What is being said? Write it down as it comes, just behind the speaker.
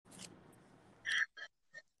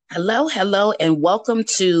Hello, hello, and welcome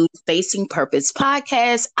to Facing Purpose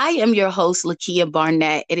podcast. I am your host, Lakia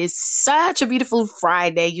Barnett. It is such a beautiful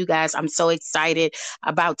Friday, you guys. I'm so excited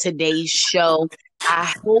about today's show.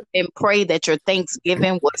 I hope and pray that your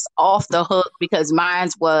Thanksgiving was off the hook because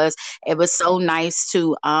mine's was. It was so nice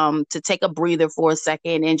to take a breather for a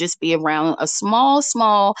second and just be around a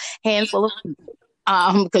small handful of people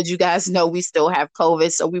because you guys know we still have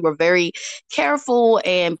COVID. So we were very careful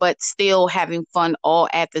and but still having fun all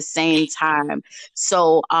at the same time.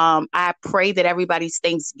 So I pray that everybody's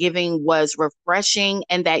Thanksgiving was refreshing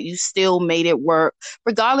and that you still made it work,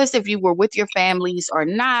 regardless if you were with your families or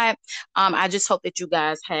not. I just hope that you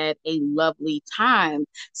guys had a lovely time.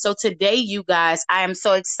 So today, you guys, I am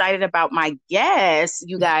so excited about my guests.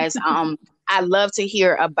 You guys, I love to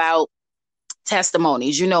hear about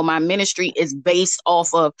testimonies. You know, my ministry is based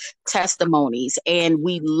off of testimonies, and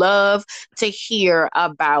we love to hear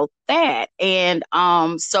about that. And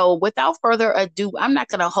so without further ado, I'm not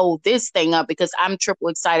going to hold this thing up because I'm triple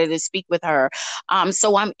excited to speak with her.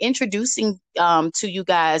 So I'm introducing to you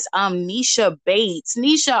guys Nisha Bates.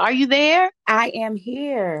 Nisha, are you there? I am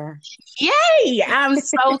here. Yay! I'm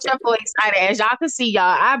so triple excited. As y'all can see,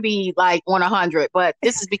 y'all, I be like on 100, but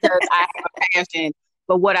this is because I have a passion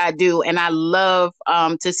for what I do, and I love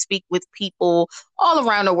to speak with people all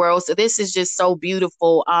around the world. So this is just so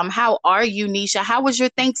beautiful. How are you, Nisha? How was your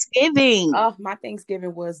Thanksgiving? Oh, my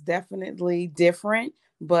Thanksgiving was definitely different,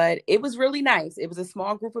 but it was really nice. It was a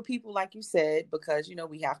small group of people, like you said, because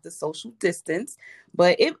we have to social distance,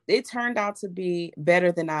 but it turned out to be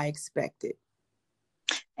better than I expected.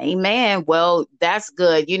 Amen. Well, that's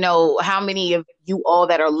good. You know, how many of you all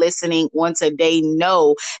that are listening on today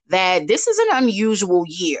know that this is an unusual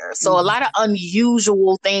year? So a Mhm. lot of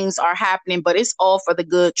unusual things are happening, but it's all for the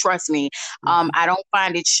good. Trust me. Mhm. I don't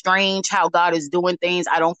find it strange how God is doing things.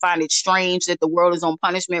 I don't find it strange that the world is on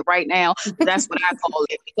punishment right now. That's what I call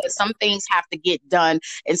it, because some things have to get done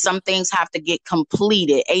and some things have to get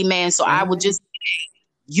completed. Amen. So I would Amen. just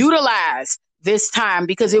utilize this time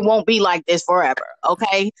because it won't be like this forever.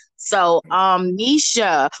 Okay. So,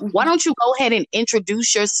 Nisha, why Mhm. don't you go ahead and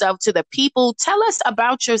introduce yourself to the people? Tell us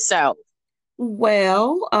about yourself.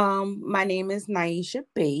 Well, my name is Naisha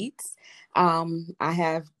Bates. I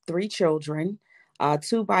have three children,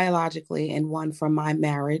 two biologically and one from my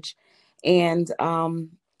marriage. And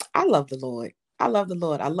I love the Lord. I love the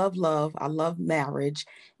Lord. I love love. I love marriage.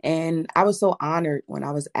 And I was so honored when I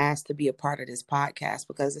was asked to be a part of this podcast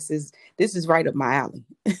because this is right up my alley.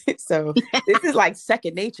 So this is like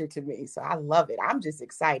second nature to me. So I love it. I'm just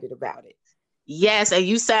excited about it. Yes, and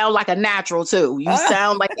you sound like a natural too. You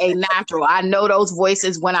sound like a natural. I know those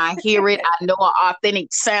voices when I hear it. I know an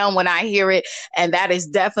authentic sound when I hear it, and that is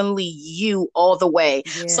definitely you all the way.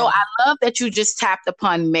 So Yeah. I love that you just tapped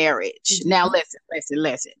upon marriage. Now Mhm.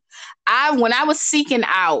 listen. I when I was seeking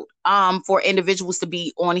out for individuals to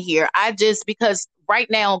be on here, I just because right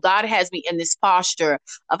now God has me in this posture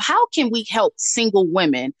of how can we help single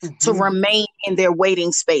women to Mhm. remain in their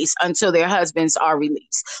waiting space until their husbands are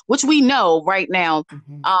released, which we know right now,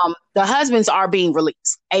 Mhm. the husbands are being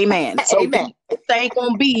released. Amen. So Amen. this ain't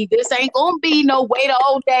gonna be no wait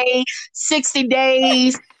all day, 60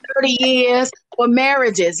 days, 30 years for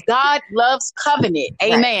marriages. God loves covenant.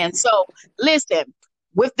 Right. Amen. So listen,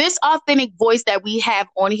 with this authentic voice that we have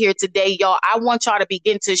on here today, y'all, I want y'all to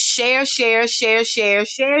begin to share,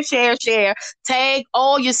 tag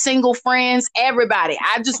all your single friends, everybody.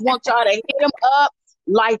 I just want y'all to hit them up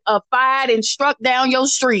like a fired and struck down your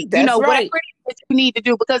street. You know, That's whatever right. it is that you need to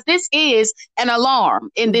do, because this is an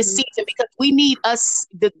alarm in this Mhm. season, because we need us,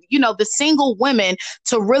 the single women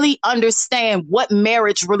to really understand what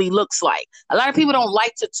marriage really looks like. A lot of people don't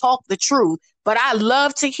like to talk the truth, but I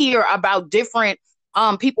love to hear about different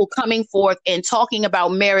people coming forth and talking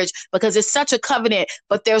about marriage because it's such a covenant,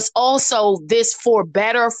 but there's also this for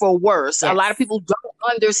better, for worse. A lot of Yes. people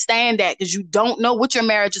don't understand that because you don't know what your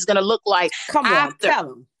marriage is going to look like Come on, after tell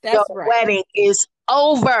them. the That's right. wedding is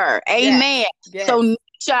over. Amen. Yes. So, Yes.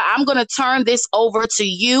 Nisha, I'm going to turn this over to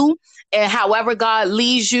you. And however God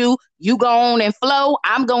leads you, you go on and flow.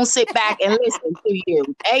 I'm going to sit back and listen to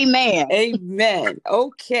you. Amen. Amen.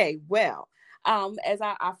 Okay. Well, as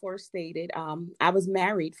I first stated, I was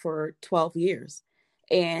married for 12 years.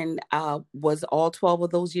 And was all 12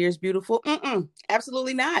 of those years beautiful?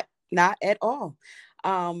 Absolutely not. Not at all.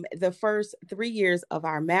 The first 3 years of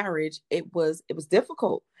our marriage, it was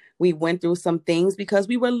difficult. We went through some things because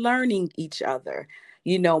we were learning each other.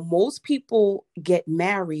 Most people get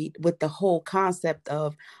married with the whole concept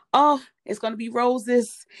of, oh, it's going to be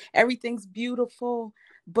roses, everything's beautiful,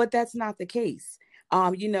 but that's not the case.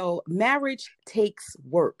 Marriage takes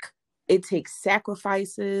work. It takes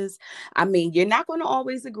sacrifices. I mean, you're not going to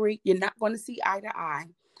always agree. You're not going to see eye to eye.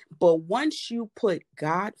 But once you put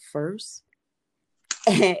God first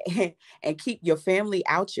and, and keep your family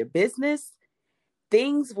out your business,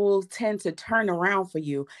 things will tend to turn around for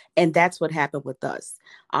you. And that's what happened with us.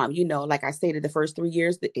 Like I stated, the first 3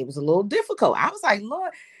 years, it was a little difficult. I was like,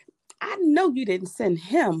 Lord, I know you didn't send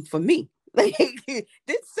him for me. Like, this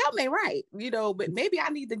something ain't right, but maybe I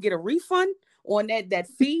need to get a refund on that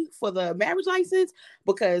fee for the marriage license,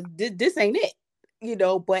 because this ain't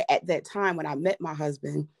it, but at that time when I met my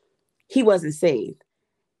husband, he wasn't saved.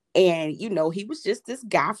 And, he was just this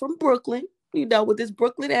guy from Brooklyn, with this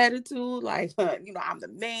Brooklyn attitude, like, I'm the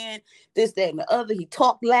man, this, that, and the other. He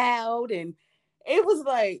talked loud, and it was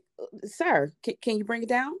like, sir, can you bring it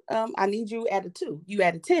down? I need you at a 2. You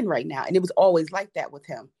at a 10 right now. And it was always like that with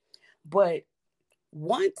him. But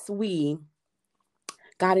once we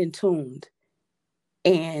got in tuned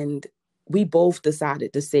and we both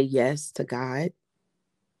decided to say yes to God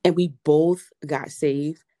and we both got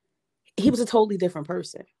saved, he was a totally different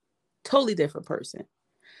person. Totally different person.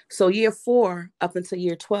 So year 4 up until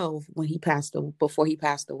year 12, before he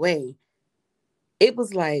passed away, it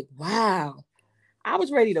was like, wow, I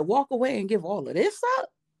was ready to walk away and give all of this up.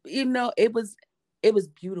 It was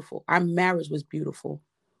beautiful. Our marriage was beautiful.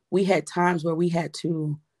 We had times where we had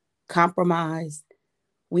to compromise.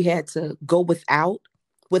 We had to go without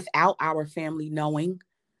our family knowing,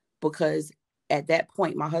 because at that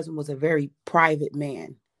point, my husband was a very private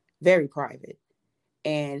man, very private.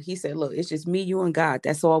 And he said, look, it's just me, you, and God.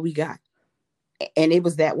 That's all we got. And it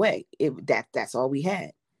was that way. That's all we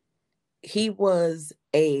had. He was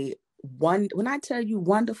when I tell you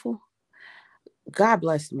wonderful, God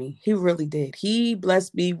blessed me. He really did. He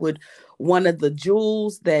blessed me with one of the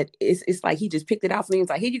jewels that it's like he just picked it out for me. He was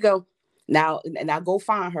like, here you go. Now go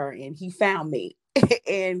find her. And he found me.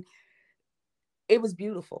 And it was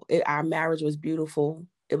beautiful. Our marriage was beautiful.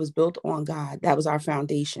 It was built on God. That was our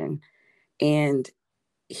foundation. And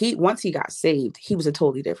once he got saved, he was a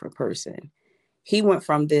totally different person. He went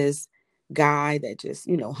from this guy that just,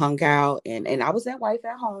 hung out, and I was that wife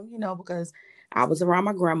at home, because I was around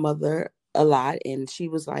my grandmother a lot, and she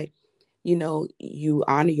was like, you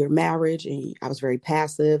honor your marriage. And I was very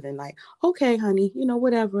passive and like, okay, honey,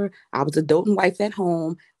 whatever. I was a doting wife at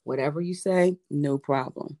home, whatever you say, no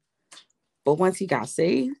problem. But once he got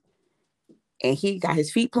saved and he got his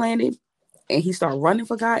feet planted and he started running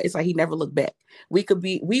for God, it's like he never looked back. We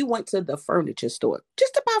went to the furniture store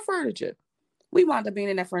just to buy furniture. We wound up being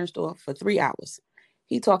in that furniture store for 3 hours.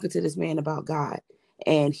 He talking to this man about God.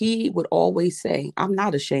 And he would always say, I'm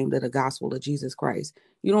not ashamed of the gospel of Jesus Christ.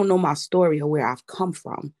 You don't know my story or where I've come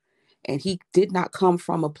from. And he did not come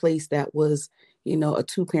from a place that was, a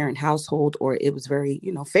 2-parent household, or it was very,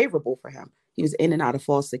 favorable for him. He was in and out of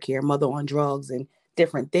foster care, mother on drugs and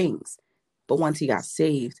different things. But once he got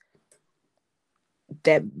saved,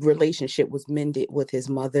 that relationship was mended with his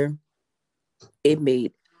mother. It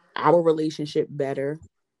made our relationship better.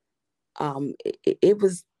 It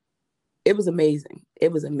was amazing.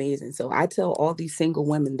 It was amazing. So I tell all these single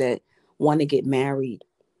women that want to get married,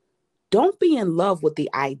 don't be in love with the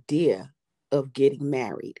idea of getting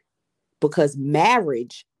married, because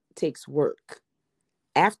marriage takes work.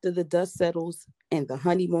 After the dust settles and the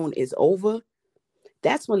honeymoon is over,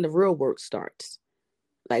 that's when the real work starts.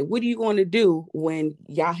 Like, what are you going to do when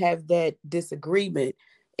y'all have that disagreement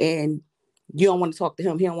and you don't want to talk to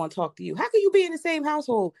him, he don't want to talk to you? How can you be in the same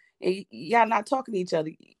household and y'all not talking to each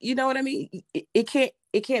other? You know what I mean? It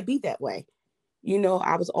can't be that way.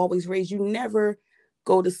 I was always raised, you never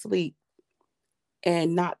go to sleep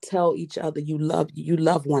and not tell each other you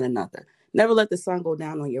love one another. Never let the sun go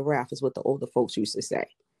down on your wrath, is what the older folks used to say.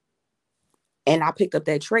 And I picked up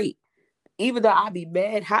that trait. Even though I'd be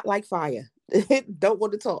mad, hot like fire, don't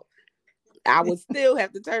want to talk, I would still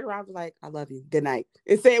have to turn around and be like, I love you, good night.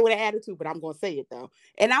 And say it with an attitude, but I'm going to say it though.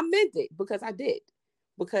 And I meant it, because I did.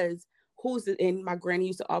 Because and my granny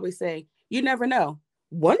used to always say, you never know.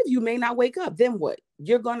 One of you may not wake up. Then what?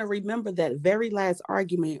 You're going to remember that very last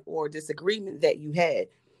argument or disagreement that you had.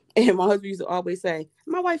 And my husband used to always say,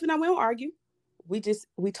 my wife and I, we don't argue. We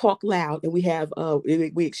talk loud and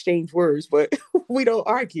we exchange words, but we don't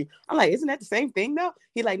argue. I'm like, isn't that the same thing though?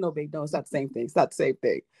 He like, no, babe, no, it's not the same thing. It's not the same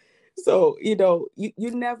thing. So, you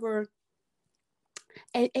never,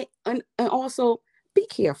 and also be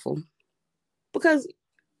careful, because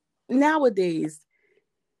nowadays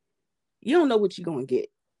you don't know what you're going to get.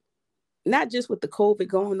 Not just with the COVID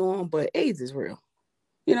going on, but AIDS is real.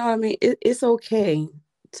 You know what I mean? It's okay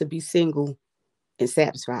to be single and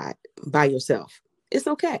satisfied by yourself. It's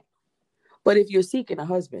okay. But if you're seeking a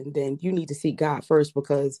husband, then you need to seek God first,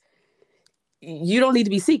 because you don't need to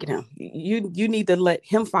be seeking him. You need to let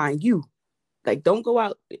him find you. Like, don't go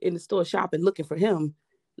out in the store shopping looking for him.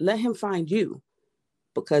 Let him find you.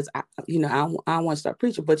 Because I don't want to start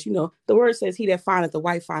preaching, but the word says, "He that findeth a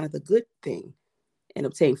wife findeth a good thing, and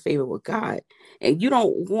obtain favor with God." And you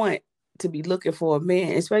don't want to be looking for a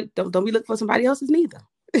man. Especially, don't be looking for somebody else's neither.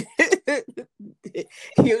 You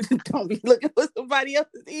don't be looking for somebody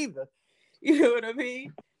else's either. You know what I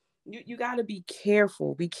mean? You got to be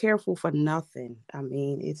careful. Be careful for nothing. I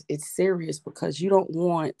mean, it's serious, because you don't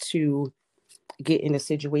want to get in a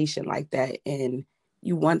situation like that and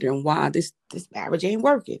you wondering why this marriage ain't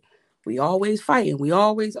working. We always fighting. We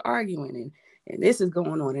always arguing, and this is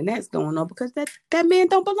going on and that's going on, because that man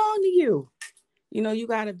don't belong to you. You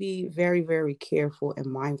got to be very, very careful and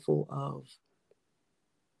mindful of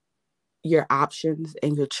your options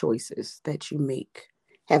and your choices that you make.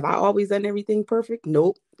 Have I always done everything perfect?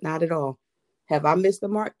 Nope, not at all. Have I missed the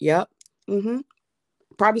mark? Yep.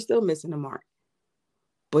 Probably still missing the mark.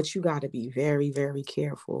 But you got to be very, very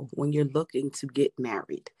careful when you're looking to get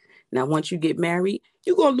married. Now, once you get married,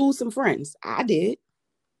 you're going to lose some friends. I did,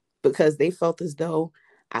 because they felt as though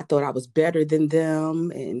I thought I was better than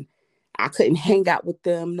them, and I couldn't hang out with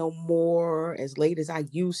them no more as late as I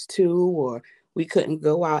used to, or we couldn't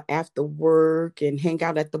go out after work and hang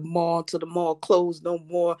out at the mall till the mall closed no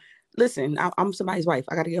more. Listen, I'm somebody's wife.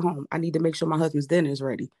 I got to get home. I need to make sure my husband's dinner is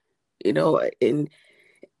ready, and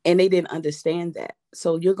they didn't understand that.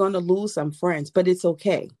 So you're going to lose some friends, but it's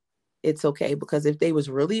okay. It's okay, because if they was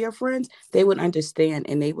really your friends, they would understand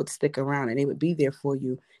and they would stick around and they would be there for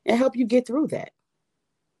you and help you get through that.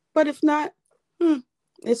 But if not,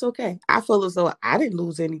 it's okay. I feel as though I didn't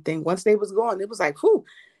lose anything. Once they was gone, it was like, whew,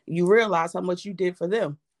 you realize how much you did for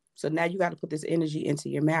them. So now you got to put this energy into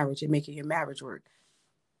your marriage and making your marriage work.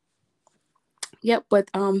 Yep, but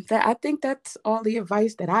I think that's all the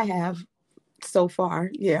advice that I have so far.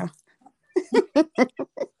 Yeah.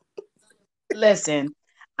 Listen,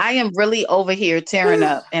 I am really over here tearing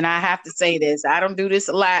up, and I have to say this. I don't do this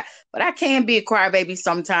a lot, but I can be a crybaby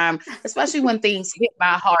sometimes, especially when things hit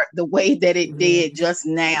my heart the way that it did just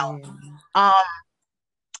now. Um,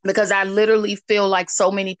 because I literally feel like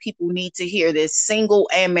so many people need to hear this, single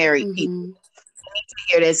and married people need to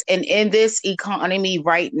hear this. And in this economy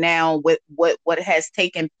right now, with what has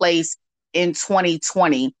taken place in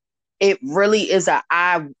 2020, it really is a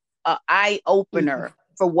eye opener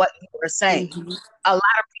for what you were saying. A lot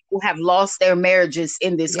of people have lost their marriages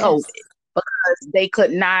in this COVID because they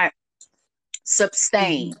could not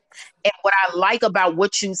sustain. And what I like about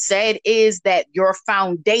what you said is that your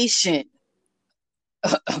foundation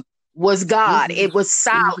was God. It was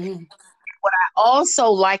solid. What I also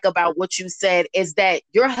like about what you said is that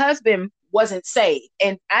your husband wasn't saved.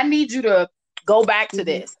 And I need you to go back to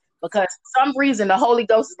this, because for some reason the Holy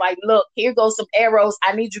Ghost is like, look, here goes some arrows.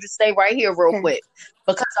 I need you to stay right here real quick.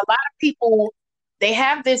 Because a lot of people, they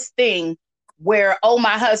have this thing where, oh,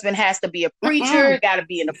 my husband has to be a preacher, got to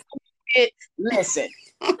be in the pulpit. Listen,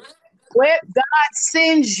 where God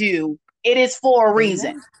sends you, it is for a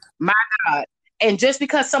reason. My God. And just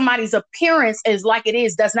because somebody's appearance is like it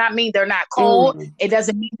is, does not mean they're not called. It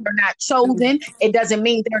doesn't mean they're not chosen. It doesn't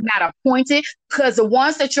mean they're not appointed. Because the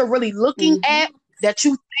ones that you're really looking at that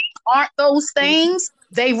you think aren't those things,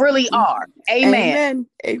 they really are. Amen.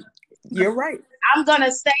 You're right. I'm going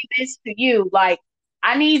to say this to you. Like,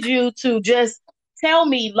 I need you to just tell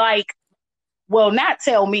me, like, well, not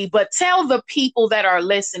tell me, but tell the people that are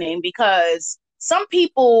listening, because some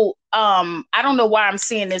people, I don't know why I'm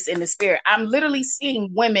seeing this in the spirit. I'm literally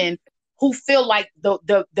seeing women who feel like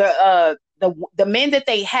the men that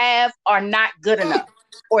they have are not good enough,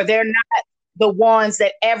 or they're not the ones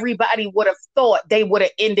that everybody would have thought they would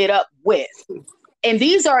have ended up with. And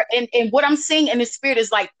these are, and what I'm seeing in the spirit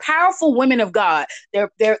is like powerful women of God.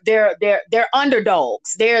 They're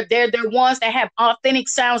underdogs. They're ones that have authentic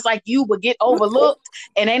sounds like you, but get overlooked,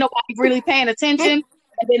 and ain't nobody really paying attention.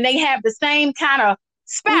 And then they have the same kind of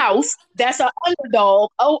spouse that's an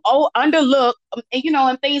underdog, underlooked,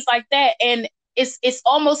 and things like that. And it's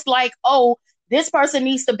almost like, oh, this person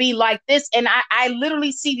needs to be like this. And I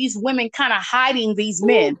literally see these women kind of hiding these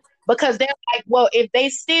men, because they're like, well, if they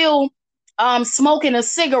still smoking a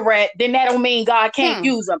cigarette, then that don't mean God can't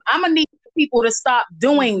use them. I'm gonna need people to stop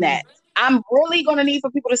doing that. I'm really gonna need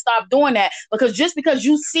for people to stop doing that, because just because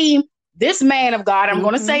you see this man of God, I'm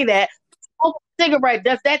gonna say that, smoke a cigarette,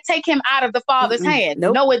 does that take him out of the Father's hand?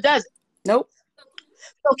 Nope. No, it doesn't. Nope.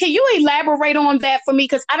 So can you elaborate on that for me?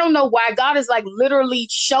 Because I don't know why God is like literally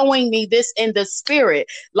showing me this in the spirit,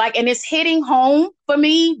 like, and it's hitting home for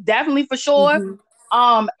me, definitely, for sure.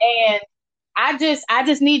 And I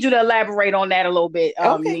just need you to elaborate on that a little bit,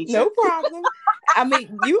 Okay, Nisha. no problem. I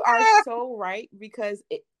mean, you are so right because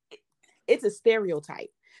it's a stereotype.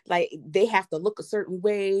 Like they have to look a certain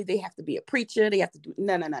way, they have to be a preacher, they have to do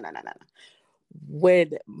no.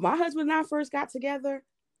 When my husband and I first got together,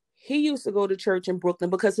 he used to go to church in Brooklyn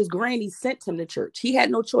because his granny sent him to church. He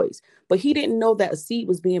had no choice, but he didn't know that a seed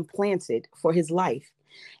was being planted for his life.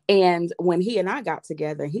 And when he and I got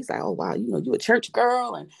together, he's like, "Oh wow, you a church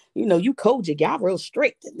girl, and you Kojic, y'all real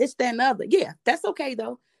strict, and this, that, and the other." Yeah, that's okay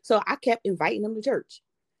though. So I kept inviting him to church,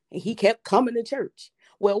 and he kept coming to church.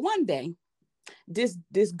 Well, one day, this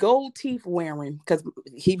gold teeth wearing, because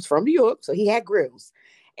he was from New York, so he had grills,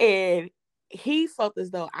 and he felt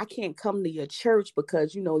as though I can't come to your church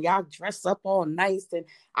because y'all dress up all nice, and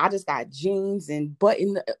I just got jeans and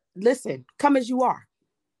button. Listen, come as you are.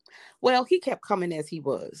 Well, he kept coming as he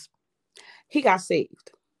was. He got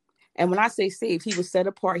saved. And when I say saved, he was set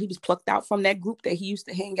apart. He was plucked out from that group that he used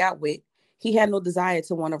to hang out with. He had no desire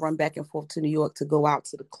to want to run back and forth to New York to go out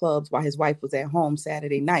to the clubs while his wife was at home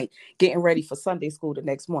Saturday night, getting ready for Sunday school the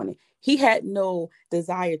next morning. He had no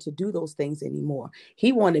desire to do those things anymore.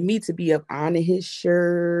 He wanted me to be up ironing his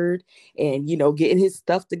shirt and, getting his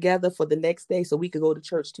stuff together for the next day so we could go to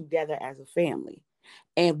church together as a family.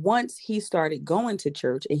 And once he started going to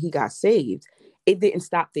church and he got saved, it didn't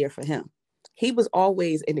stop there for him. He was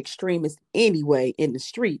always an extremist anyway in the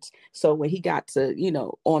streets. So when he got to,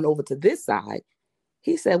 on over to this side,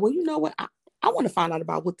 he said, well, you know what? I want to find out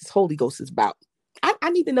about what this Holy Ghost is about. I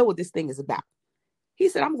need to know what this thing is about. He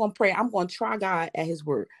said, I'm going to pray. I'm going to try God at his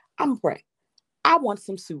word. I'm going to pray. I want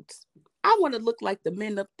some suits. I want to look like the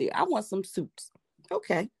men up there. I want some suits.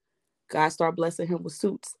 Okay. God started blessing him with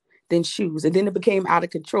suits, then shoes. And then it became out of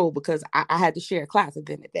control because I had to share a class with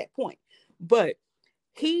him at that point. But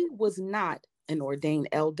he was not an ordained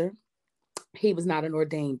elder. He was not an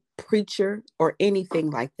ordained preacher or anything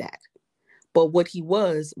like that. But what he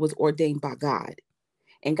was ordained by God.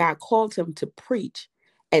 And God called him to preach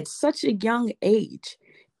at such a young age.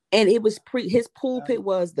 And it was his pulpit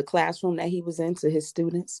was the classroom that he was in to his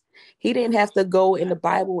students. He didn't have to go in the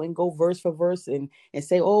Bible and go verse for verse and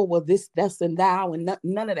say, oh, well, this, thus, and thou, and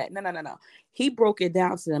none of that. No. He broke it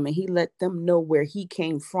down to them and he let them know where he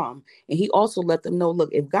came from. And he also let them know, look,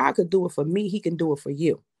 if God could do it for me, he can do it for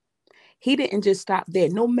you. He didn't just stop there.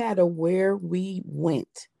 No matter where we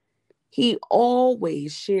went, he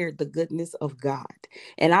always shared the goodness of God.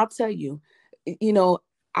 And I'll tell you,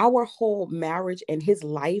 our whole marriage and his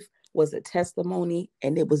life was a testimony,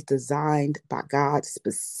 and it was designed by God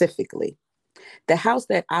specifically. The house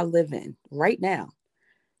that I live in right now,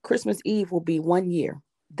 Christmas Eve will be 1 year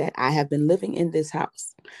that I have been living in this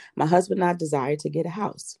house. My husband and I desired to get a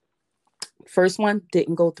house. First one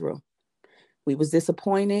didn't go through. We was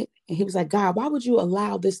disappointed, and he was like, God, why would you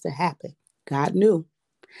allow this to happen? God knew.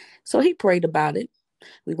 So he prayed about it.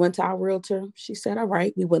 We went to our realtor. She said, all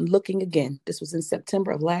right. We went looking again. This was in September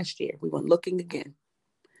of last year. We went looking again.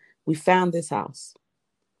 We found this house.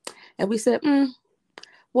 And we said,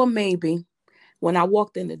 well, maybe. When I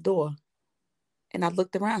walked in the door and I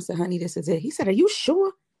looked around and said, honey, this is it. He said, are you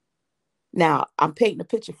sure? Now, I'm painting a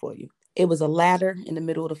picture for you. It was a ladder in the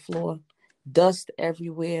middle of the floor, dust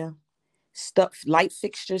everywhere, stuff, light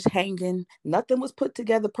fixtures hanging. Nothing was put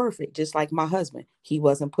together perfect, just like my husband. He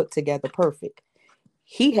wasn't put together perfect.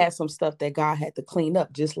 He had some stuff that God had to clean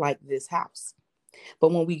up, just like this house.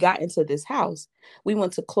 But when we got into this house, we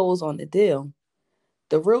went to close on the deal.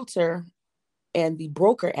 The realtor and the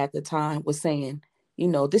broker at the time was saying,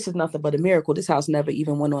 this is nothing but a miracle. This house never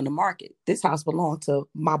even went on the market. This house belonged to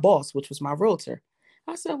my boss, which was my realtor.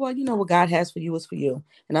 I said, well, what God has for you is for you.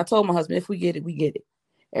 And I told my husband, if we get it, we get it.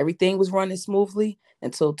 Everything was running smoothly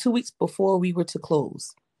until 2 weeks before we were to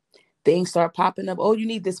close. Things start popping up. Oh, you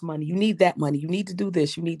need this money. You need that money. You need to do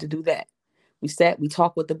this. You need to do that. We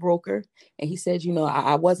talked with the broker, and he said,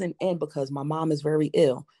 I wasn't in because my mom is very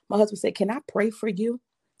ill. My husband said, can I pray for you,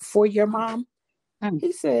 for your mom?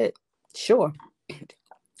 He said, sure.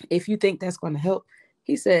 If you think that's going to help.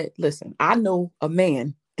 He said, listen, I know a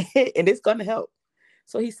man and it's going to help.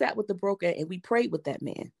 So he sat with the broker and we prayed with that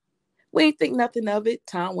man. We didn't think nothing of it.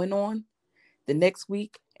 Time went on. The next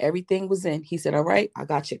week, everything was in. He said, all right, I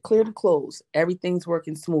got you clear to close. Everything's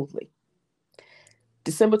working smoothly.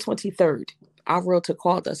 December 23rd, our realtor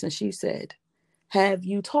called us and she said, have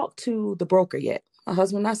you talked to the broker yet? My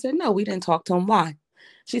husband and I said, no, we didn't talk to him. Why?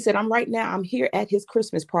 She said, I'm here at his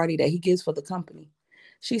Christmas party that he gives for the company.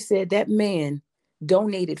 She said, that man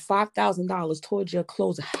donated $5,000 towards your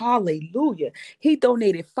closing. Hallelujah. He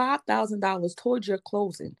donated $5,000 towards your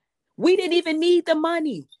closing. We didn't even need the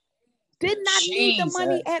money. Did not need the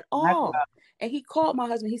money at all. And he called my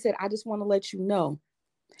husband. He said, I just want to let you know,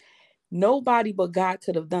 nobody but God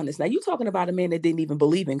could have done this. Now, you're talking about a man that didn't even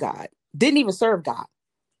believe in God, didn't even serve God.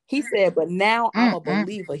 He said, but now I'm a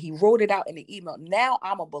believer. He wrote it out in the email. Now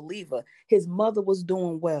I'm a believer. His mother was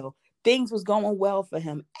doing well. Things was going well for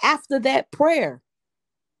him after that prayer.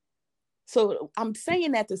 So I'm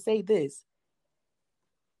saying that to say this.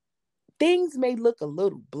 Things may look a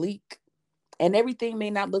little bleak and everything may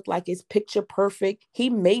not look like it's picture perfect. He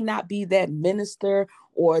may not be that minister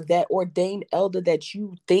or that ordained elder that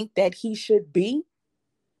you think that he should be.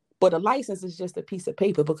 But a license is just a piece of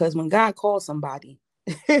paper, because when God calls somebody,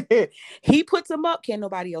 he puts them up. Can't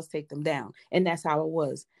nobody else take them down. And that's how it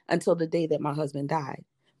was until the day that my husband died.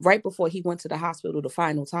 Right before he went to the hospital the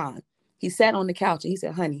final time, he sat on the couch and he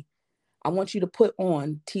said, honey, I want you to put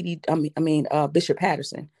on Bishop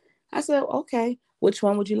Patterson. I said, okay, which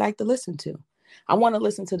one would you like to listen to? I want to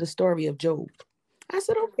listen to the story of Job. I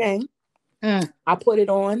said, okay. I put it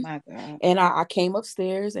on and I came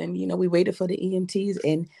upstairs and, we waited for the EMTs,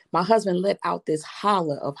 and my husband let out this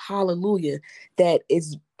holler of hallelujah that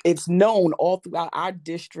it's known all throughout our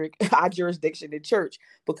district, our jurisdiction in church,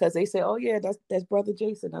 because they say, oh yeah, that's Brother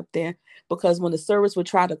Jason up there. Because when the service would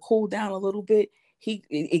try to cool down a little bit,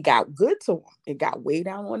 it got good to him. It got way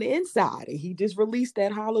down on the inside, and he just released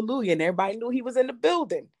that hallelujah, and everybody knew he was in the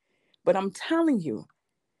building. But I'm telling you,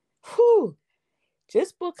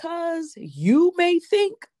 just because you may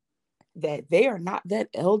think that they are not that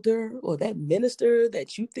elder or that minister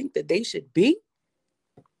that you think that they should be,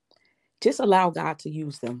 just allow God to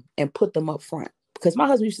use them and put them up front. Because my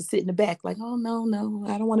husband used to sit in the back like, oh, no,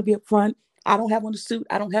 I don't want to be up front. I don't have on a suit.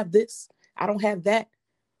 I don't have this. I don't have that.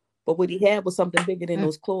 But what he had was something bigger than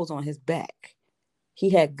those clothes on his back.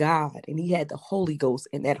 He had God and he had the Holy Ghost.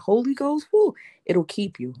 And that Holy Ghost, it'll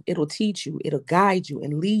keep you. It'll teach you. It'll guide you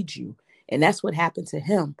and lead you. And that's what happened to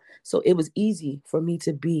him. So it was easy for me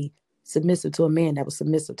to be submissive to a man that was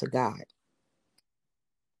submissive to God.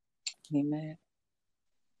 Amen.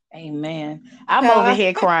 Amen. I'm over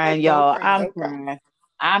here crying, y'all.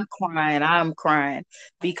 I'm crying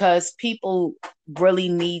because people really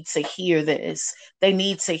need to hear this. They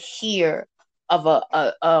need to hear of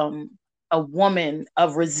a woman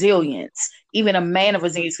of resilience, even a man of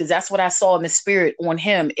resilience, because that's what I saw in the spirit on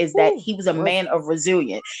him, is that he was a man of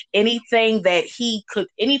resilience. Anything he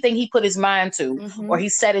put his mind to, or he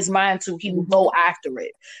set his mind to, he would go after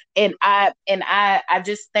it. And I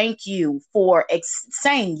just thank you for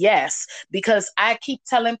saying yes, because I keep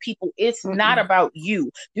telling people it's not about you.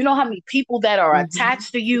 You know how many people that are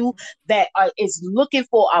attached to you that is looking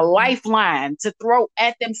for a lifeline to throw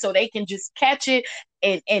at them so they can just catch it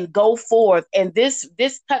and go forth. And this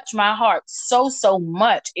touched my heart so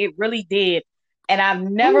much. It really did. And I've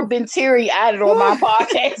never been teary-eyed on my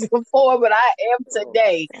podcast before, but I am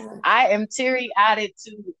today. I am teary-eyed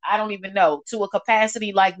to a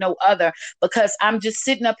capacity like no other, because I'm just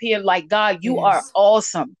sitting up here like, God, you are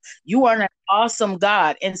awesome. You are an awesome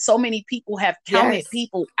God. And so many people have counted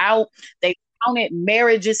people out. They counted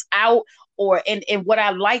marriages out. And what I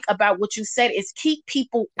like about what you said is keep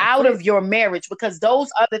people out of your marriage, because those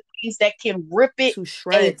are the things that can rip it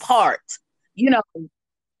apart,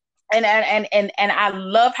 And I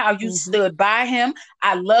love how you stood by him.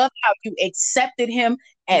 I love how you accepted him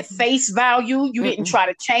at face value. You didn't try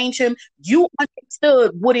to change him. You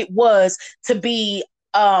understood what it was to be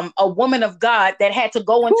a woman of God that had to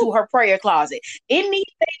go into her prayer closet. Anything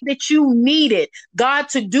that you needed God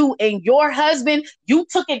to do in your husband, you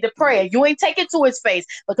took it to prayer. You ain't take it to his face.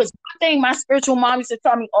 Because one thing my spiritual mom used to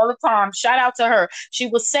tell me all the time, shout out to her, she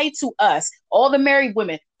would say to us, all the married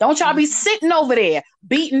women, don't y'all be sitting over there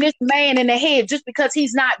beating this man in the head just because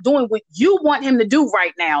he's not doing what you want him to do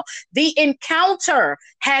right now. The encounter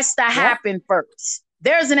has to happen first.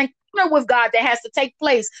 There's an encounter with God that has to take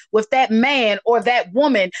place with that man or that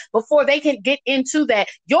woman before they can get into that.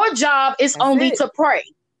 Your job is only to pray.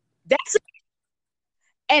 That's it.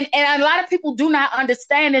 And a lot of people do not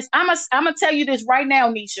understand this. I'm gonna tell you this right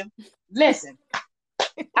now, Nisha. Listen,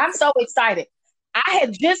 I'm so excited. I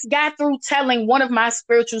had just got through telling one of my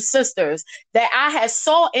spiritual sisters that I had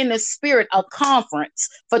saw in the spirit a conference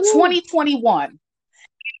for 2021. I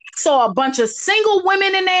saw a bunch of single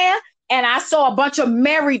women in there, and I saw a bunch of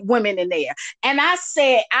married women in there. And I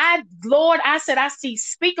said, I see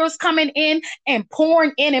speakers coming in and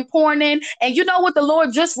pouring in. And you know what the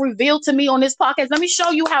Lord just revealed to me on this podcast? Let me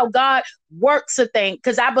show you how God works a thing,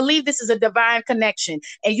 because I believe this is a divine connection.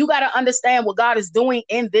 And you got to understand what God is doing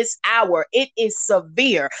in this hour. It is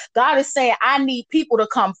severe. God is saying, I need people to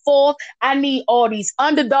come forth. I need all these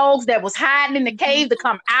underdogs that was hiding in the cave to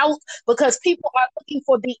come out, because people are looking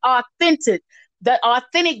for the authentic the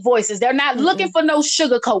authentic voices. They're not looking Mm-mm. for no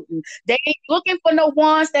sugarcoating. They ain't looking for no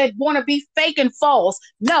ones that want to be fake and false.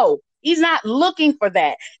 No, he's not looking for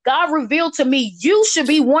that. God revealed to me, you should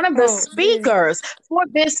be one of the Oh man. speakers for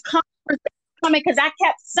this conference coming, because I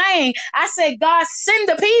kept saying, I said, God, send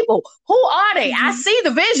the people. Who are they? I Mm-hmm. see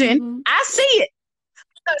the vision. Mm-hmm. I see it.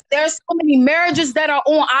 There's so many marriages that are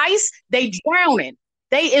on ice, they drowning.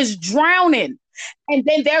 They is drowning. And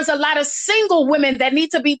then there's a lot of single women that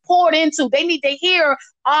need to be poured into. They need to hear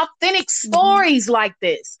authentic Mm-hmm. stories like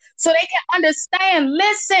this so they can understand.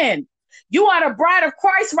 Listen, you are the bride of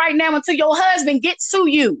Christ right now until your husband gets to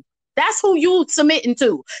you. That's who you submitting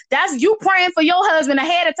to. That's you praying for your husband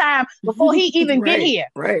ahead of time before he even get Right. here.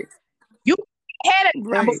 Right. You ahead of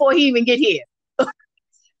time Right. before he even get here.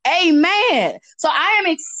 Amen. So I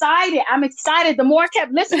am excited. I'm excited. The more I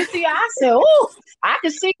kept listening to you, I said, "Oh, I can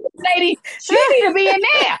see this lady. She need to be in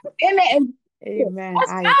there. In there." Amen.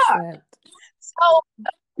 That's I God. accept. So,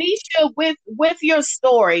 Nisha, with your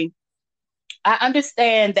story, I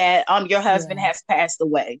understand that your husband Yeah. has passed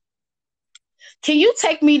away. Can you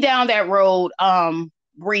take me down that road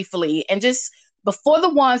briefly, and just before the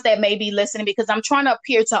ones that may be listening, because I'm trying to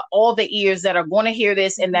appear to all the ears that are going to hear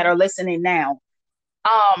this and that Mm-hmm. are listening now.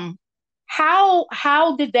 Um,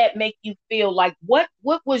 how did that make you feel? Like what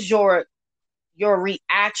was your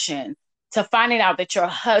reaction to finding out that your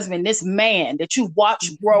husband, this man that you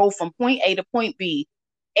watched Mm-hmm. grow from point A to point B,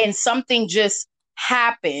 and something just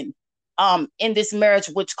happened in this marriage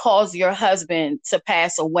which caused your husband to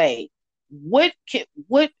pass away? What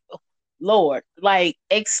Lord, like,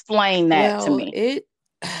 explain that to Well, me.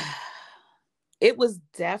 it was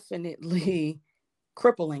definitely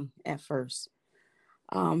crippling at first,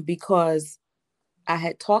 because I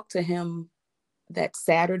had talked to him that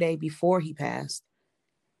Saturday before he passed,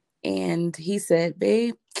 and he said,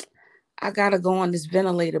 "Babe, I gotta go on this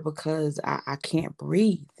ventilator because I can't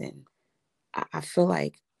breathe, and I feel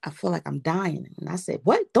like I'm dying." And I said,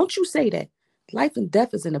 "What? Don't you say that? Life and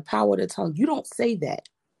death is in the power of the tongue. You don't say that."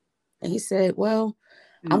 And he said, "Well,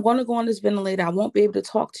 I'm Mm. going to go on this ventilator. I won't be able to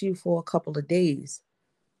talk to you for a couple of days.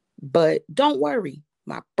 But don't worry.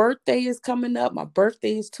 My birthday is coming up. My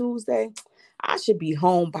birthday is Tuesday. I should be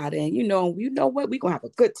home by then. You know what? We're gonna have a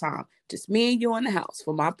good time. Just me and you in the house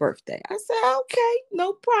for my birthday." I said, "Okay,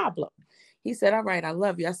 no problem." He said, "All right, I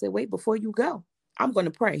love you." I said, "Wait, before you go, I'm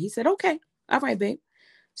gonna pray." He said, "Okay, all right, babe."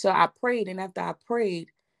 So I prayed, and after I prayed,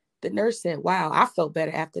 the nurse said, "Wow, I felt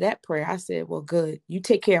better after that prayer." I said, "Well, good. You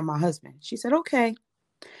take care of my husband." She said, "Okay."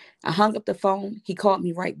 I hung up the phone. He called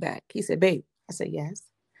me right back. He said, "Babe." I said, "Yes."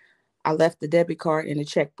 "I left the debit card in the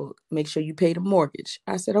checkbook. Make sure you pay the mortgage."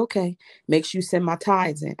 I said, "Okay." "Make sure you send my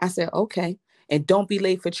tithes in." I said, "Okay." "And don't be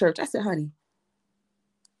late for church." I said, "Honey,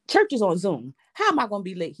 church is on Zoom. How am I going to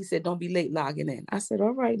be late?" He said, "Don't be late logging in." I said,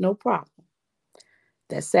 "All right, no problem."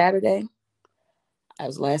 That Saturday, that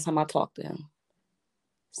was the last time I talked to him.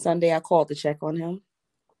 Sunday, I called to check on him.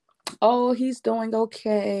 "Oh, he's doing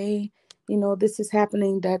okay. This is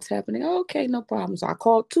happening, that's happening." "Okay, no problem." So I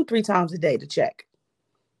called 2, 3 times a day to check.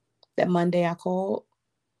 That Monday I called.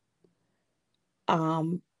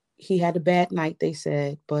 Um, he had a bad night, they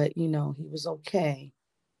said, but he was okay.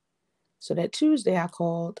 So that Tuesday I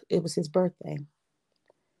called, it was his birthday.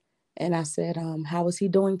 And I said, "How is he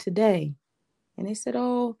doing today?" And they said,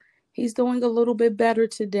 "Oh, he's doing a little bit better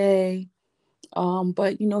today.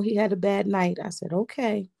 But he had a bad night." I said,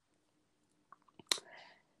 "Okay."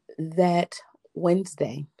 That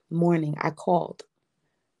Wednesday morning I called.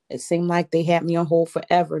 It seemed like they had me on hold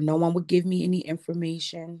forever. No one would give me any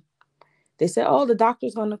information. They said, "Oh, the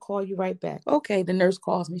doctor's going to call you right back." Okay, the nurse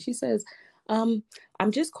calls me. She says, um,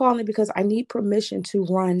 "I'm just calling because I need permission to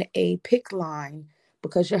run a PIC line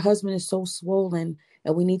because your husband is so swollen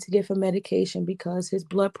and we need to give him medication because his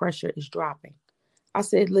blood pressure is dropping." I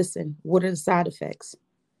said, "Listen, what are the side effects?"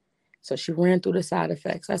 So she ran through the side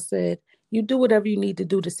effects. I said, "You do whatever you need to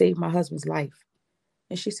do to save my husband's life."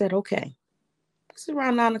 And she said, "Okay." It's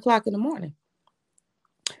around 9 o'clock in the morning.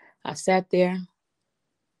 I sat there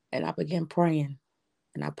and I began praying.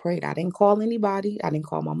 And I prayed. I didn't call anybody. I didn't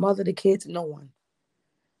call my mother, the kids, no one.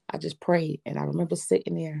 I just prayed. And I remember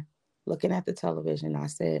sitting there looking at the television. I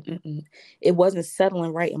said, mm-mm. It wasn't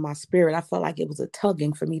settling right in my spirit. I felt like it was a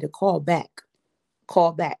tugging for me to call back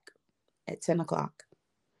at 10 o'clock.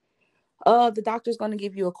 The doctor's going to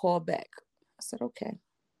give you a call back. I said, okay.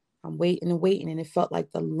 I'm waiting and waiting. And it felt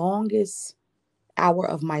like the longest hour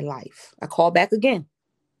of my life. I called back again.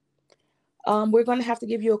 We're going to have to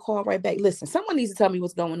give you a call right back. Listen, someone needs to tell me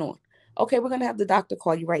what's going on. Okay, we're going to have the doctor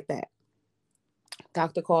call you right back.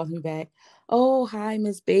 Doctor calls me back. "Oh, hi,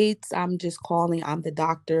 Miss Bates. I'm just calling. I'm the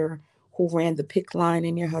doctor who ran the PICC line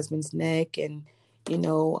in your husband's neck, and you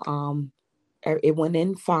know, it went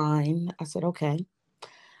in fine. I said, okay.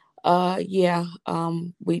 Yeah.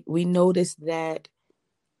 We noticed that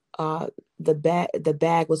uh the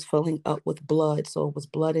bag was filling up with blood, so it was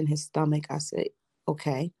blood in his stomach. I said,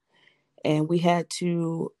 okay. And we had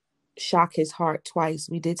to shock his heart twice.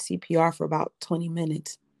 We did CPR for about 20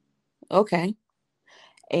 minutes. Okay.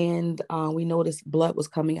 And we noticed blood was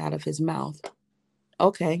coming out of his mouth.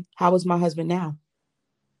 Okay. How is my husband now?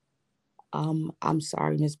 I'm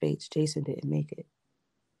sorry, Miss Bates. Jason didn't make it.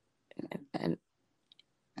 And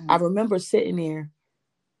I remember sitting there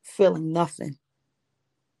feeling nothing.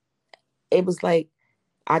 It was like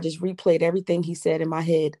I just replayed everything he said in my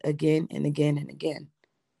head again and again and again.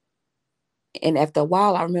 And after a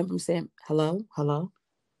while, I remember him saying, hello, hello.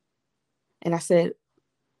 And I said,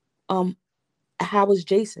 um, how was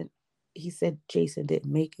Jason? He said, Jason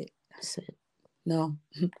didn't make it. I said, no,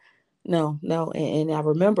 no, no. And I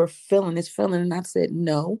remember feeling this feeling. And I said,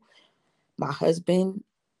 no, my husband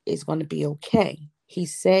is going to be okay. He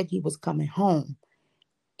said he was coming home.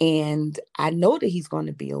 And I know that he's going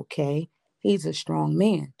to be okay. He's a strong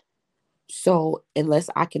man. So unless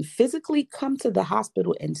I can physically come to the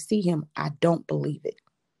hospital and see him, I don't believe it.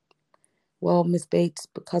 Well, Miss Bates,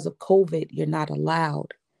 because of COVID, you're not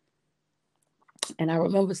allowed. And I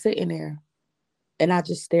remember sitting there and I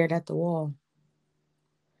just stared at the wall.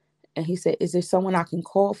 And he said, is there someone I can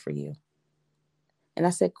call for you? And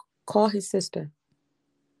I said, call his sister,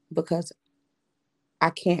 because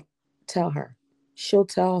I can't tell her. She'll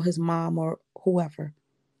tell his mom or whoever.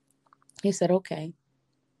 He said, okay.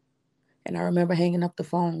 And I remember hanging up the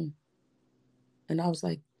phone. And I was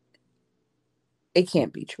like, it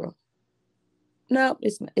can't be true. No,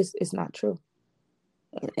 it's not true.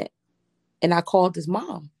 And I called his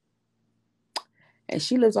mom. And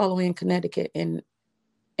she lives all the way in Connecticut. And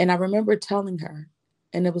I remember telling her,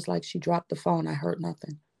 and it was like she dropped the phone. I heard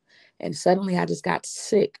nothing. And suddenly I just got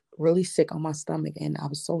sick, really sick on my stomach. And I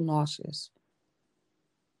was so nauseous.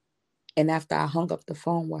 And after I hung up the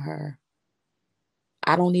phone with her,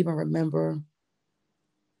 I don't even remember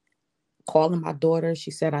calling my daughter. She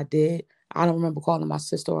said I did. I don't remember calling my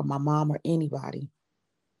sister or my mom or anybody.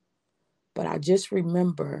 But I just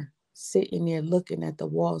remember sitting there looking at the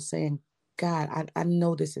wall saying, God, I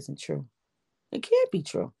know this isn't true. It can't be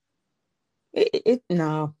true.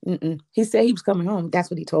 No. Mm-mm. He said he was coming home. That's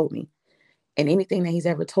what he told me. And anything that he's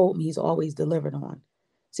ever told me, he's always delivered on.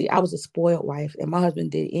 See, I was a spoiled wife, and my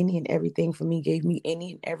husband did any and everything for me, gave me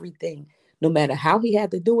any and everything. No matter how he had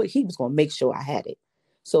to do it, he was going to make sure I had it.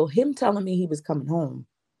 So him telling me he was coming home,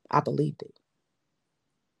 I believed it.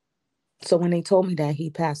 So when they told me that he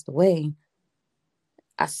passed away,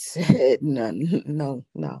 I said, no, no,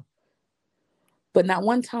 no. But not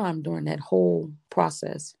one time during that whole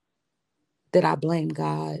process did I blame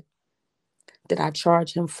God. Did I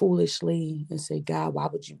charge him foolishly and say, God, why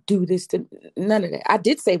would you do this to me? None of that. I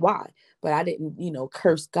did say why, but I didn't,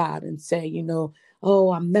 curse God and say,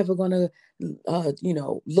 oh, I'm never going to,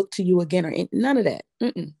 look to you again, or none of that.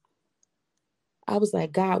 Mm-mm. I was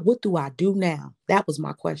like, God, what do I do now? That was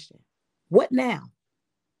my question. What now?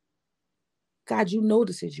 God, you know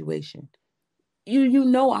the situation. You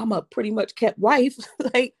know I'm a pretty much kept wife.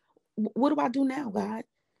 Like, what do I do now, God?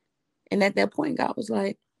 And at that point, God was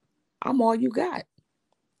like, I'm all you got.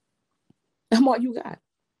 I'm all you got.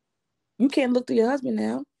 You can't look to your husband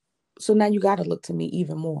now. So now you got to look to me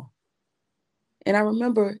even more. And I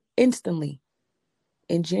remember instantly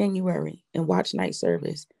in January in Watch Night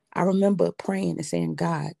Service, I remember praying and saying,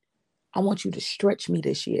 God, I want you to stretch me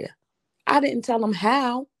this year. I didn't tell him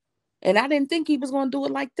how. And I didn't think he was going to do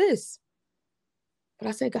it like this. But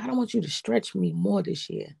I said, God, I want you to stretch me more this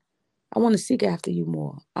year. I want to seek after you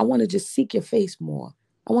more. I want to just seek your face more.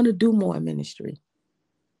 I want to do more in ministry.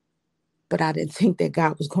 But I didn't think that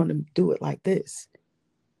God was going to do it like this.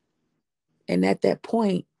 And at that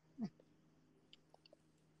point,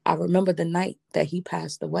 I remember the night that he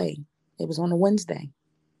passed away. It was on a Wednesday,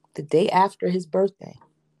 the day after his birthday.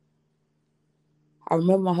 I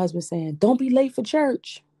remember my husband saying, don't be late for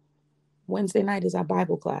church. Wednesday night is our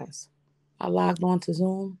Bible class. I logged on to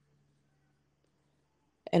Zoom.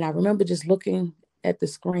 And I remember just looking at the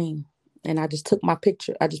screen, and I just took my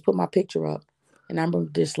picture. I just put my picture up. And I remember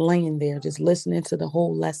just laying there, just listening to the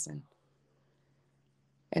whole lesson.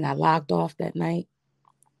 And I logged off that night.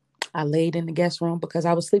 I laid in the guest room because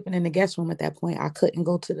I was sleeping in the guest room at that point. I couldn't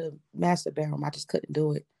go to the master bedroom. I just couldn't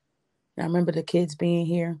do it. And I remember the kids being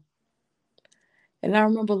here. And I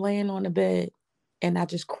remember laying on the bed, and I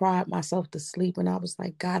just cried myself to sleep. And I was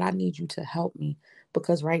like, God, I need you to help me,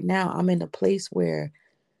 because right now I'm in a place where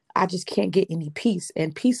I just can't get any peace.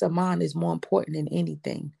 And peace of mind is more important than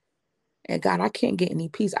anything. And God, I can't get any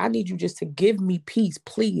peace. I need you just to give me peace,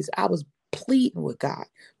 please. I was pleading with God,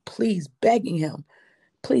 please, begging him,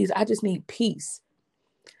 please, I just need peace.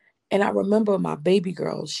 And I remember my baby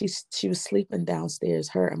girl, she was sleeping downstairs,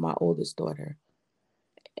 her and my oldest daughter.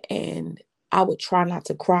 And I would try not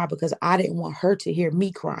to cry because I didn't want her to hear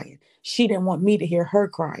me crying. She didn't want me to hear her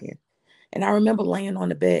crying. And I remember laying on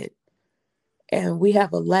the bed, and we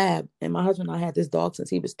have a lab. And my husband and I had this dog since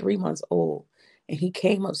he was 3 months old. And he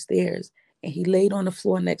came upstairs and he laid on the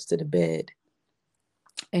floor next to the bed.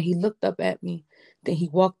 And he looked up at me. Then he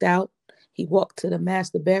walked out. He walked to the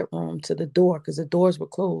master bedroom, to the door, because the doors were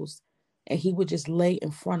closed. And he would just lay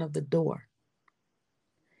in front of the door.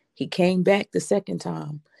 He came back the second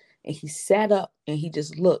time and he sat up and he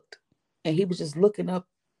just looked. And he was just looking up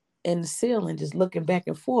in the ceiling, just looking back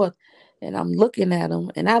and forth. And I'm looking at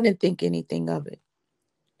him and I didn't think anything of it.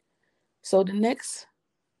 So the next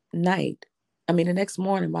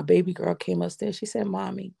morning, my baby girl came upstairs. She said,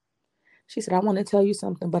 Mommy, she said, I want to tell you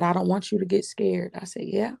something, but I don't want you to get scared. I said,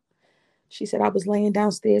 yeah. She said, I was laying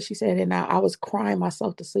downstairs. She said, and I was crying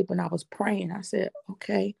myself to sleep and I was praying. I said,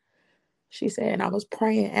 okay. She said, and I was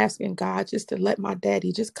praying, asking God just to let my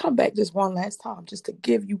daddy just come back just one last time, just to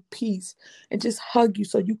give you peace and just hug you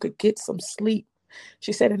so you could get some sleep.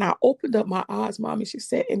 She said, and I opened up my eyes, Mommy. She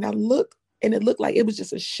said, and I looked, and it looked like it was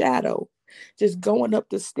just a shadow just going up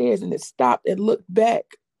the stairs, and it stopped and looked back.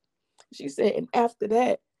 She said, and after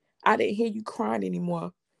that, I didn't hear you crying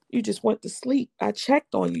anymore. You just went to sleep. I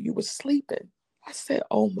checked on you. You were sleeping. I said,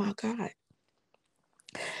 oh my God.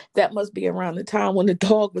 That must be around the time when the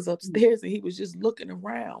dog was upstairs and he was just looking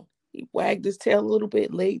around. He wagged his tail a little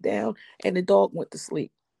bit, laid down, and the dog went to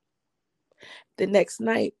sleep. The next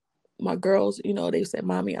night, my girls, they said,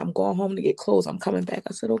 Mommy, I'm going home to get clothes. I'm coming back.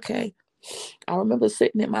 I said, okay. I remember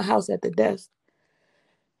sitting in my house at the desk,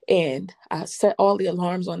 and I set all the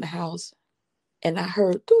alarms on the house, and I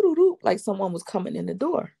heard doo-doo-doo, like someone was coming in the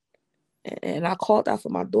door. And I called out for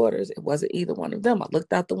my daughters. It wasn't either one of them. I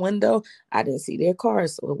looked out the window. I didn't see their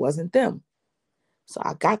cars, so it wasn't them. So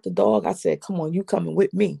I got the dog. I said, come on, you coming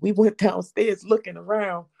with me. We went downstairs looking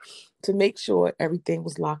around to make sure everything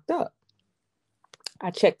was locked up.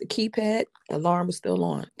 I checked the keypad. The alarm was still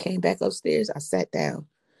on. Came back upstairs. I sat down,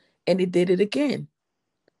 and it did it again.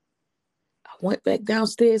 I went back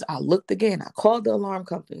downstairs. I looked again. I called the alarm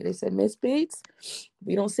company. They said, Miss Bates,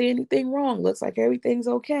 we don't see anything wrong. Looks like everything's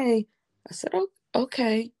okay. I said, oh,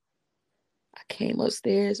 okay. I came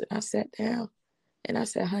upstairs and I sat down and I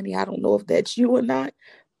said, honey, I don't know if that's you or not,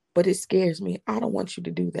 but it scares me. I don't want you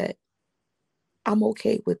to do that. I'm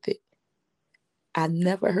okay with it. I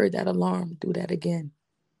never heard that alarm do that again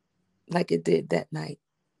like it did that night.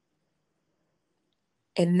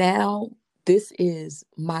 And now this is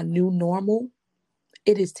my new normal.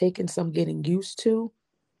 It is taking some getting used to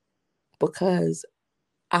because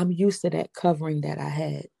I'm used to that covering that I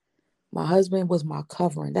had. My husband was my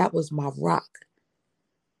covering. That was my rock.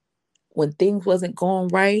 When things wasn't going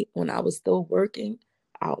right, when I was still working,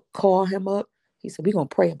 I'll call him up. He said, we're going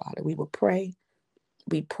to pray about it. We would pray.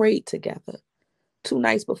 We prayed together. 2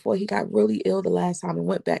 nights before he got really ill the last time and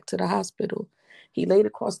went back to the hospital, he laid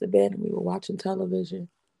across the bed and we were watching television.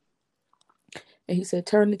 And he said,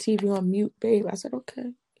 turn the TV on mute, babe. I said,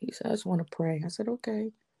 okay. He said, I just want to pray. I said,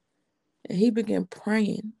 okay. And he began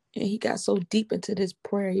praying. And he got so deep into this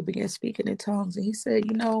prayer, he began speaking in tongues. And he said,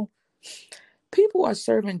 people are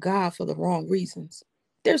serving God for the wrong reasons.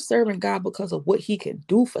 They're serving God because of what he can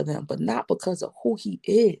do for them, but not because of who he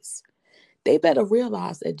is. They better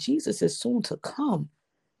realize that Jesus is soon to come.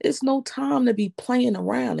 It's no time to be playing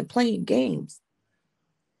around and playing games.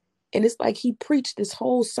 And it's like he preached this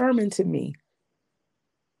whole sermon to me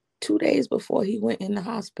 2 days before he went in the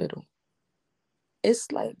hospital.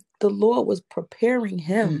 It's like the Lord was preparing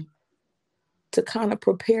him to kind of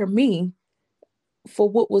prepare me for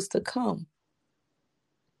what was to come.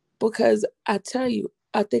 Because I tell you,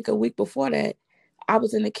 I think a week before that, I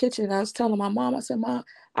was in the kitchen and I was telling my mom, I said, Mom,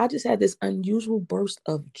 I just had this unusual burst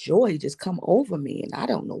of joy just come over me and I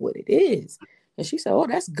don't know what it is. And she said, oh,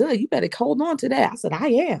 that's good. You better hold on to that. I said, I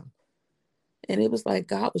am. And it was like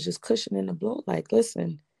God was just cushioning the blow. Like,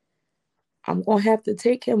 listen, I'm going to have to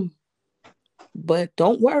take him, but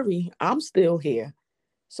don't worry, I'm still here.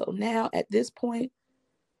 So now at this point,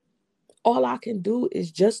 all I can do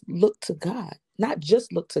is just look to God. Not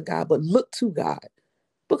just look to God, but look to God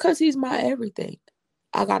because he's my everything.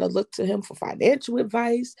 I got to look to him for financial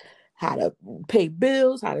advice, how to pay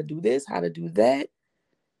bills, how to do this, how to do that.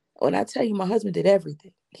 When I tell you, my husband did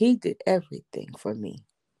everything. He did everything for me.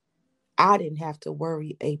 I didn't have to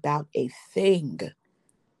worry about a thing.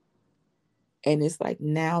 And it's like,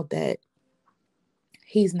 now that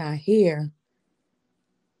he's not here,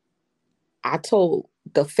 I told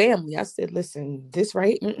the family, I said, listen, this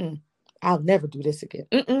right? I'll never do this again.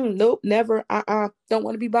 Nope, never. Don't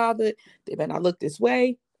want to be bothered. They better not look this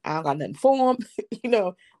way. I don't got nothing for them.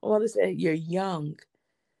 I want to say, you're young.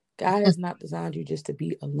 God has not designed you just to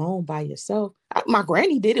be alone by yourself. My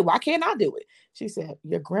granny did it. Why can't I do it? She said,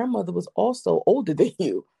 your grandmother was also older than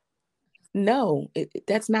you. No,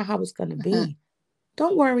 that's not how it's going to be.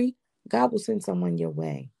 Don't worry. God will send someone your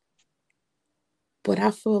way. But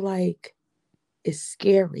I feel like it's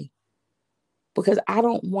scary because I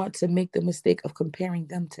don't want to make the mistake of comparing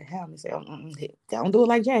them to him and say, don't do it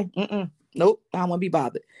like Jay. Nope, I don't want to be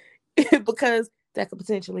bothered. Because that could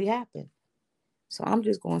potentially happen. So I'm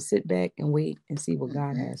just going to sit back and wait and see what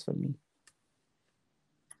God has for me.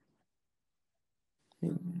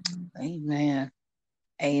 Amen.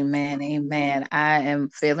 Amen. Amen. I am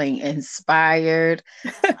feeling inspired.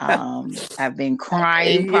 I've been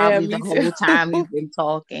crying probably the whole time you've been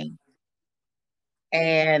talking.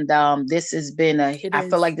 And this has been I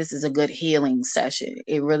feel like this is a good healing session.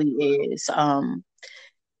 It really is.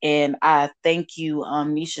 And I thank you,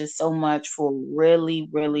 Nisha, so much for really,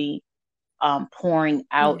 really pouring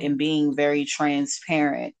out and being very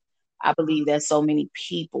transparent. I believe that so many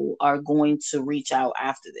people are going to reach out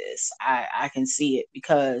after this. I can see it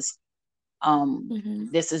because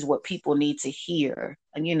this is what people need to hear.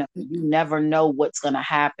 And you never know what's going to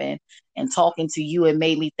happen. And talking to you, it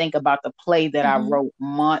made me think about the play that I wrote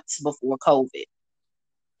months before COVID.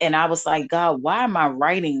 And I was like, God, why am I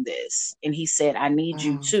writing this? And he said, I need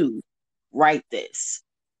you to write this.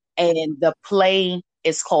 And the play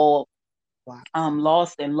is called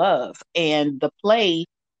Lost in Love. And the play,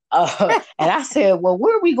 and I said, well,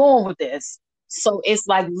 where are we going with this? So it's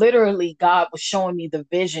like literally God was showing me the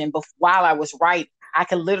vision while I was writing. I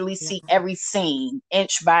could literally see every scene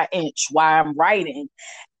inch by inch while I'm writing.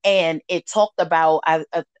 And it talked about,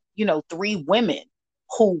 3 women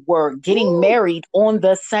who were getting married on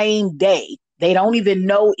the same day. They don't even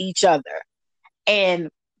know each other. And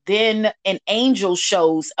then an angel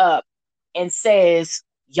shows up and says,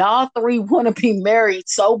 y'all 3 want to be married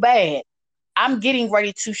so bad. I'm getting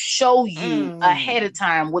ready to show you ahead of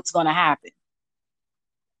time what's going to happen.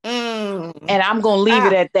 And I'm going to leave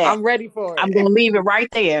it at that. I'm ready for it. I'm going to leave it right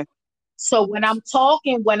there. So when I'm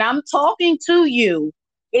talking to you,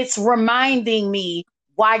 it's reminding me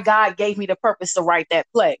why God gave me the purpose to write that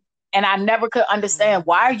play. And I never could understand,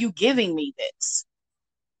 why are you giving me this?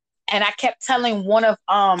 And I kept telling one of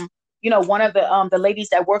the ladies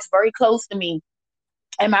that works very close to me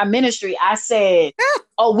in my ministry, I said,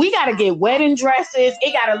 oh, we got to get wedding dresses.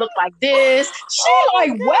 It got to look like this. She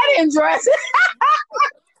like wedding dresses.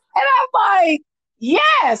 And I'm like,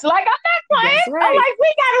 yes, like I'm not playing. Right. I'm like,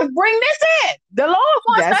 we got to bring this in. The Lord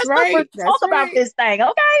wants us to talk about this thing,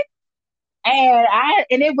 okay?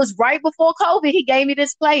 And it was right before COVID. He gave me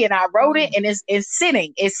this play, and I wrote it, and it's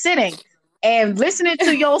sitting. And listening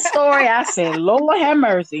to your story, I said, Lord have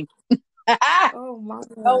mercy. Oh my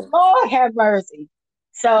God. Oh, Lord have mercy.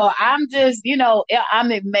 So I'm just,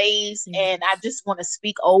 I'm amazed, and I just want to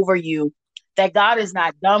speak over you that God is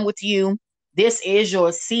not done with you. This is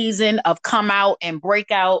your season of come out and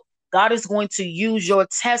break out. God is going to use your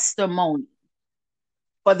testimony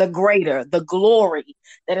for the greater, the glory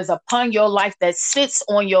that is upon your life, that sits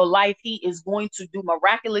on your life. He is going to do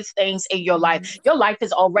miraculous things in your life. Your life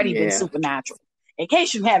has already been supernatural. In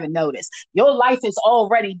case you haven't noticed, your life has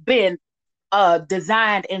already been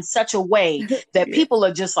designed in such a way that people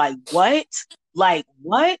are just like, what? Like,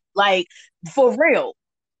 what? Like, for real.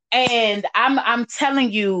 And I'm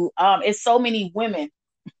telling you, it's so many women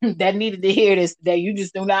that needed to hear this, that you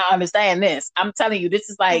just do not understand this. I'm telling you, this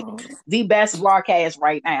is like the best broadcast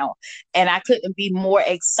right now. And I couldn't be more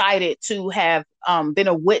excited to have been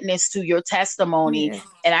a witness to your testimony.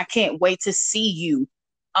 And I can't wait to see you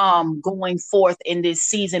going forth in this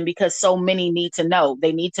season, because so many need to know.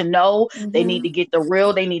 They need to know. They need to get the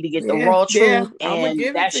real. They need to get the raw truth.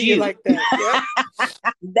 And that's you. Like that.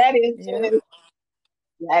 That is you.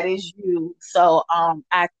 That is you. So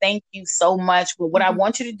I thank you so much. But what I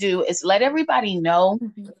want you to do is let everybody know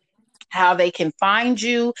how they can find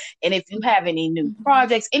you. And if you have any new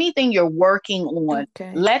projects, anything you're working on,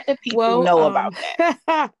 let the people know about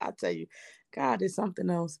that. I'll tell you, God is something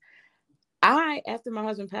else. After my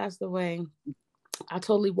husband passed away, I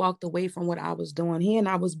totally walked away from what I was doing. He and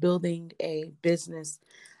I was building a business,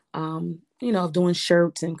 of doing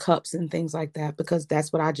shirts and cups and things like that, because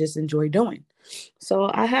that's what I just enjoy doing.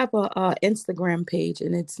 So I have a Instagram page,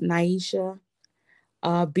 and it's Naisha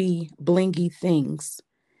B Blingy Things.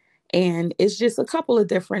 And it's just a couple of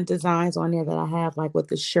different designs on there that I have, like with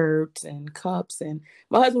the shirts and cups. And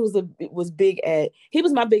my husband was big at, he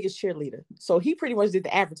was my biggest cheerleader. So he pretty much did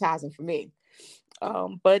the advertising for me.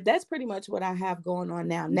 But that's pretty much what I have going on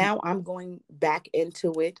now. Now I'm going back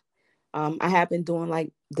into it. I have been doing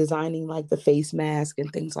like designing like the face mask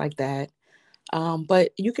and things like that.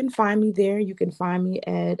 But you can find me there. You can find me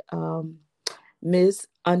at Ms.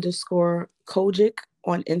 underscore Kojic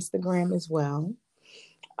on Instagram as well.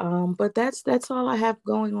 But that's all I have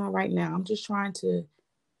going on right now. I'm just trying to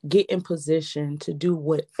get in position to do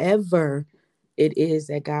whatever it is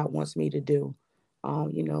that God wants me to do.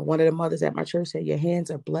 One of the mothers at my church said, "Your hands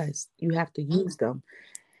are blessed. You have to use them."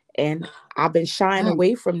 And I've been shying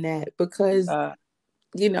away from that because,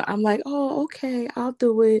 I'm like, "Oh, okay, I'll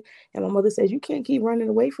do it." And my mother says, "You can't keep running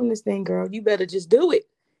away from this thing, girl. You better just do it.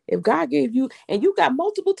 If God gave you, and you got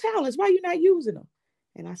multiple talents, why are you not using them?"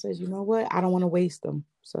 And I said, "You know what? I don't want to waste them.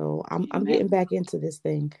 So I'm getting back into this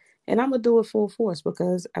thing, and I'm gonna do it full force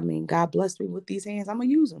because God blessed me with these hands. I'm gonna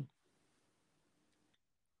use them."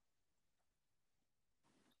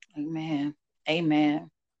 Amen.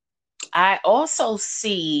 Amen. I also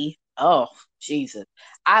see, oh, Jesus.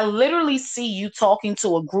 I literally see you talking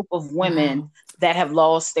to a group of women that have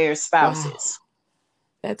lost their spouses. Wow.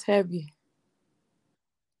 That's heavy.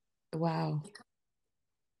 Wow.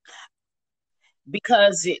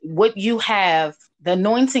 Because what you have, the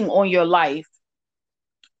anointing on your life,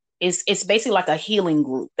 it's basically like a healing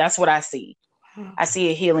group. That's what I see. Wow. I see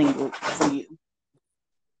a healing group for you.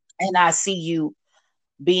 And I see you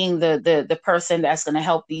being the person that's going to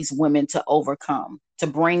help these women to overcome, to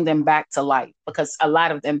bring them back to life, because a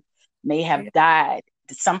lot of them may have died.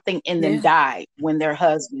 Something in them died when their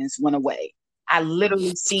husbands went away. I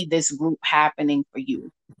literally see this group happening for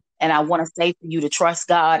you. And I want to say for you to trust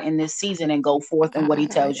God in this season and go forth in what he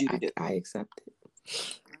tells you to do. I accept it.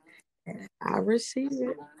 I receive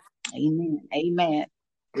it. Amen. Amen.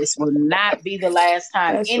 This will not be the last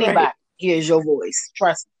time anybody hears your voice.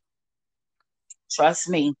 Trust me. Trust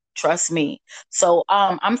me. Trust me. So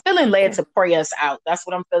I'm feeling led to pray us out. That's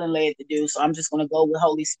what I'm feeling led to do. So I'm just going to go with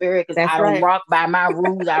Holy Spirit, because I don't rock by my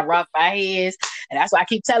rules. I rock by his. And that's why I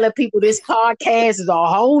keep telling people this podcast is a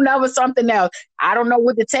whole nother something else. I don't know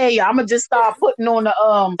what to tell you. I'm going to just start putting on the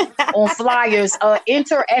on flyers,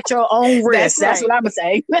 enter at your own risk. That's what I'm going to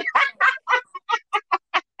say.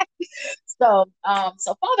 So,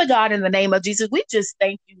 Father God, in the name of Jesus, we just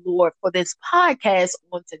thank you, Lord, for this podcast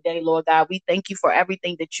on today, Lord God. We thank you for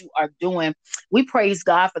everything that you are doing. We praise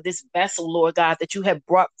God for this vessel, Lord God, that you have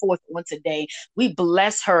brought forth on today. We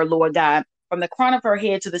bless her, Lord God. From the crown of her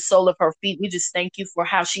head to the sole of her feet, we just thank you for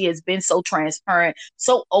how she has been so transparent,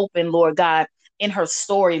 so open, Lord God, in her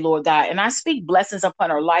story, Lord God. And I speak blessings upon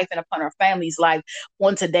her life and upon her family's life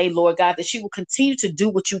on today, Lord God, that she will continue to do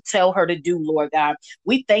what you tell her to do, Lord God.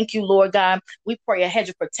 We thank you, Lord God. We pray a hedge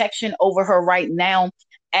of protection over her right now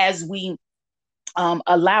as we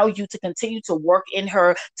allow you to continue to work in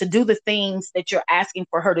her to do the things that you're asking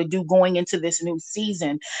for her to do going into this new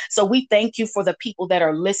season. So we thank you for the people that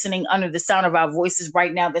are listening under the sound of our voices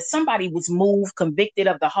right now, that somebody was moved, convicted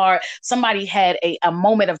of the heart. Somebody had a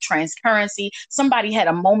moment of transparency. Somebody had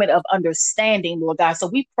a moment of understanding, Lord God. So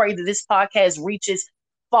we pray that this podcast reaches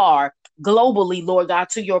far globally, Lord God,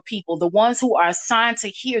 to your people, the ones who are assigned to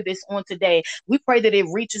hear this on today. We pray that it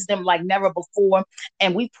reaches them like never before.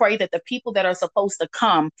 And we pray that the people that are supposed to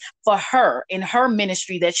come for her in her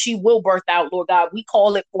ministry that she will birth out, Lord God, we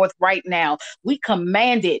call it forth right now. We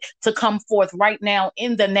command it to come forth right now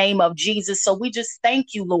in the name of Jesus. So we just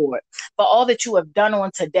thank you, Lord, for all that you have done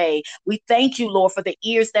on today. We thank you, Lord, for the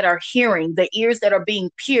ears that are hearing, the ears that are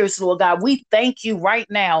being pierced, Lord God. We thank you right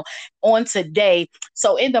now on today.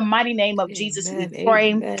 So in the mighty name of Jesus, we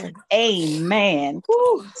pray. Amen.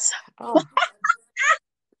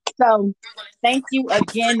 So thank you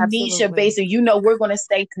again, Nisha Basin. You know, we're going to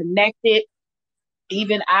stay connected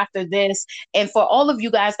even after this. And for all of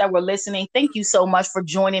you guys that were listening, thank you so much for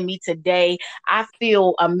joining me today. I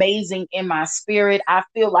feel amazing in my spirit. I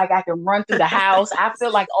feel like I can run through the house. I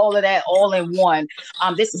feel like all of that all in one.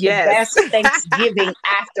 This is the best Thanksgiving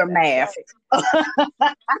aftermath.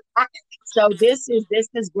 So this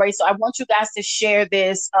is great. So I want you guys to share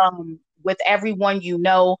this with everyone you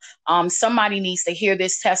know. Somebody needs to hear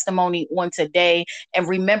this testimony on today. And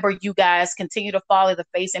remember, you guys continue to follow the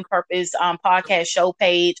Face and Purpose podcast show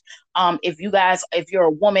page If you're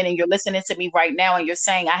a woman and you're listening to me right now and you're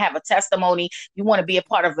saying, I have a testimony, you want to be a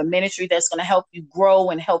part of a ministry that's going to help you grow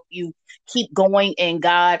and help you keep going in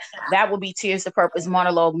God, that will be Tears to Purpose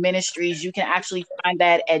Monologue Ministries. You can actually find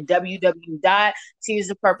that at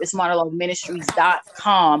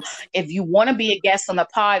www.tearstopurposemonologueministries.com. If you want to be a guest on the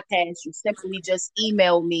podcast, you simply just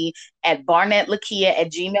email me at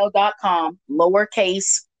barnettlakia@gmail.com,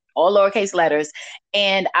 all lowercase letters,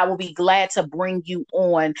 and I will be glad to bring you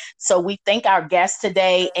on. So we thank our guests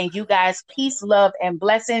today, and you guys, peace, love, and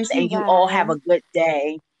blessings, and you all have a good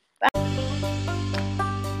day. Bye.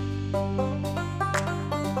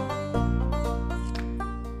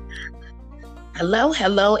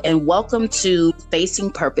 Hello, and welcome to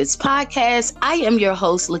Facing Purpose Podcast. I am your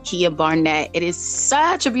host, Lakia Barnett. It is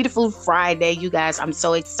such a beautiful Friday, you guys. I'm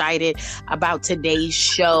so excited about today's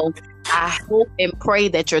show. I hope and pray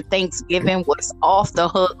that your Thanksgiving was off the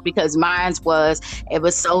hook, because mine was. It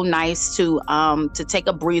was so nice to take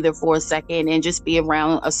a breather for a second and just be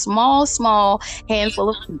around a small handful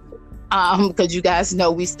of people. Because you guys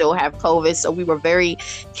know we still have COVID, so we were very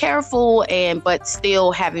careful but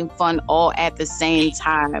still having fun all at the same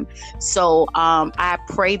time. So I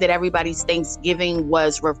pray that everybody's Thanksgiving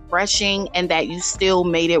was refreshing and that you still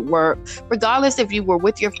made it work, regardless if you were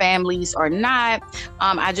with your families or not.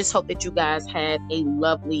 I just hope that you guys had a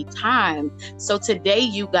lovely time. So today,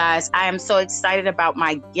 you guys, I am so excited about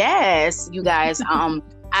my guests. You guys,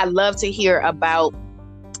 I love to hear about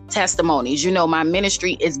testimonies. You know, my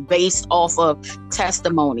ministry is based off of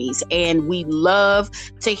testimonies, and we love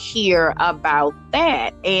to hear about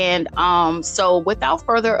that. And so without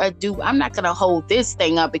further ado, I'm not going to hold this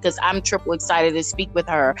thing up because I'm triple excited to speak with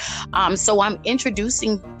her. So I'm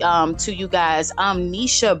introducing to you guys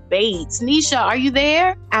Nisha Bates. Nisha, are you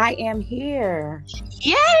there? I am here.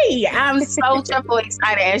 Yay! I'm so triple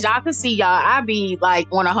excited. As y'all can see, I be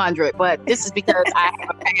like 100, but this is because I have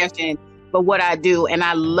a passion for what I do, and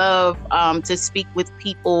I love to speak with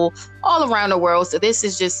people all around the world. So this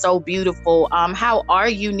is just so beautiful. How are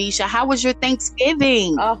you, Nisha? How was your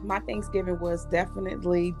Thanksgiving? Oh, my Thanksgiving was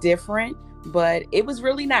definitely different, but it was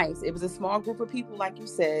really nice. It was a small group of people, like you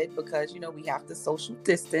said, because, you know, we have to social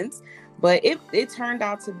distance, but it turned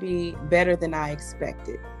out to be better than I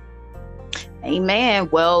expected. Amen.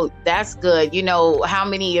 Well, that's good. You know, how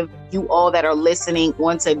many of you all that are listening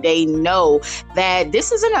on today know that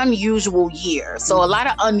this is an unusual year. So a lot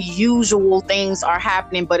of unusual things are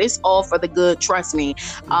happening, but it's all for the good. Trust me.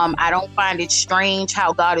 I don't find it strange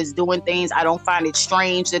how God is doing things. I don't find it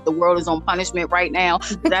strange that the world is on punishment right now.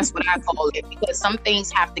 That's what I call it, because some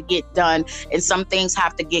things have to get done and some things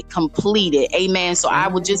have to get completed. Amen. So I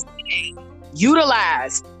would just say,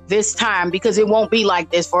 utilize this time, because it won't be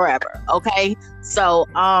like this forever. Okay. So,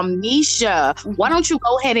 Nisha, why don't you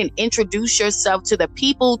go ahead and introduce yourself to the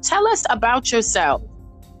people? Tell us about yourself.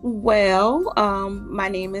 Well, my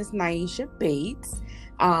name is Naisha Bates.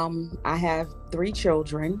 I have 3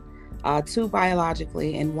 children, 2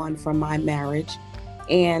 biologically and 1 from my marriage.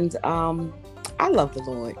 And I love the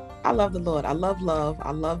Lord. I love the Lord. I love love.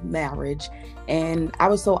 I love marriage. And I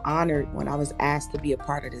was so honored when I was asked to be a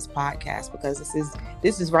part of this podcast, because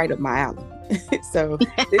this is right up my alley. So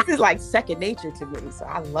this is like second nature to me. So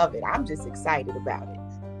I love it. I'm just excited about it.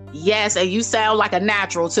 Yes, and you sound like a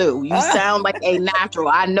natural too. You sound like a natural.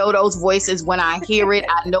 I know those voices when I hear it.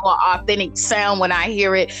 I know an authentic sound when I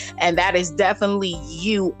hear it, and that is definitely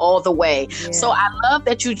you all the way. Yeah. So I love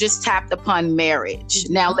that you just tapped upon marriage.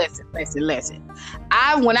 Now listen.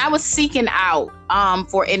 When I was seeking out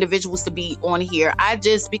for individuals to be on here,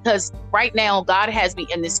 because right now God has me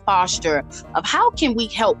in this posture of how can we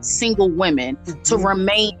help single women to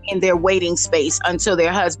remain in their waiting space until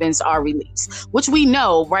their husbands are released, which we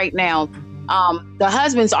know right now the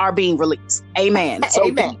husbands are being released. Amen. So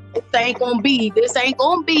Amen. This ain't gonna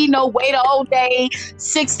be no wait all day,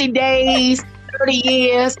 60 days, 30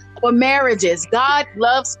 years for marriages. God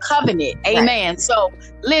loves covenant. Amen. Right. So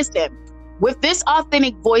listen, with this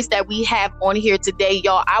authentic voice that we have on here today,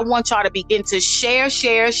 y'all, I want y'all to begin to share.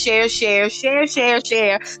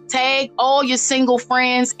 Tag all your single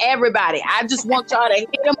friends, everybody. I just want y'all to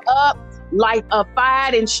hit them up like a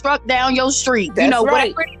fire and struck down your street. That's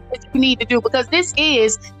right. Whatever it is you need to do, because this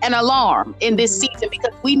is an alarm in this season,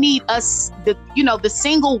 because we need the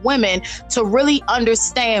single women to really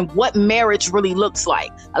understand what marriage really looks like.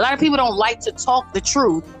 A lot of people don't like to talk the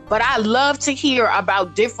truth, but I love to hear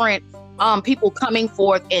about different people coming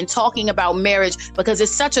forth and talking about marriage, because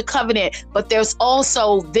it's such a covenant, but there's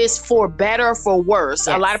also this for better, for worse.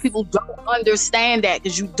 Yes. A lot of people don't understand that,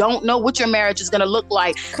 because you don't know what your marriage is going to look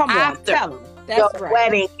like after. Tell them. Your That's right.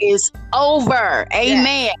 wedding is over.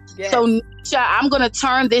 Amen. Yes. So, Nisha, I'm going to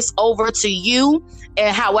turn this over to you.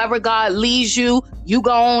 And however God leads you, you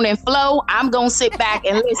go on and flow. I'm going to sit back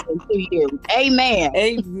and listen to you. Amen.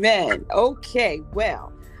 Amen. Okay.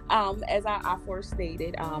 Well, as I first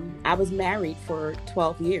stated, I was married for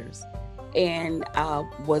 12 years. And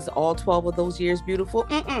was all 12 of those years beautiful?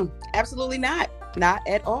 Absolutely not. Not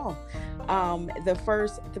at all. The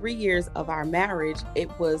first 3 years of our marriage, it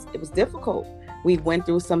was difficult. We went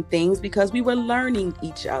through some things because we were learning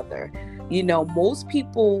each other. Most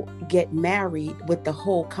people get married with the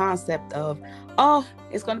whole concept of, oh,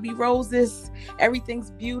 it's going to be roses,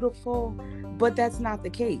 everything's beautiful, but that's not the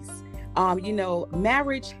case.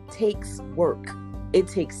 Marriage takes work. It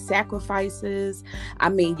takes sacrifices. I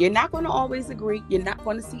mean, you're not going to always agree. You're not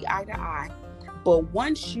going to see eye to eye. But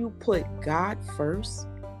once you put God first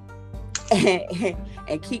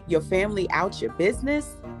and keep your family out your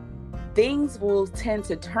business, things will tend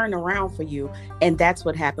to turn around for you. And that's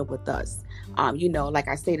what happened with us. Like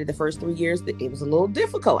I stated, the first 3 years, it was a little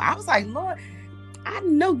difficult. I was like, Lord, I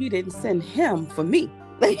know you didn't send him for me.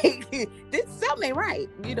 Like, this something ain't right,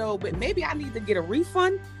 but maybe I need to get a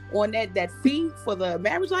refund on that fee for the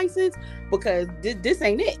marriage license, because this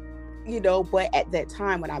ain't it, but at that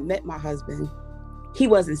time when I met my husband, he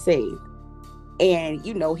wasn't saved. And,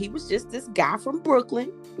 he was just this guy from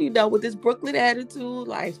Brooklyn, with this Brooklyn attitude,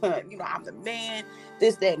 like, I'm the man,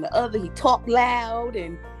 this, that, and the other. He talked loud,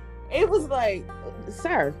 and it was like,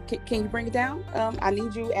 sir, can you bring it down? I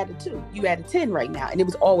need you at a 2. You at a 10 right now. And it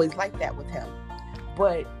was always like that with him.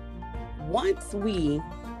 But once we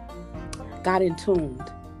got in tuned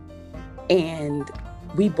and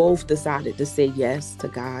we both decided to say yes to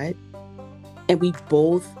God and we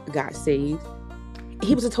both got saved,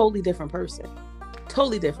 he was a totally different person.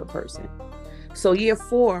 So year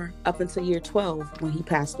 4 up until year 12,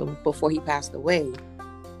 before he passed away,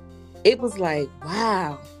 it was like,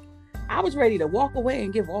 wow, I was ready to walk away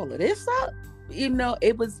and give all of this up.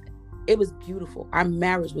 It was beautiful. Our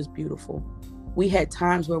marriage was beautiful. We had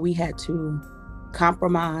times where we had to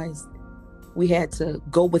compromise. We had to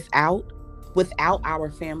go without our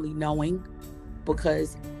family knowing,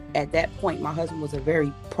 because at that point, my husband was a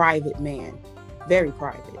very private man, very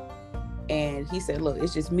private. And he said, look,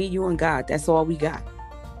 it's just me, you, and God. That's all we got.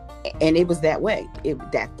 And it was that way.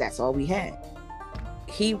 That's all we had.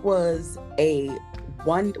 He was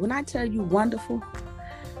when I tell you wonderful,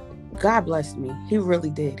 God blessed me. He really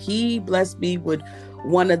did. He blessed me with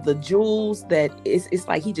one of the jewels that it's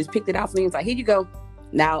like he just picked it out for me. It's like, here you go.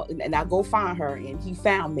 Now go find her. And he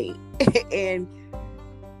found me. And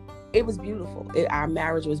it was beautiful. Our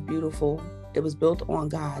marriage was beautiful. It was built on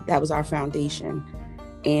God. That was our foundation.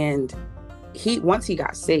 And once he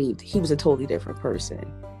got saved, he was a totally different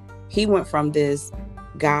person. He went from this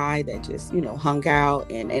guy that just, hung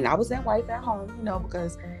out, and I was that wife at home,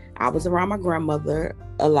 because I was around my grandmother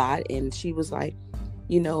a lot, and she was like,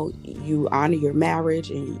 you honor your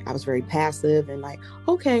marriage. And I was very passive and like,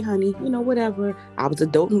 okay, honey, whatever. I was a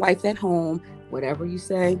doting wife at home. Whatever you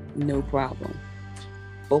say, no problem.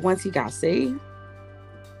 But once he got saved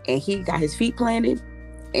and he got his feet planted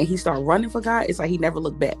and he started running for God, it's like he never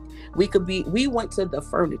looked back. We went to the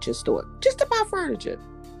furniture store just to buy furniture.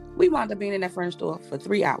 We wound up being in that furniture store for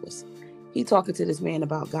 3 hours. He talking to this man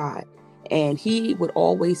about God. And he would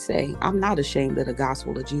always say, I'm not ashamed of the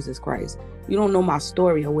gospel of Jesus Christ. You don't know my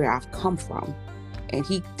story or where I've come from. And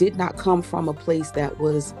he did not come from a place that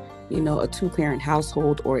was, a 2-parent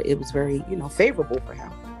household, or it was very, favorable for him.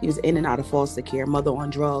 He was in and out of foster care, mother on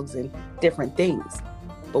drugs and different things.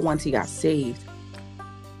 But once he got saved,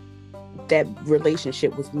 that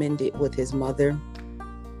relationship was mended with his mother.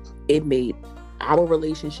 It made our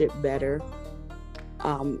relationship better.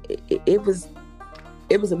 It was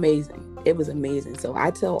amazing. It was amazing. So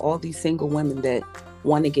I tell all these single women that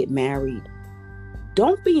want to get married,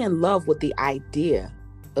 don't be in love with the idea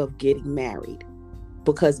of getting married,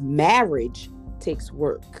 because marriage takes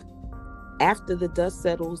work. After the dust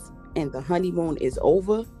settles and the honeymoon is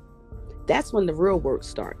over, that's when the real work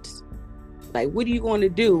starts. Like, what are you going to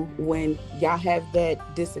do when y'all have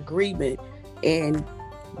that disagreement and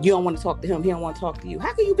you don't want to talk to him, he don't want to talk to you?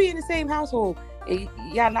 How can you be in the same household and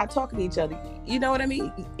y'all not talking to each other? You know what I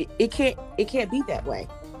mean? It can't be that way.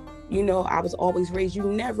 I was always raised, you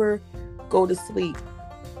never go to sleep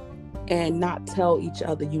and not tell each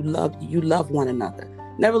other you love one another.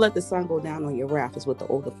 Never let the sun go down on your wrath, is what the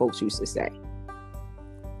older folks used to say.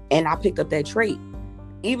 And I picked up that trait.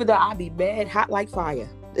 Even though I be mad, hot like fire,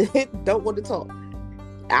 don't want to talk,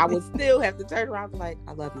 I would still have to turn around and be like,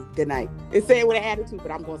 I love you, good night. And say it with an attitude,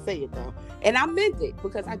 but I'm going to say it though. And I meant it,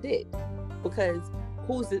 because I did. Because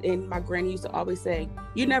who's it? And my granny used to always say,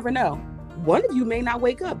 you never know. One of you may not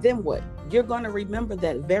wake up. Then what? You're going to remember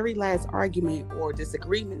that very last argument or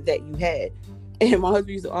disagreement that you had. And my husband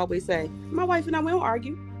used to always say, my wife and I, we don't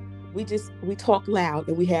argue. We talk loud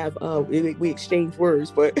and we have, we exchange words,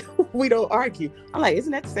 but we don't argue. I'm like,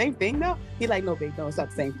 isn't that the same thing though? He's like, no, babe, no, it's not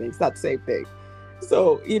the same thing. It's not the same thing.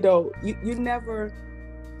 So, you never,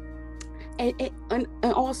 and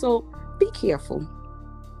also be careful,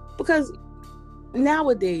 because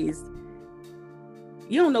nowadays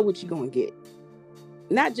you don't know what you're going to get.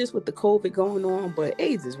 Not just with the COVID going on, but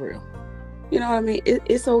AIDS is real. You know what I mean?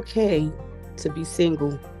 It's okay to be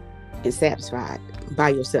single and satisfied by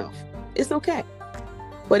yourself. It's okay.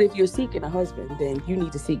 But if you're seeking a husband, then you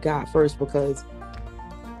need to seek God first, because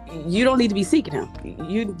you don't need to be seeking him.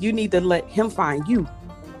 You need to let him find you.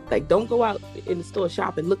 Like, don't go out in the store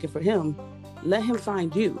shopping looking for him. Let him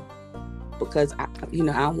find you. Because I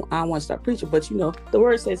don't want to start preaching, but the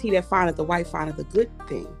word says, he that findeth the wife findeth a good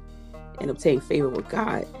thing and obtain favor with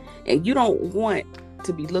God. And you don't want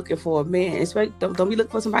to be looking for a man, especially don't be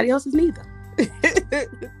looking for somebody else's neither.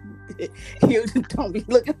 You don't be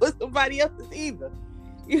looking for somebody else's either.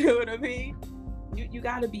 You know what I mean? You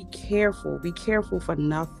got to be careful. Be careful for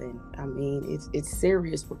nothing. I mean, it's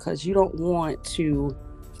serious, because you don't want to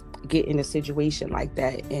get in a situation like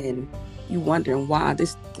that and you wondering why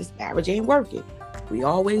this marriage ain't working. We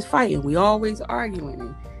always fighting. We always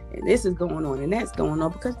arguing. And this is going on and that's going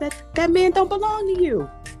on, because that man don't belong to you.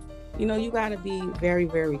 You got to be very,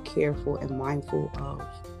 very careful and mindful of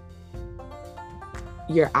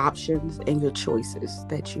your options and your choices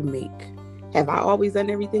that you make. Have I always done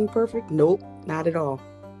everything perfect? Nope, not at all.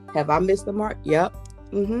 Have I missed the mark? Yep.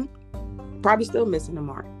 Probably still missing the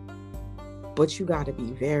mark. But you got to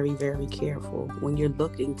be very, very careful when you're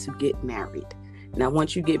looking to get married. Now,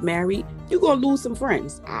 once you get married, you're going to lose some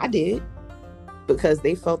friends. I did, because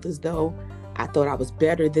they felt as though I thought I was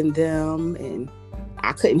better than them and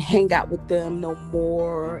I couldn't hang out with them no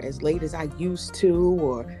more as late as I used to,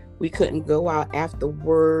 or we couldn't go out after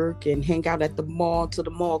work and hang out at the mall till the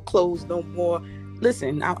mall closed no more.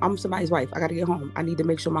 Listen, I'm somebody's wife. I got to get home. I need to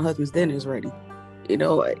make sure my husband's dinner is ready,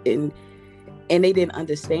 and they didn't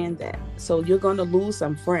understand that. So you're going to lose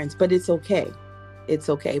some friends, but it's okay. It's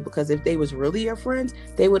okay, because if they was really your friends,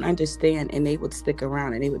 they would understand and they would stick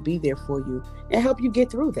around and they would be there for you and help you get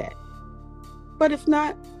through that. But if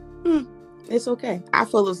not, it's okay. I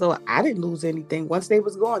feel as though I didn't lose anything. Once they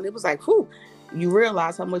was gone, it was like, whew, you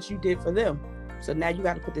realize how much you did for them. So now you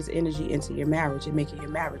got to put this energy into your marriage and making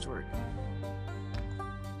your marriage work.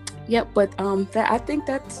 Yep, but I think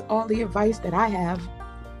that's all the advice that I have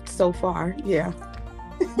so far. Yeah.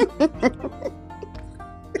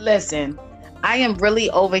 Listen, I am really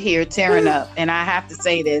over here tearing up, and I have to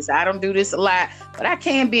say this. I don't do this a lot, but I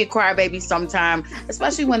can be a crybaby sometimes,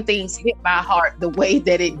 especially when things hit my heart the way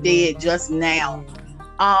that it did just now.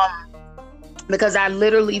 Because I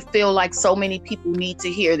literally feel like so many people need to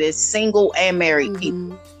hear this, single and married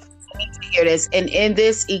people need to hear this. And in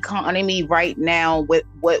this economy right now, with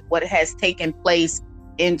what has taken place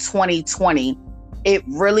in 2020, it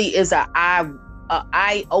really is an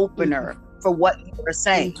eye opener for what you were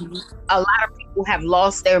saying. A lot of people have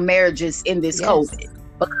lost their marriages in this COVID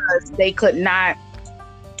because they could not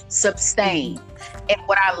sustain. And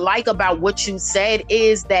what I like about what you said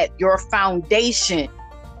is that your foundation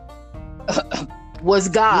was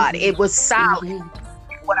God. It was solid.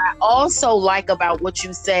 What I also like about what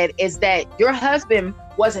you said is that your husband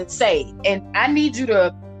wasn't saved. And I need you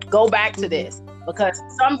to go back to this, because for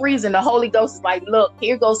some reason the Holy Ghost is like, look,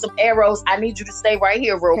 here goes some arrows. I need you to stay right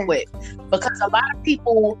here real quick. Because a lot of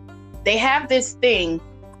people, they have this thing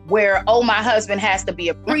where, oh, my husband has to be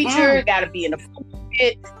a preacher, got to be in the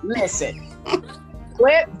pulpit. Listen,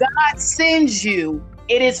 where God sends you,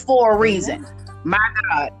 it is for a reason. My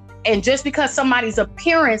God. And just because somebody's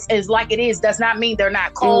appearance is like it is, does not mean they're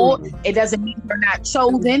not called. It doesn't mean they're not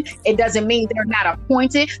chosen. It doesn't mean they're not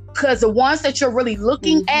appointed. Because the ones that you're really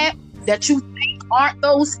looking at that you think aren't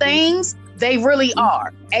those things, they really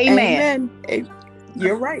are. Amen.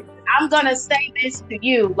 You're right. I'm going to say this to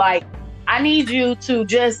you. Like, I need you to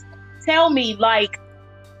just tell me, like,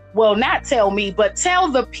 well, not tell me, but tell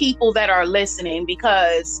the people that are listening,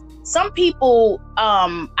 because some people,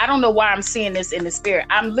 I don't know why I'm seeing this in the spirit.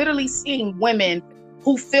 I'm literally seeing women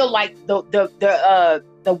who feel like the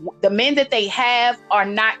men that they have are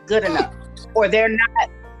not good enough, or they're not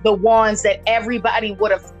the ones that everybody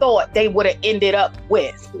would have thought they would have ended up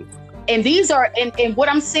with. And these are, and what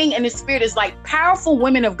I'm seeing in the spirit is like powerful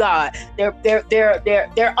women of God.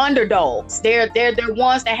 They're underdogs. They're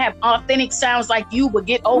ones that have authentic sounds like you, but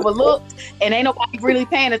get overlooked and ain't nobody really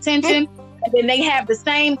paying attention. and then they have the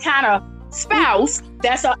same kind of spouse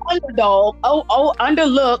that's an underdog,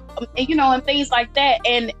 underlook, and things like that.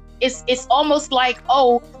 And it's almost like,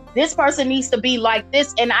 this person needs to be like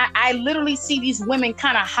this. And I literally see these women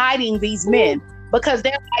kind of hiding these men because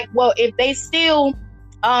they're like, well, if they still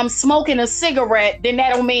smoking a cigarette, then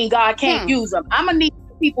that don't mean God can't use them. I'm gonna need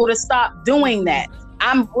people to stop doing that.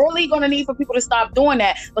 I'm really gonna need for people to stop doing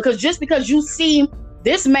that, because just because you see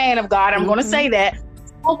this man of God, I'm gonna say that,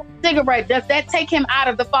 smoke a cigarette, does that take him out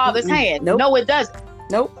of the Father's hand? Nope. No, it doesn't.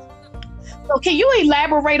 Nope. So can you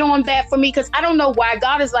elaborate on that for me? Because I don't know why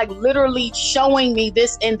God is like literally showing me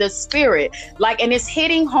this in the spirit, like, and it's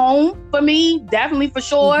hitting home for me, definitely, for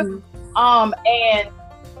sure. And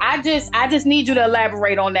I just need you to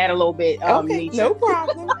elaborate on that a little bit. Okay, Nisha. no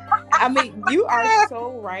problem. I mean, you are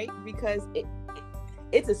so right, because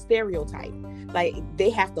it's a stereotype. Like, they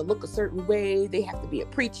have to look a certain way. They have to be a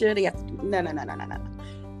preacher. They have to do no.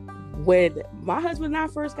 When my husband and I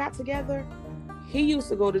first got together, he used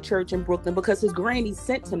to go to church in Brooklyn because his granny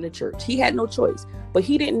sent him to church. He had no choice, but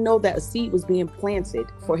he didn't know that a seed was being planted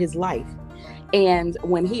for his life. And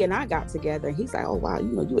when he and I got together, he's like, oh, wow,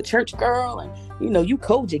 you a church girl, and, you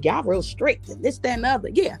Kojic, y'all real strict, and this, that, and the other.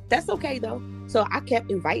 Yeah, that's okay, though. So I kept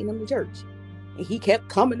inviting him to church, and he kept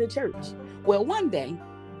coming to church. Well, one day,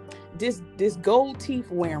 this gold teeth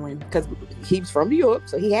wearing, because he's from New York,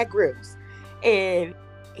 so he had grills, and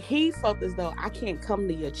he felt as though, I can't come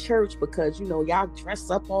to your church because, y'all dress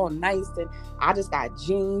up all nice, and I just got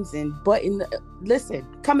jeans and button. Listen,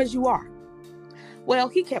 come as you are. Well,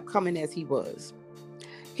 he kept coming as he was.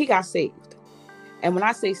 He got saved. And when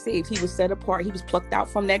I say saved, he was set apart. He was plucked out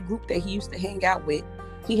from that group that he used to hang out with.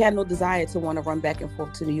 He had no desire to want to run back and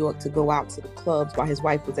forth to New York to go out to the clubs while his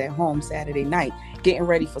wife was at home Saturday night, getting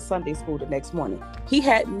ready for Sunday school the next morning. He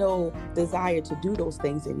had no desire to do those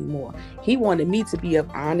things anymore. He wanted me to be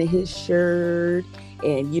up ironing his shirt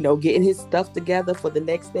and, getting his stuff together for the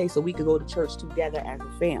next day so we could go to church together as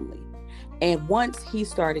a family. And once he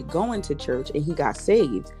started going to church and he got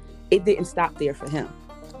saved, it didn't stop there for him.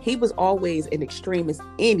 He was always an extremist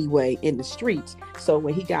anyway in the streets. So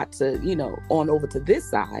when he got to, on over to this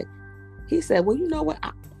side, he said, well, you know what?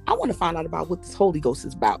 I want to find out about what this Holy Ghost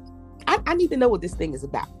is about. I need to know what this thing is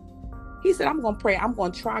about. He said, I'm going to pray. I'm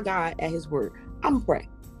going to try God at his word. I'm going to pray.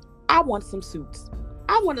 I want some suits.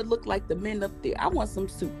 I want to look like the men up there. I want some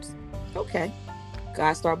suits. Okay.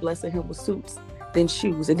 God started blessing him with suits, then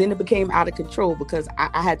shoes. And then it became out of control because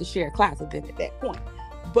I had to share a class with him at that point.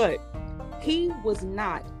 But he was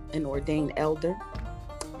not an ordained elder.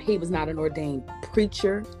 He was not an ordained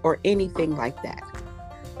preacher or anything like that.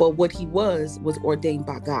 But what he was ordained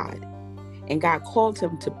by God. And God called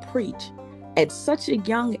him to preach at such a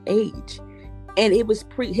young age. And it was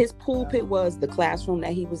his pulpit was the classroom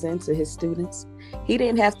that he was in to his students. He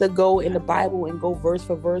didn't have to go in the Bible and go verse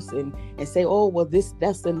for verse and say, oh, well, this,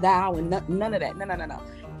 that's, and thou, and none of that. No.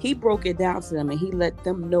 He broke it down to them, and he let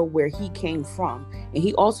them know where he came from. And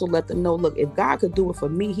he also let them know, look, if God could do it for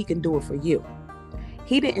me, he can do it for you.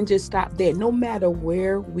 He didn't just stop there. No matter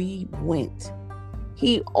where we went,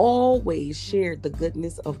 he always shared the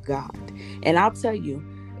goodness of God. And I'll tell you,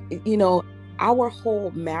 our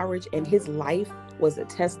whole marriage and his life was a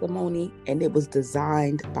testimony, and it was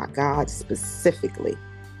designed by God specifically.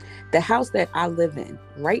 The house that I live in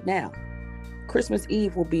right now, Christmas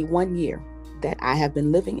Eve will be 1 year that I have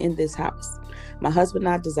been living in this house. My husband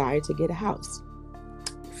and I desired to get a house.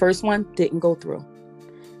 First one didn't go through.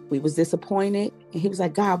 We was disappointed, and he was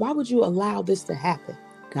like, God, why would you allow this to happen?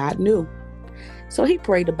 God knew. So he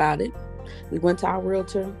prayed about it. We went to our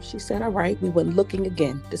realtor. She said, all right. We went looking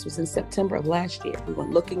again. This was in September of last year. We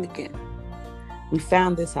went looking again. We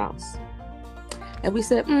found this house. And we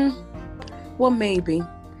said, well, maybe.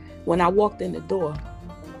 When I walked in the door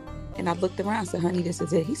and I looked around, I said, honey, this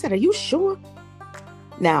is it. He said, are you sure?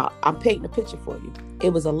 Now, I'm painting a picture for you.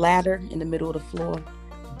 It was a ladder in the middle of the floor,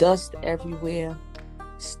 dust everywhere,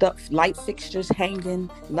 stuff, light fixtures hanging.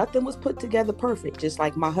 Nothing was put together perfect, just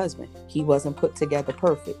like my husband. He wasn't put together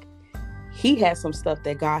perfect. He had some stuff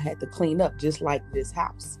that God had to clean up, just like this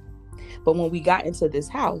house. But when we got into this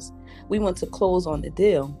house, we went to close on the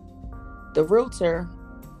deal. The realtor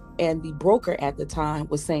and the broker at the time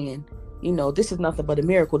was saying, this is nothing but a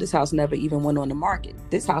miracle. This house never even went on the market.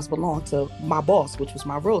 This house belonged to my boss, which was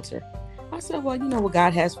my realtor. I said, well, what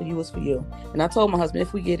God has for you is for you. And I told my husband,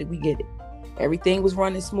 if we get it, we get it. Everything was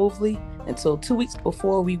running smoothly until 2 weeks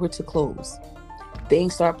before we were to close.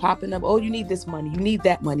 Things start popping up. Oh, you need this money. You need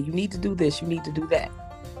that money. You need to do this. You need to do that.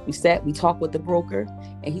 We talked with the broker,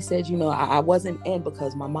 and he said, I wasn't in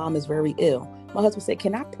because my mom is very ill. My husband said,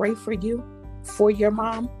 can I pray for you, for your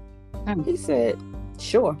mom? He said,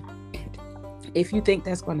 sure. if you think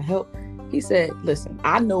that's going to help. He said, listen,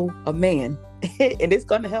 I know a man and it's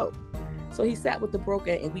going to help. So he sat with the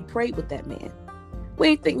broker and we prayed with that man. We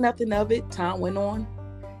ain't think nothing of it. Time went on.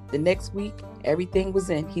 The next week, everything was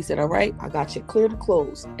in. He said, all right, I got you clear to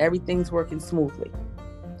close. Everything's working smoothly.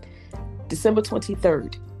 December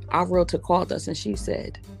 23rd, our realtor called us and she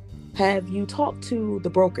said, have you talked to the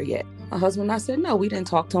broker yet? My husband and I said, no, we didn't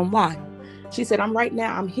talk to him. Why? She said,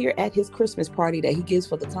 I'm here at his Christmas party that he gives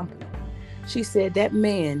for the company. She said, that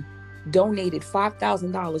man donated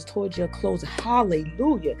 $5,000 towards your closing.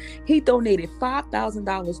 Hallelujah. He donated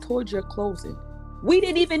 $5,000 towards your closing. We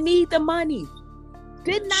didn't even need the money.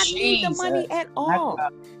 Did not need the money at all.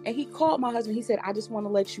 And he called my husband. He said, I just want to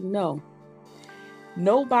let you know,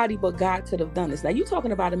 nobody but God could have done this. Now, you're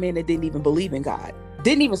talking about a man that didn't even believe in God,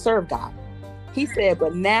 didn't even serve God. He said,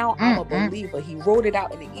 but now I'm a believer. He wrote it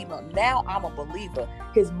out in the email. Now I'm a believer.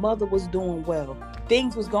 His mother was doing well.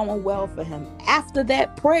 Things was going well for him after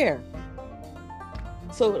that prayer.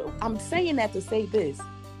 So I'm saying that to say this.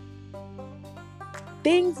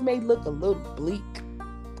 Things may look a little bleak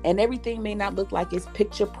and everything may not look like it's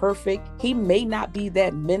picture perfect. He may not be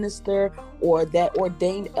that minister or that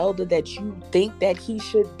ordained elder that you think that he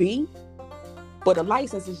should be. But a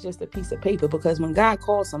license is just a piece of paper, because when God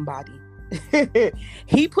calls somebody,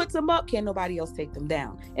 he puts them up, can't nobody else take them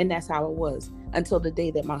down. And that's how it was until the day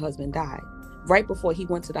that my husband died. Right before he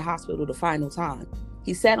went to the hospital the final time,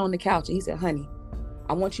 he sat on the couch and he said, honey,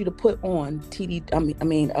 I want you to put on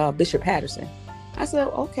Bishop Patterson. I said,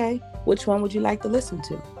 okay, which one would you like to listen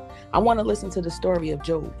to? I want to listen to the story of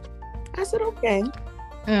Job. I said, okay.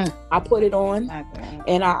 I put it on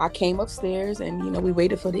and I came upstairs and, we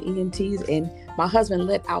waited for the EMTs, and my husband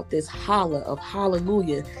let out this holler of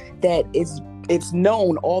hallelujah that it's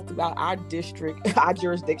known all throughout our district, our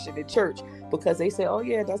jurisdiction in church, because they say, oh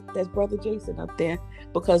yeah, that's Brother Jason up there.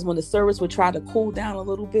 Because when the service would try to cool down a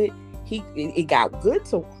little bit, it got good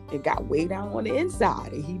to him. It got way down on the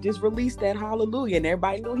inside, and he just released that hallelujah, and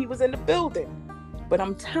everybody knew he was in the building. But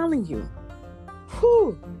I'm telling you,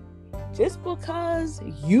 just because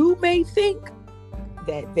you may think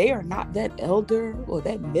that they are not that elder or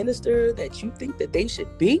that minister that you think that they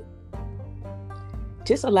should be,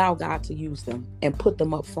 just allow God to use them and put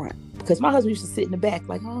them up front. Because my husband used to sit in the back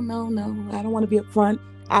like, oh, no, I don't want to be up front.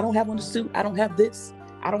 I don't have on the suit. I don't have this.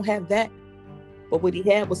 I don't have that. But what he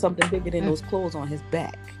had was something bigger than those clothes on his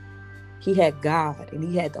back. He had God and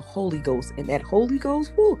he had the Holy Ghost. And that Holy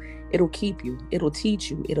Ghost, it'll keep you. It'll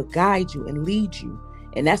teach you. It'll guide you and lead you.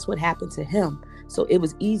 And that's what happened to him. So it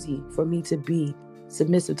was easy for me to be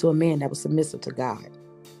submissive to a man that was submissive to God.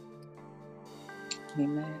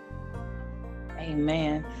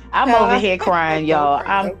 Amen. I'm over here crying, y'all.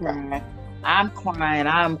 I'm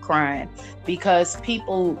crying because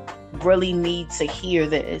people really need to hear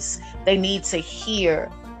this. They need to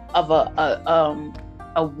hear of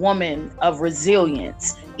a woman of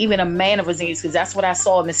resilience, even a man of resilience, because that's what I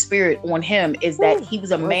saw in the spirit on him, is that he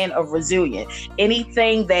was a man of resilience.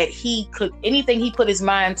 Anything he put his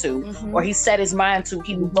mind to, or he set his mind to,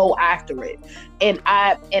 he would go after it. And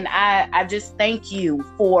I just thank you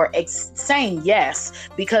for saying yes,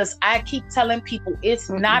 because I keep telling people it's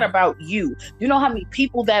not about you. You know how many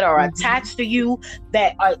people that are attached to you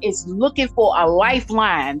that is looking for a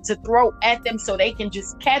lifeline to throw at them so they can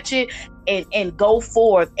just catch it and go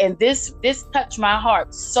forth. And this touched my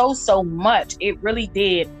heart so much. It really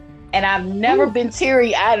did. And I've never been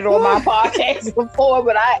teary-eyed on my podcast before,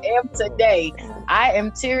 but I am today. I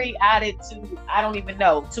am teary-eyed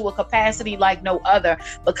to a capacity like no other,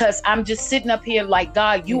 because I'm just sitting up here like,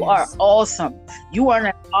 God, you are awesome. You are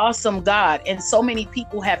an awesome God. And so many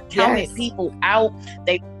people have counted people out.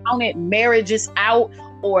 They've counted marriages out.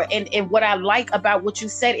 And what I like about what you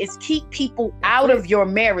said is keep people out of your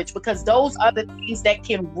marriage, because those are the things that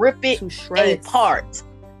can rip it apart.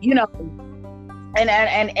 And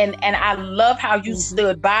I love how you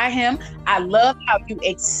stood by him. I love how you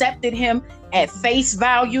accepted him at face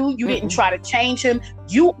value. You didn't try to change him.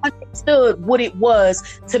 You understood what it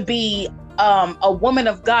was to be a woman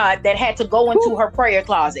of God that had to go into her prayer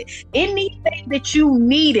closet. Anything that you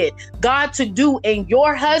needed God to do in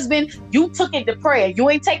your husband, you took it to prayer. You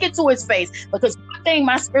ain't take it to his face. Because one thing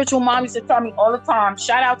my spiritual mom used to tell me all the time,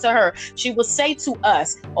 shout out to her, she would say to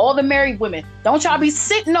us, all the married women, don't y'all be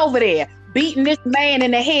sitting over there beating this man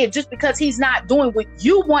in the head just because he's not doing what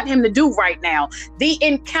you want him to do right now. The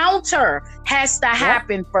encounter has to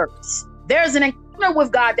happen first. There's an encounter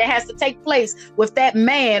with God that has to take place with that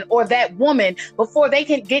man or that woman before they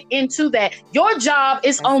can get into that. Your job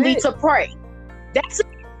is only to pray. That's it.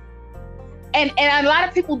 And a lot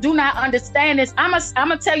of people do not understand this. I'm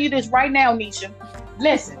gonna tell you this right now, Nisha.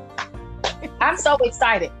 Listen, I'm so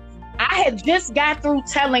excited. I had just got through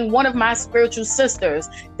telling one of my spiritual sisters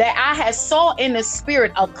that I had saw in the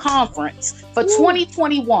spirit a conference for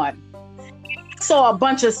 2021. Saw a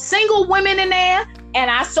bunch of single women in there, and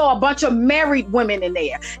I saw a bunch of married women in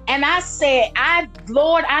there. And I said,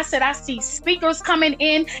 Lord, I see speakers coming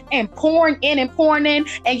in and pouring in and pouring in.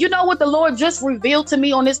 And you know what the Lord just revealed to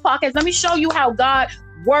me on this podcast? Let me show you how God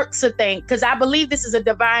works a thing, because I believe this is a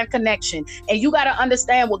divine connection, and you got to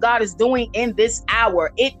understand what God is doing in this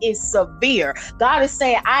hour. It is severe. God is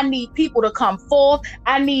saying, I need people to come forth.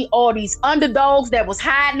 I need all these underdogs that was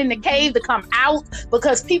hiding in the cave to come out,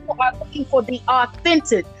 because people are looking for the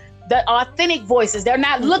authentic voices. They're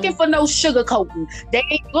not looking for no sugarcoating. They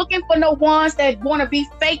ain't looking for no ones that want to be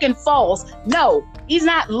fake and false. No, he's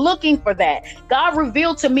not looking for that. God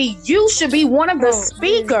revealed to me, you should be one of the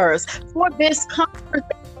speakers for this conference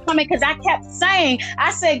coming, because I kept saying,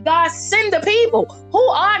 I said, God, send the people. Who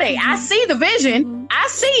are they? I see the vision. I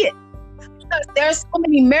see it. Because there's so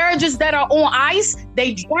many marriages that are on ice.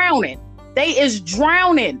 They drowning. They is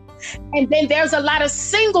drowning. And then there's a lot of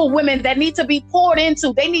single women that need to be poured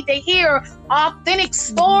into. They need to hear authentic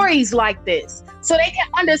stories like this so they can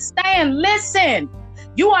understand, listen,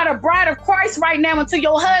 you are the bride of Christ right now until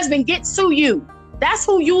your husband gets to you. That's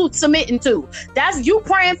who you submitting to. That's you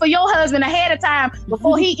praying for your husband ahead of time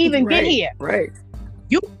before he even get here. Right.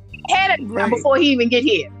 You ahead of time before he even get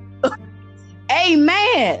here.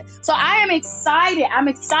 Amen. So I am excited. I'm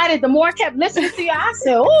excited. The more I kept listening to you, I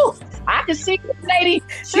said, "Ooh, I can see this lady.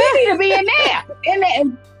 She need to be in there."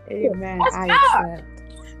 Amen. I accept.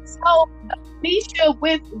 So, Nisha,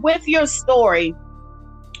 with your story,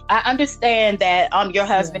 I understand that your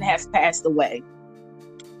husband has passed away.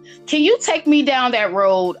 Can you take me down that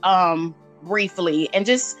road briefly, and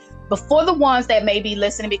just before the ones that may be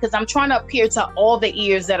listening, because I'm trying to appeal to all the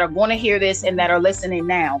ears that are going to hear this and that are listening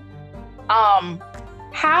now.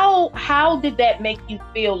 How did that make you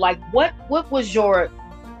feel? Like, what was your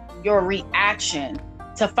reaction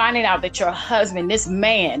to finding out that your husband, this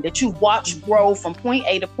man that you watched grow from point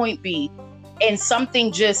A to point B, and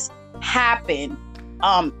something just happened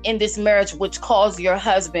in this marriage which caused your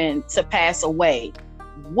husband to pass away?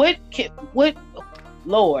 What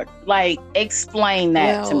Lord, like, explain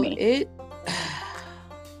that to me.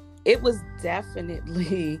 It was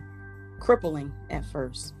definitely crippling at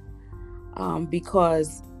first.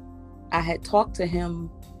 Because I had talked to him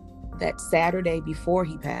that Saturday before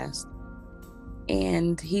he passed,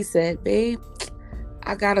 and he said, "Babe,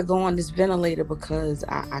 I gotta go on this ventilator because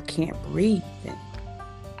I can't breathe, and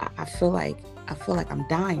I feel like I'm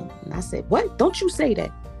dying." And I said, "What? Don't you say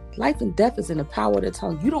that? Life and death is in the power of the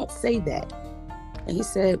tongue. You don't say that." And he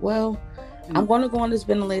said, "Well, I'm going to go on this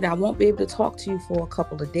ventilator. I won't be able to talk to you for a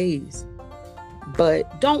couple of days,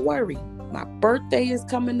 but don't worry. My birthday is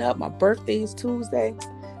coming up. My birthday is Tuesday.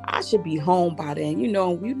 I should be home by then. You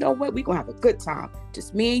know what? We're going to have a good time.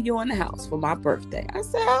 Just me and you in the house for my birthday." I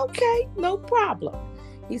said, "Okay, no problem."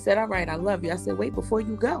 He said, "All right, I love you." I said, "Wait, before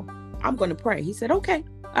you go, I'm going to pray." He said, "Okay,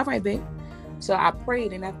 all right, babe." So I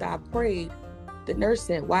prayed, and after I prayed, the nurse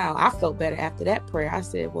said, "Wow, I felt better after that prayer." I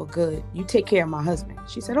said, "Well, good. You take care of my husband."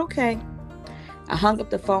 She said, "Okay." I hung up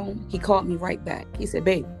the phone. He called me right back. He said,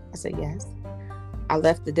 "Babe." I said, "Yes." "I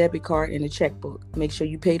left the debit card in the checkbook. Make sure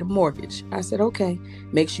you pay the mortgage." I said, "Okay."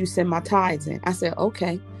 "Make sure you send my tithes in." I said,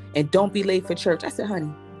 "Okay. And don't be late for church." I said,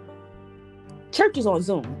 "Honey, church is on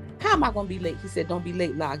Zoom. How am I going to be late?" He said, "Don't be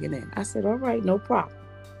late logging in." I said, "All right, no problem."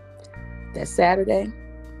 That Saturday,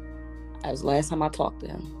 that was the last time I talked to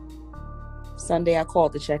him. Sunday, I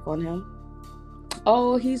called to check on him.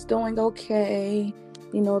 "Oh, he's doing okay.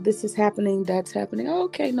 This is happening, that's happening."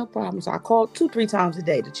 "Okay, no problem." So I called 2-3 times a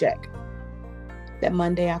day to check. That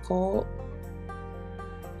Monday I called.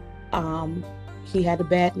 He had a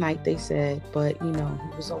bad night, they said, but he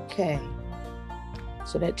was okay.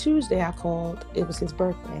 So that Tuesday I called. It was his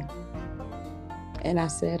birthday. And I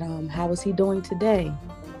said, "How is he doing today?"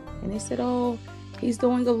 And they said, "Oh, he's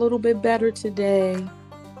doing a little bit better today.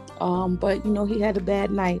 But he had a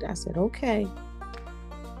bad night." I said, "Okay."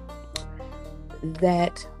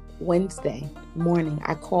 That Wednesday morning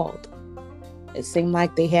I called. It seemed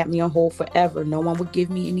like they had me on hold forever. No one would give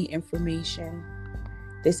me any information.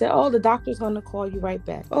 They said, "Oh, the doctor's going to call you right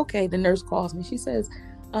back." Okay, the nurse calls me. She says,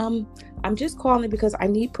 I'm just calling because I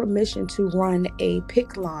need permission to run a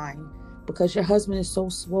PICC line because your husband is so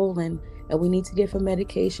swollen and we need to give him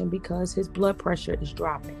medication because his blood pressure is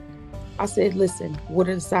dropping." I said, "Listen, what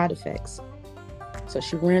are the side effects?" So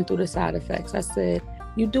she ran through the side effects. I said,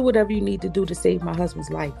 "You do whatever you need to do to save my husband's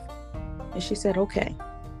life." And she said, "Okay."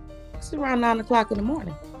 It's around 9:00 in the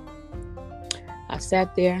morning. I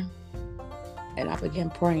sat there and I began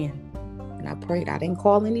praying. And I prayed. I didn't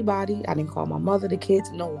call anybody. I didn't call my mother, the kids,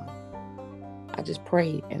 no one. I just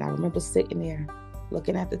prayed. And I remember sitting there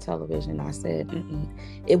looking at the television. I said,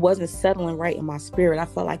 it wasn't settling right in my spirit. I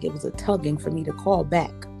felt like it was a tugging for me to call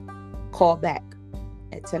back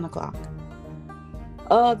at 10 o'clock.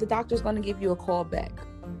 The doctor's going to give you a call back.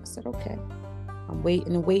 I said, okay. I'm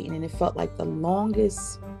waiting and waiting. And it felt like the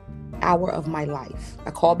longest hour of my life. I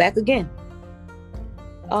called back again.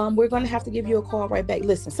 We're going to have to give you a call right back.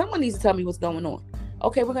 Listen, someone needs to tell me what's going on.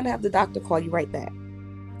 Okay, we're going to have the doctor call you right back.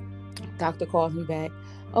 Doctor calls me back.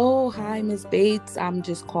 Oh, hi, Miss Bates. I'm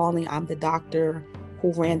just calling. I'm the doctor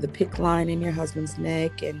who ran the PICC line in your husband's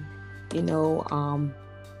neck. And,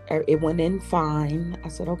 it went in fine. I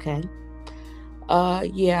said, okay.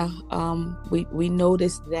 We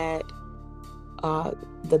noticed that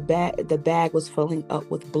the bag was filling up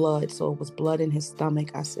with blood. So it was blood in his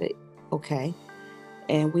stomach. I said, okay.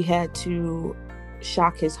 And we had to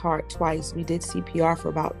shock his heart twice. We did CPR for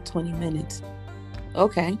about 20 minutes.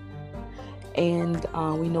 Okay. And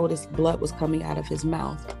we noticed blood was coming out of his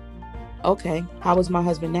mouth. Okay. How is my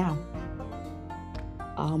husband now?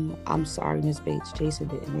 I'm sorry, Miss Bates. Jason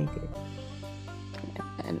didn't make it.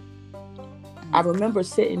 And I remember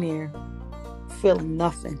sitting there feeling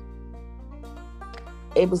nothing.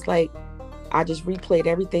 It was like I just replayed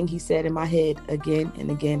everything he said in my head again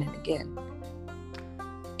and again and again.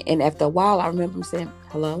 And after a while, I remember him saying,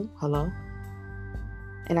 hello.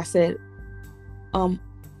 And I said,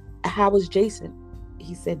 how was Jason?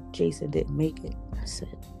 He said, Jason didn't make it. I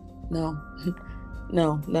said, no.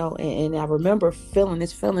 And I remember feeling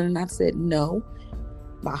this feeling. And I said, no,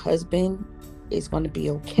 my husband is going to be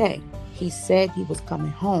okay. He said he was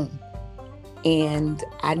coming home. And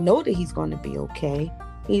I know that he's going to be okay.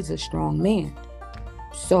 He's a strong man.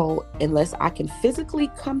 So unless I can physically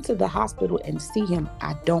come to the hospital and see him,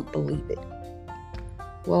 I don't believe it.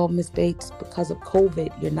 Well, Miss Bates, because of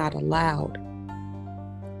COVID, you're not allowed.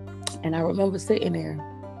 And I remember sitting there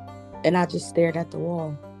and I just stared at the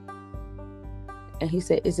wall. And he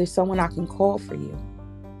said, is there someone I can call for you?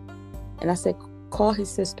 And I said, call his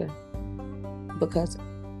sister, because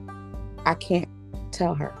I can't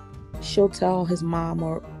tell her. She'll tell his mom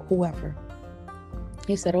or whoever.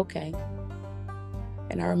 He said, okay.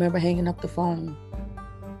 And I remember hanging up the phone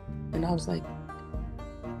and I was like,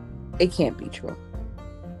 it can't be true.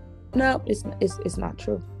 No, it's not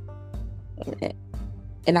true.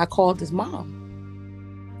 And I called his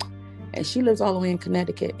mom, and she lives all the way in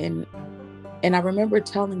Connecticut. And I remember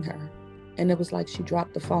telling her, and it was like she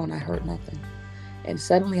dropped the phone. I heard nothing. And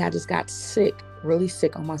suddenly I just got sick, really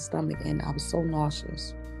sick on my stomach. And I was so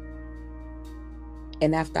nauseous.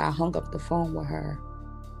 And after I hung up the phone with her,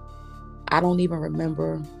 I don't even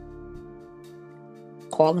remember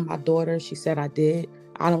calling my daughter. She said I did.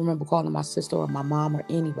 I don't remember calling my sister or my mom or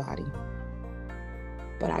anybody.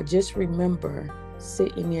 But I just remember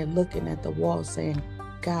sitting there looking at the wall saying,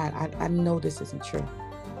 God, I know this isn't true.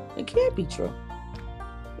 It can't be true.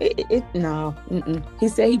 No. He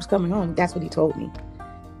said he was coming home. That's what he told me.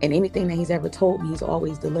 And anything that he's ever told me, he's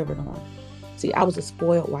always delivered on. See, I was a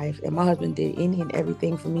spoiled wife, and my husband did any and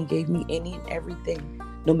everything for me, gave me any and everything.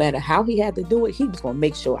 No matter how he had to do it, he was going to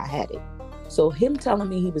make sure I had it. So him telling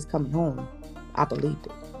me he was coming home, I believed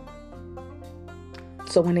it.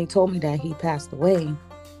 So when they told me that he passed away,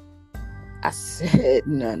 I said,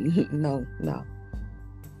 no.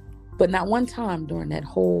 But not one time during that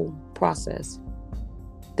whole process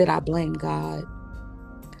did I blame God.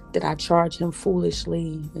 Did I charge him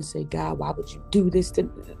foolishly and say, God, why would you do this to me?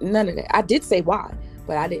 None of that. I did say why,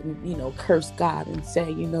 but I didn't, curse God and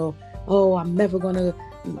say, oh, I'm never going to,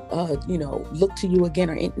 look to you again,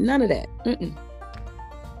 or none of that.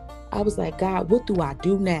 I was like, God, what do I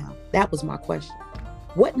do now? That was my question.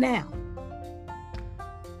 What now?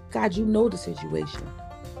 God, you know the situation.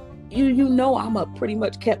 You know I'm a pretty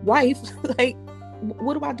much kept wife. Like,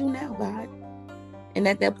 what do I do now, God? And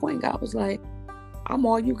at that point, God was like, I'm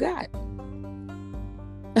all you got.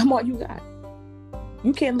 I'm all you got.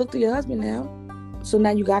 You can't look to your husband now. So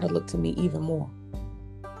now you got to look to me even more.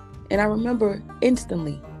 And I remember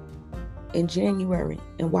instantly in January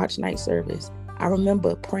in Watch Night Service, I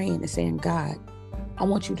remember praying and saying, God, I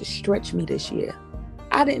want you to stretch me this year.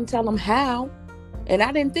 I didn't tell him how, and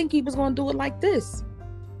I didn't think he was going to do it like this.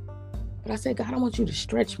 But I said, God, I want you to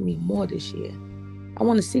stretch me more this year. I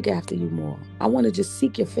want to seek after you more. I want to just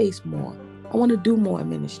seek your face more. I want to do more in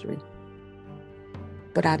ministry.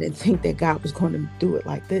 But I didn't think that God was going to do it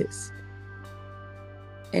like this.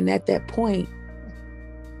 And at that point,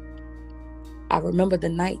 I remember the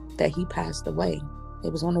night that he passed away.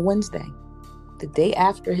 It was on a Wednesday, the day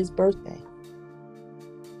after his birthday.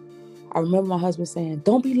 I remember my husband saying,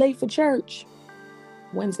 don't be late for church.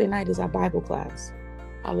 Wednesday night is our Bible class.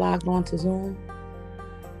 I logged on to Zoom.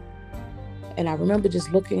 And I remember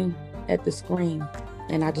just looking at the screen,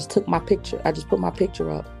 and I just took my picture. I just put my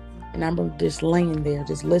picture up. And I remember just laying there,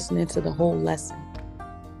 just listening to the whole lesson.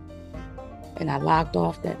 And I logged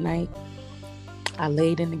off that night. I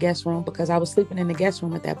laid in the guest room because I was sleeping in the guest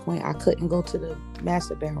room at that point. I couldn't go to the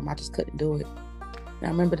master bedroom. I just couldn't do it. And I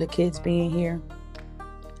remember the kids being here.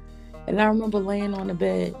 And I remember laying on the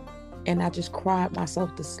bed, and I just cried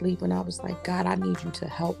myself to sleep. And I was like, God, I need you to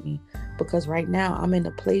help me, because right now I'm in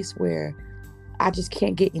a place where I just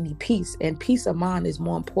can't get any peace. And peace of mind is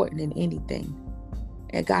more important than anything.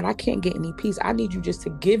 And God, I can't get any peace. I need you just to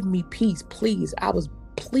give me peace, please. I was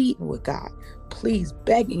pleading with God, please,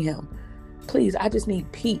 begging him, please, I just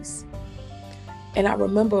need peace. And I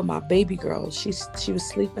remember my baby girl, she was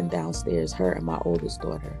sleeping downstairs, her and my oldest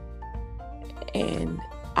daughter. And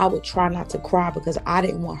I would try not to cry because I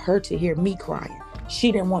didn't want her to hear me crying.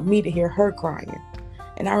 She didn't want me to hear her crying.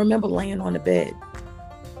 And I remember laying on the bed,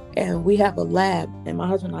 and we have a lab, and my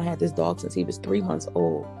husband and I had this dog since he was 3 months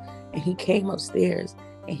old. And he came upstairs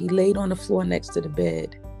and he laid on the floor next to the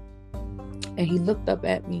bed. And he looked up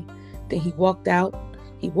at me. Then he walked out.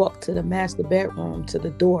 He walked to the master bedroom, to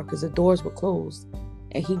the door, because the doors were closed.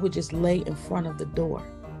 And he would just lay in front of the door.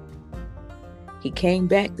 He came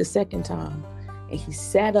back the second time, and he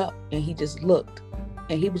sat up and he just looked.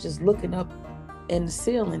 And he was just looking up in the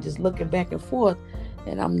ceiling, just looking back and forth.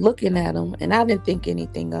 And I'm looking at him, and I didn't think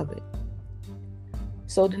anything of it.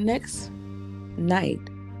 So the next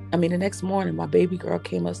morning, my baby girl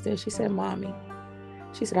came upstairs. She said, Mommy,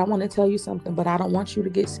 she said, I want to tell you something, but I don't want you to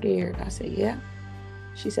get scared. I said, yeah.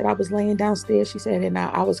 She said, I was laying downstairs. She said, and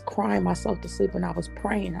I was crying myself to sleep, and I was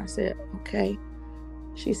praying. I said, okay.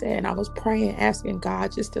 She said, and I was praying, asking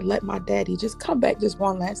God just to let my daddy just come back just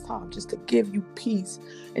one last time, just to give you peace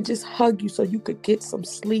and just hug you so you could get some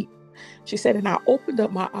sleep. She said, and I opened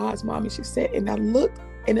up my eyes, Mommy. She said, and I looked,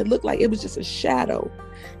 and it looked like it was just a shadow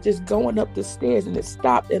just going up the stairs, and it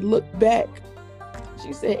stopped and looked back.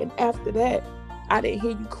 She said, and after that, I didn't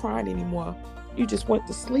hear you crying anymore. You just went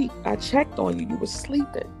to sleep. I checked on you. You were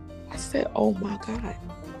sleeping. I said, oh my God.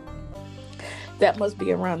 That must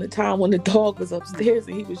be around the time when the dog was upstairs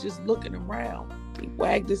and he was just looking around. He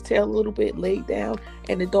wagged his tail a little bit, laid down,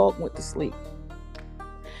 and the dog went to sleep.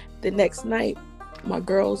 The next night, my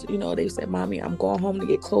girls, they said, Mommy, I'm going home to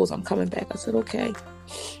get clothes. I'm coming back. I said, okay.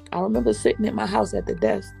 I remember sitting at my house at the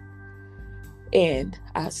desk, and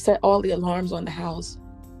I set all the alarms on the house,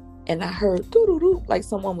 and I heard doo-doo-doo, like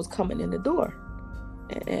someone was coming in the door.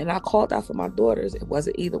 And I called out for my daughters. It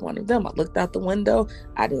wasn't either one of them. I looked out the window.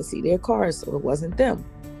 I didn't see their cars, so it wasn't them.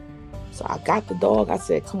 So I got the dog. I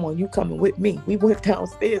said, come on, you coming with me. We went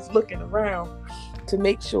downstairs looking around to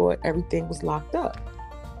make sure everything was locked up.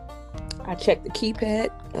 I checked the keypad.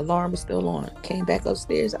 The alarm was still on. Came back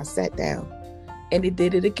upstairs. I sat down, and it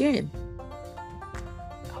did it again.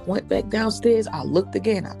 I went back downstairs. I looked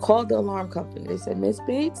again. I called the alarm company. They said, Miss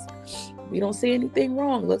Biggs, we don't see anything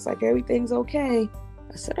wrong. Looks like everything's okay.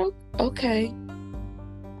 I said, oh, okay.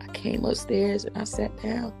 I came upstairs and I sat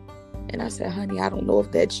down, and I said, honey, I don't know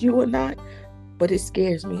if that's you or not, but it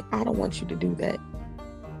scares me. I don't want you to do that.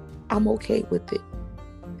 I'm okay with it.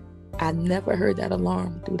 I never heard that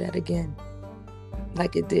alarm do that again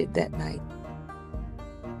like it did that night.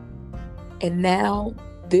 And now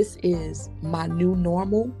this is my new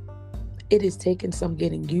normal. It has taken some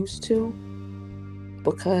getting used to,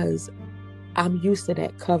 because I'm used to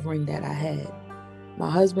that covering that I had. My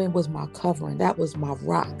husband was my covering. That was my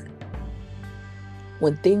rock.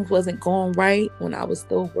 When things wasn't going right, when I was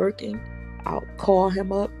still working, I'll call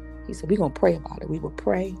him up. He said, we're going to pray about it. We would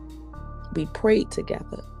pray. We prayed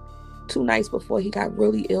together. 2 nights before he got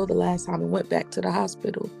really ill the last time and went back to the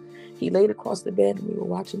hospital, he laid across the bed and we were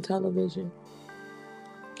watching television.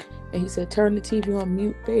 And he said, turn the TV on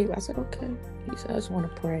mute, babe. I said, okay. He said, I just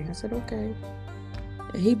want to pray. I said, okay.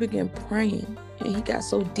 And he began praying, and he got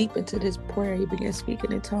so deep into this prayer, he began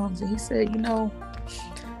speaking in tongues. And he said,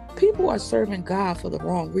 people are serving God for the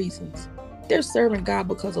wrong reasons. They're serving God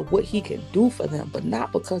because of what he can do for them, but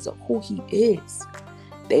not because of who he is.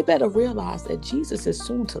 They better realize that Jesus is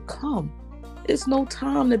soon to come. It's no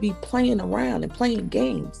time to be playing around and playing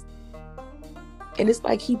games. And it's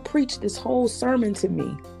like he preached this whole sermon to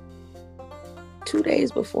me 2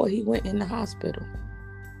 days before he went in the hospital.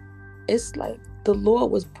 It's like the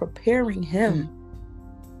Lord was preparing him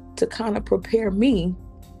to kind of prepare me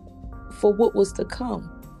for what was to come.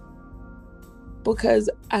 Because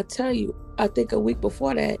I tell you, I think a week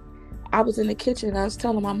before that, I was in the kitchen and I was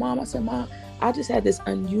telling my mom, I said, Mom, I just had this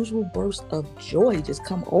unusual burst of joy just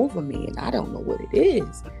come over me and I don't know what it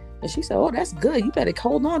is. And she said, oh, that's good. You better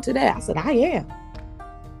hold on to that. I said, I am.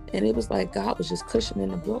 And it was like God was just cushioning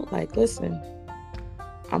the blow. Like, listen,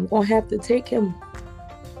 I'm going to have to take him.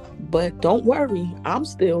 But don't worry, I'm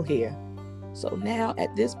still here. So now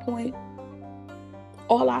at this point,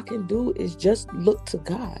 all I can do is just look to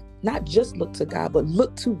God. Not just look to God, but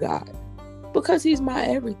look to God. Because he's my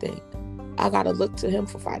everything. I got to look to him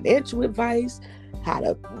for financial advice, how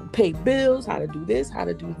to pay bills, how to do this, how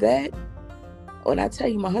to do that. When I tell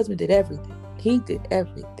you, my husband did everything. He did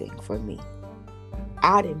everything for me.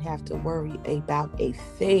 I didn't have to worry about a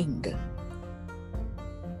thing.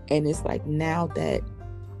 And it's like now that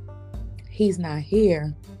he's not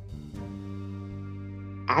here,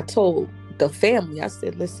 I told the family, I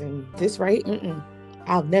said, listen, this right?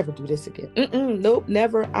 I'll never do this again. Nope,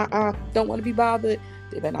 never. Don't want to be bothered.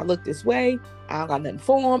 They better not look this way. I don't got nothing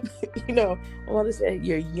for them. All this,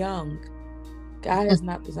 you're young. God has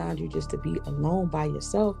not designed you just to be alone by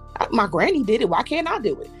yourself. My granny did it. Why can't I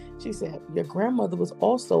do it? She said, your grandmother was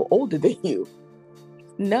also older than you.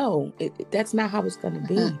 No, that's not how it's going to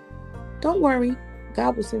be. Don't worry.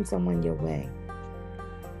 God will send someone your way.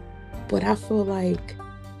 But I feel like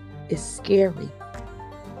it's scary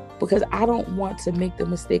because I don't want to make the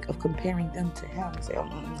mistake of comparing them to him and say,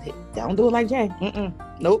 don't do it like Jane.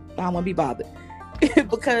 Nope, I don't want to be bothered.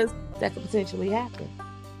 Because that could potentially happen.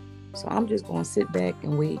 So I'm just going to sit back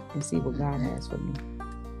and wait and see what God has for me.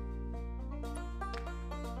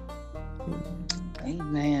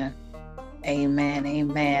 Amen. Amen.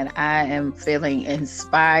 Amen. I am feeling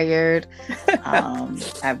inspired.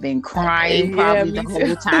 I've been crying probably the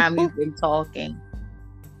whole time you've been talking.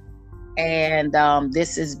 And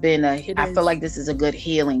this has been I feel like this is a good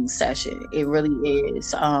healing session. It really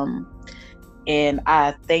is. And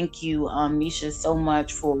I thank you, Nisha, so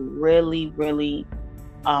much for really, really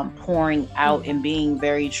pouring out and being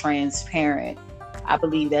very transparent. I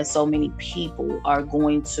believe that so many people are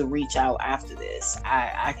going to reach out after this.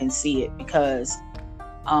 I can see it because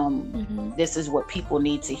this is what people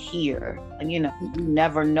need to hear. And, you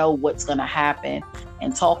never know what's going to happen.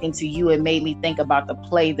 And talking to you, it made me think about the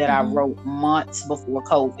play that I wrote months before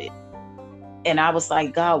COVID. And I was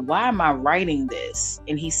like, God, why am I writing this?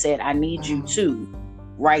 And he said, I need you to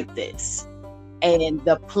write this. And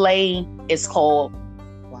the play is called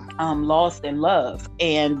Lost in Love.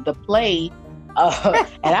 And the play,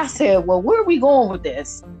 and I said, well, where are we going with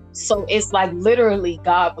this? So it's like literally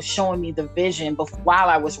God was showing me the vision, but while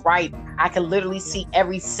I was writing, I could literally see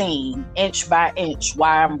every scene inch by inch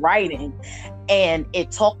while I'm writing. And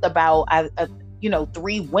it talked about,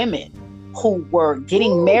 3 women who were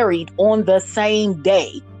getting married on the same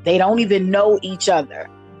day. They don't even know each other.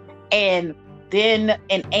 And then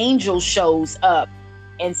an angel shows up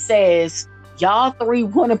and says, y'all 3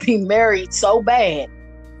 want to be married so bad.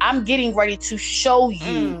 I'm getting ready to show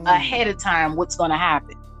you ahead of time what's going to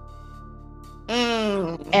happen.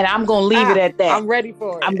 And I'm going to leave it at that. I'm ready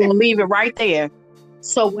for it. I'm going to leave it right there.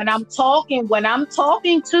 So when I'm talking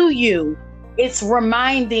to you, it's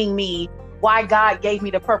reminding me why God gave me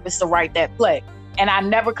the purpose to write that play. And I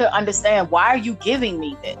never could understand, why are you giving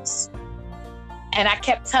me this? And I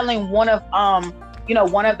kept telling one of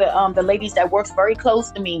the ladies that works very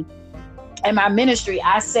close to me in my ministry,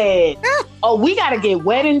 I said, oh, we got to get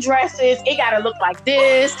wedding dresses. It got to look like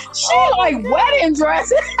this. She like wedding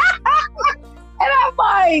dresses. And I'm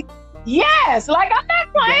like, yes, like I'm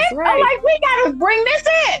not playing. Right. I'm like, we got to bring this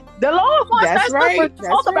in. The Lord wants us to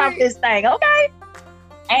talk about this thing, okay?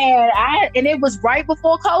 And it was right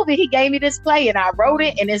before COVID. He gave me this play and I wrote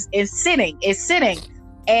it, and it's sitting.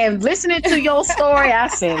 And listening to your story, I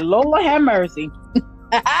said, Lord have mercy.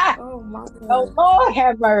 Oh my God. Oh, Lord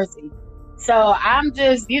have mercy. So I'm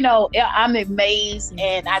just, I'm amazed,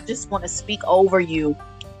 and I just want to speak over you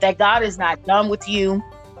that God is not done with you.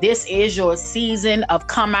 This is your season of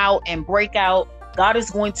come out and break out. God is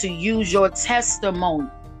going to use your testimony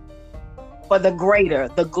for the greater,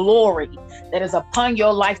 the glory that is upon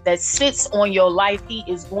your life, that sits on your life. He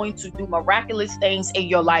is going to do miraculous things in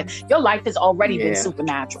your life. Your life has already been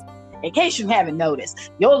supernatural. In case you haven't noticed,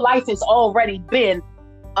 your life has already been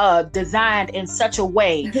designed in such a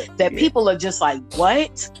way that people are just like,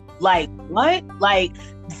 what? Like, what? Like,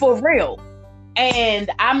 for real. And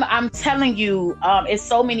I'm telling you, it's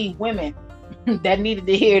so many women that needed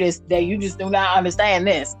to hear this, that you just do not understand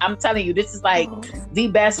this. I'm telling you, this is like the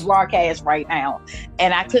best broadcast right now.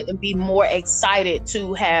 And I couldn't be more excited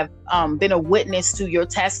to have been a witness to your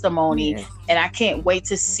testimony. And I can't wait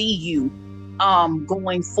to see you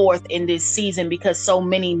going forth in this season, because so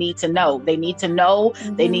many need to know. They need to know.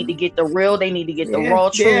 Mm-hmm. They need to get the real. They need to get the raw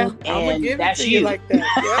truth. And that's you. Like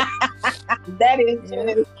that. Yep. That is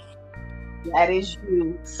you. That is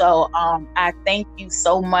you. So I thank you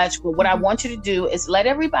so much. But what I want you to do is let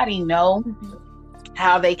everybody know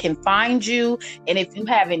how they can find you, and if you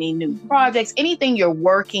have any new projects, anything you're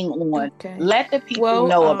working on, let the people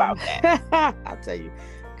know about that. I'll tell you,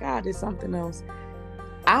 God is something else.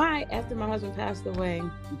 After my husband passed away,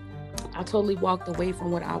 I totally walked away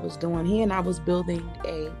from what I was doing. He and I was building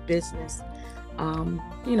a business,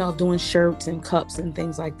 doing shirts and cups and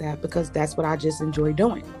things like that, because that's what I just enjoy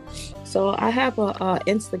doing. So I have a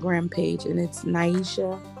Instagram page, and it's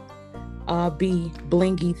Naisha B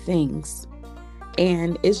Blingy Things.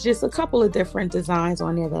 And it's just a couple of different designs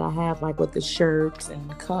on there that I have, like with the shirts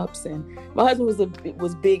and cups. And my husband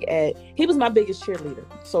was big he was my biggest cheerleader.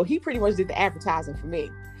 So he pretty much did the advertising for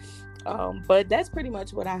me. But that's pretty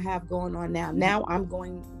much what I have going on now. Now I'm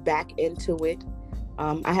going back into it.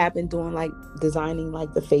 I have been doing like designing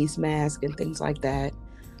like the face mask and things like that.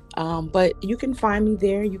 But you can find me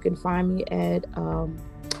there. You can find me at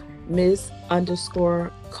Ms_Kojic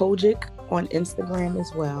on Instagram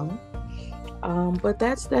as well. But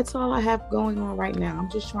that's all I have going on right now.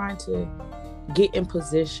 I'm just trying to get in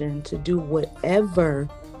position to do whatever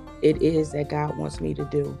it is that God wants me to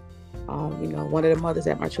do. One of the mothers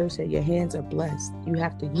at my church said, your hands are blessed. You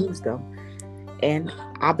have to use them. And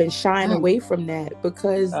I've been shying away from that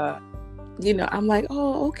because, I'm like,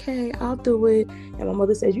 oh, okay, I'll do it. And my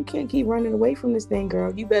mother says, you can't keep running away from this thing,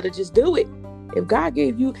 girl. You better just do it. If God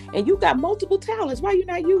gave you, and you got multiple talents, why are you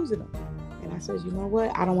not using them? I said, you know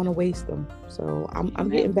what? I don't want to waste them. So I'm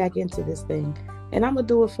getting back into this thing, and I'm going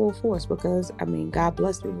to do it full force because, God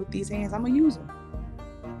blessed me with these hands. I'm going to use them.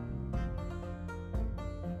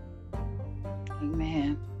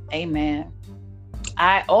 Amen. Amen.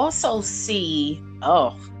 I also see,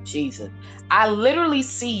 oh, Jesus. I literally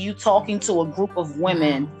see you talking to a group of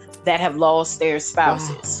women that have lost their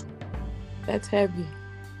spouses. Wow. That's heavy.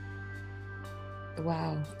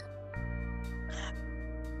 Wow.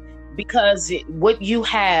 Because what you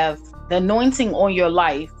have, the anointing on your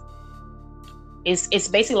life, it's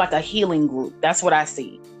basically like a healing group. That's what I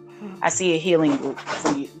see. I see a healing group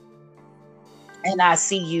for you. And I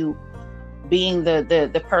see you being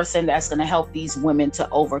the person that's going to help these women to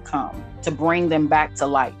overcome, to bring them back to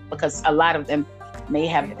life. Because a lot of them may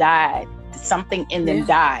have died. Something in them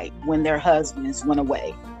died when their husbands went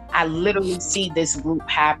away. I literally see this group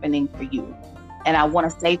happening for you. And I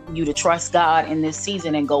want to say for you to trust God in this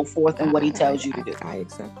season and go forth in what he tells you to do. I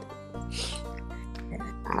accept it.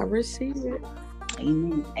 I receive it.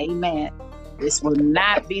 Amen. Amen. This will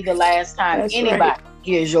not be the last time anybody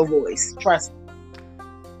hears your voice. Trust me.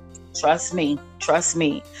 Trust me. Trust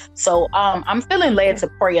me. So I'm feeling led to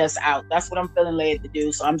pray us out. That's what I'm feeling led to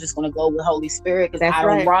do. So I'm just going to go with Holy Spirit, because I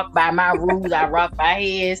don't rock by my rules. I rock by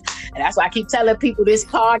his. And that's why I keep telling people this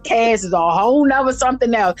podcast is a whole nother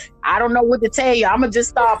something else. I don't know what to tell you. I'm going to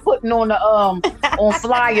just start putting on the on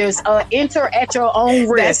flyers. Enter at your own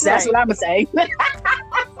risk. That's what I'm going to say.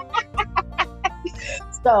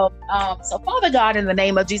 So Father God, in the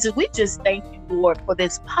name of Jesus, we just thank you, Lord, for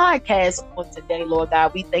this podcast on today, Lord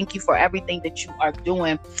God. We thank you for everything that you are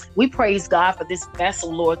doing. We praise God for this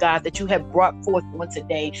vessel, Lord God, that you have brought forth on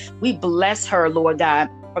today. We bless her, Lord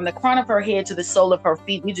God, from the crown of her head to the sole of her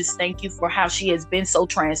feet. We just thank you for how she has been so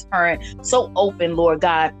transparent, so open, Lord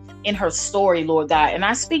God, in her story, Lord God. And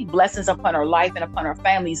I speak blessings upon her life and upon her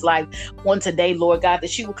family's life on today, Lord God,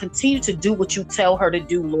 that she will continue to do what you tell her to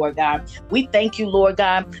do, Lord God. We thank you, Lord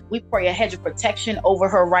God. We pray a hedge of protection over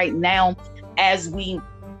her right now as we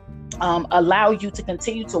allow you to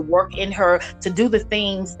continue to work in her, to do the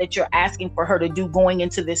things that you're asking for her to do going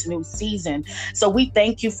into this new season. So we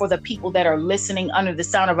thank you for the people that are listening under the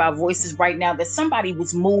sound of our voices right now, that somebody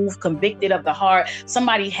was moved, convicted of the heart.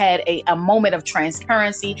 Somebody had a moment of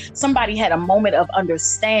transparency. Somebody had a moment of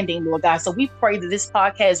understanding, Lord God. So we pray that this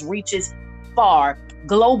podcast reaches far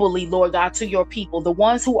globally, Lord God, to your people, the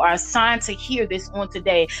ones who are assigned to hear this on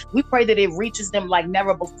today. We pray that it reaches them like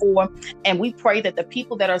never before. And we pray that the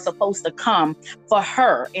people that are supposed to come for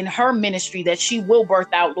her in her ministry that she will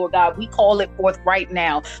birth out, Lord God, we call it forth right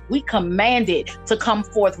now. We command it to come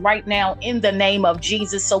forth right now in the name of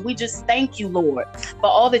Jesus. So we just thank you, Lord, for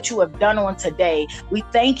all that you have done on today. We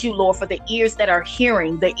thank you, Lord, for the ears that are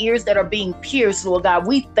hearing, the ears that are being pierced, Lord God.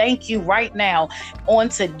 We thank you right now on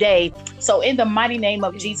today. So in the mighty name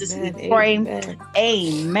of Jesus, we pray.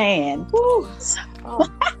 Amen.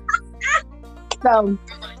 So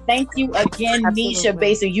thank you again, Nisha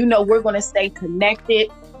Basin. You know we're going to stay connected.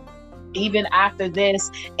 even after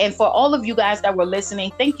this. And for all of you guys that were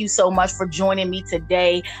listening, thank you so much for joining me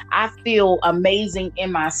today. I feel amazing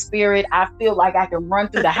in my spirit. I feel like I can run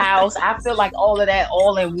through the house. I feel like all of that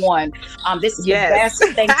all in one. This is the best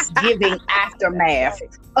Thanksgiving aftermath.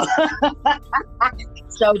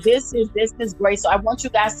 So this is great. So I want you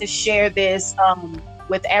guys to share this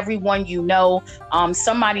with everyone you know.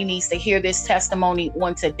 Somebody needs to hear this testimony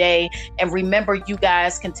on today. And remember, you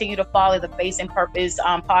guys, continue to follow the Facing Purpose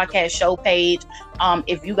podcast show page.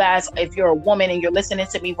 If you're a woman and you're listening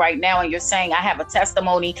to me right now and you're saying, I have a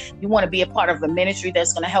testimony, you want to be a part of a ministry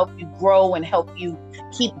that's going to help you grow and help you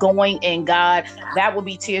keep going in God, that will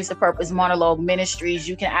be Tears to Purpose Monologue Ministries.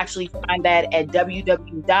 You can actually find that at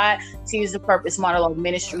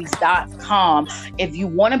www.tearstopurposemonologueministries.com. If you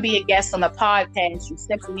want to be a guest on the podcast, you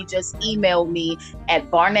simply just email me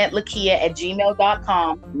at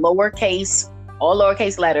barnettlakia@gmail.com, all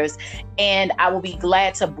lowercase letters, and I will be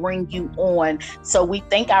glad to bring you on. So we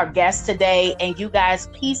thank our guests today, and you guys,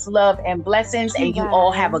 peace, love, and blessings, and you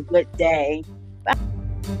all have a good day. Bye.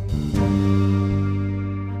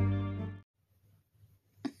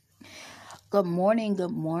 Good morning.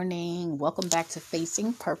 Good morning. Welcome back to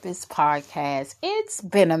Facing Purpose Podcast. It's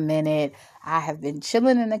been a minute. I have been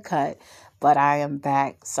chilling in the cut, but I am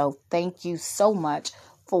back. So thank you so much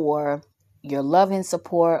for your love and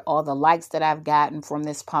support, all the likes that I've gotten from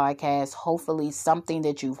this podcast. Hopefully something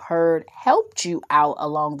that you've heard helped you out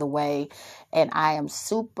along the way. And I am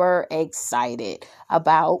super excited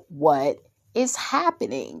about what is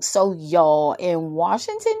happening. So y'all, in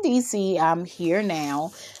Washington, D.C., I'm here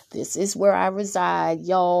now. This is where I reside.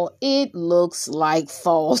 Y'all, it looks like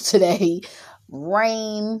fall today.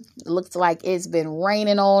 Rain. It looks like it's been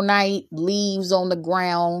raining all night. Leaves on the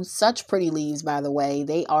ground. Such pretty leaves, by the way.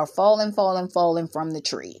 They are falling from the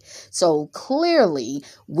tree. So clearly,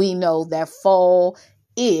 we know that fall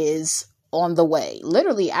is on the way.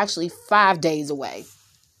 Literally, actually 5 days away.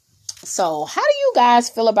 So how do you guys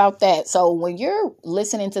feel about that? So when you're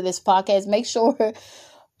listening to this podcast, make sure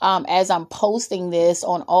as I'm posting this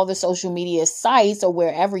on all the social media sites or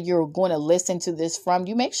wherever you're going to listen to this from,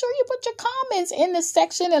 you make sure you put your comments in the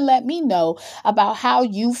section and let me know about how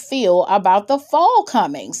you feel about the fall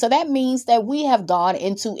coming. So that means that we have gone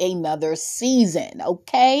into another season.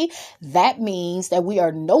 Okay. That means that we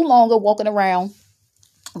are no longer walking around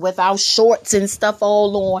with our shorts and stuff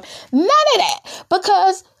all on. None of that.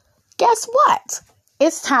 Because guess what?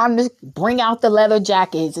 It's time to bring out the leather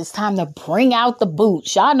jackets. It's time to bring out the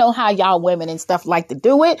boots. Y'all know how y'all women and stuff like to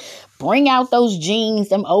do it. Bring out those jeans,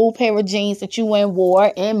 them old pair of jeans that you ain't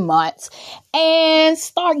wore in months, and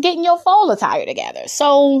start getting your fall attire together.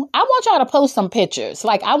 So I want y'all to post some pictures.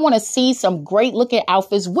 Like, I want to see some great looking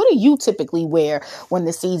outfits. What do you typically wear when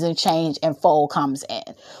the season change and fall comes in?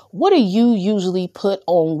 What do you usually put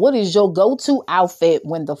on? What is your go-to outfit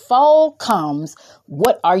when the fall comes?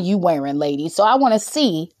 What are you wearing, ladies? So I want to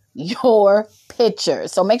see your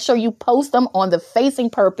pictures. So make sure you post them on the Facing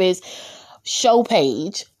Purpose show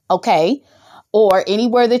page. Okay. Or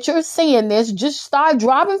anywhere that you're seeing this, just start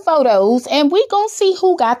dropping photos and we gonna see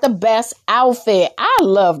who got the best outfit. I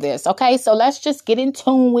love this. Okay. So let's just get in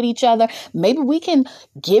tune with each other. Maybe we can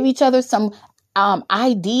give each other some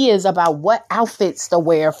ideas about what outfits to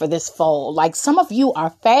wear for this fall. Like, some of you are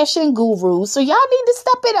fashion gurus, so y'all need to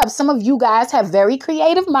step it up. Some of you guys have very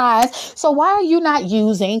creative minds. So why are you not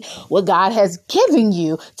using what God has given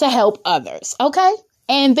you to help others? Okay.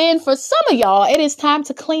 And then for some of y'all, it is time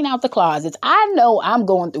to clean out the closets. I know I'm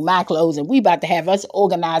going through my clothes and we about to have us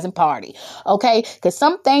organizing party. Okay. Because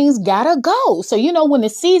some things gotta go. So, when the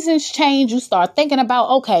seasons change, you start thinking about,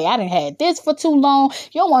 okay, I didn't have this for too long.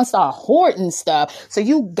 You don't want to start hoarding stuff. So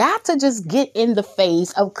you got to just get in the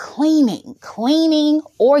phase of cleaning,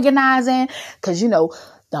 organizing. Because, the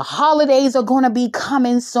holidays are going to be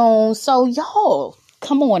coming soon. So y'all,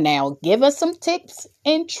 come on now, give us some tips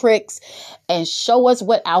and tricks and show us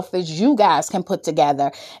what outfits you guys can put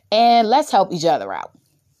together, and let's help each other out.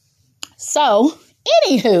 So,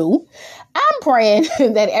 anywho, I'm praying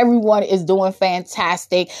that everyone is doing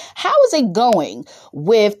fantastic. How is it going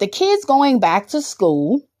with the kids going back to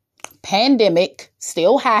school? Pandemic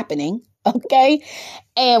still happening. Okay.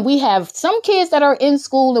 And we have some kids that are in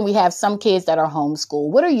school and we have some kids that are homeschooled.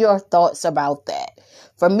 What are your thoughts about that?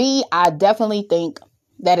 For me, I definitely think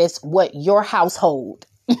that it's what your household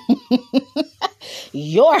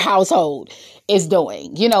is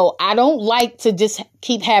doing. I don't like to just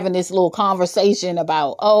keep having this little conversation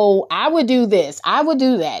about, oh, I would do this, I would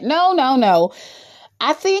do that. No.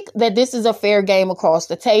 I think that this is a fair game across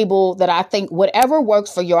the table, that I think whatever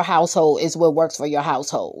works for your household is what works for your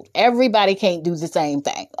household. Everybody can't do the same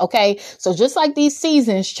thing. Okay. So just like these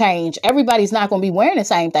seasons change, everybody's not going to be wearing the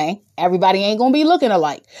same thing. Everybody ain't going to be looking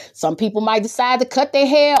alike. Some people might decide to cut their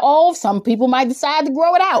hair off. Some people might decide to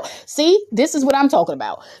grow it out. See, this is what I'm talking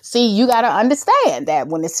about. See, you got to understand that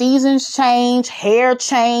when the seasons change, hair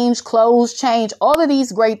change, clothes change, all of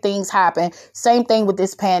these great things happen. Same thing with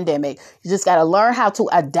this pandemic. You just got to learn how to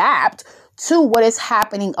adapt to what is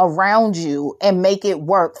happening around you and make it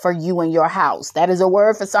work for you and your house. That is a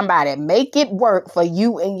word for somebody. Make it work for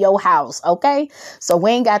you and your house. Okay. So we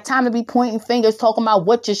ain't got time to be pointing fingers talking about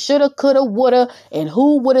what you shoulda, coulda, woulda, and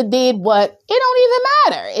who woulda did what. It don't even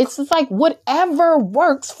matter. It's just like whatever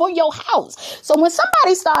works for your house. So when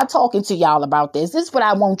somebody start talking to y'all about this is what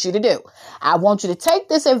I want you to do. I want you to take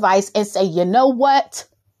this advice and say, you know what?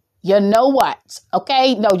 You know what?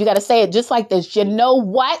 Okay. No, you got to say it just like this. You know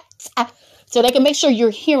what? So they can make sure you're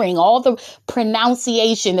hearing all the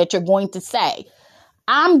pronunciation that you're going to say.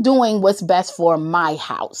 I'm doing what's best for my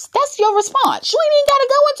house. That's your response. You ain't even got to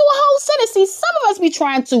go into a whole sentence. See, some of us be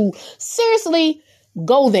trying to seriously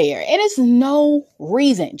go there. And it's no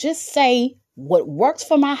reason. Just say what works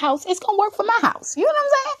for my house. It's going to work for my house. You know what I'm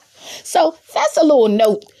saying? So that's a little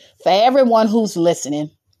note for everyone who's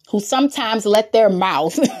listening, who sometimes let their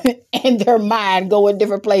mouth and their mind go in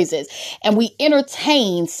different places. And we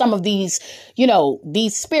entertain some of these,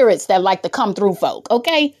 these spirits that like to come through folk.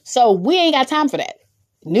 Okay. So we ain't got time for that.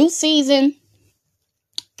 New season.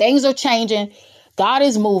 Things are changing. God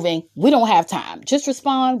is moving. We don't have time. Just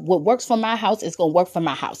respond. What works for my house is going to work for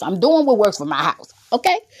my house. I'm doing what works for my house.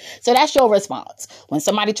 Okay. So that's your response. When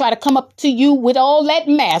somebody try to come up to you with all that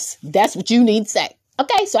mess, that's what you need to say.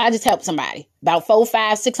 Okay, so I just helped somebody. About 400,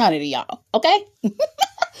 500, 600 of y'all. Okay?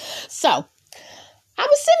 So, I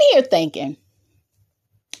was sitting here thinking,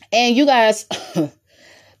 and you guys, the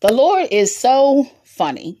Lord is so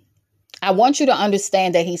funny. I want you to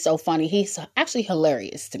understand that he's so funny. He's actually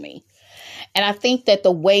hilarious to me. And I think that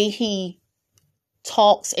the way he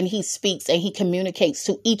talks and he speaks and he communicates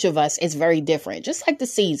to each of us is very different. Just like the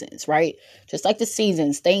seasons, right? Just like the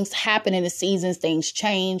seasons. Things happen in the seasons. Things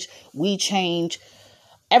change. We change.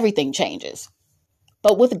 Everything changes.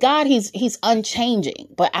 But with God, he's unchanging.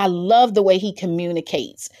 But I love the way he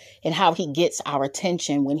communicates and how he gets our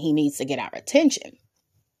attention when he needs to get our attention.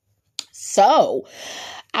 So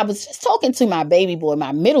I was just talking to my baby boy,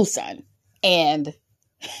 my middle son, and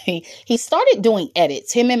he started doing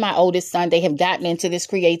edits. Him and my oldest son, they have gotten into this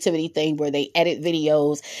creativity thing where they edit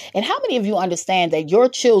videos. And how many of you understand that your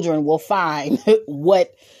children will find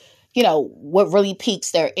what really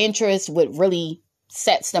piques their interest, what really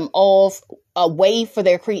sets them off, a way for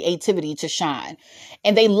their creativity to shine.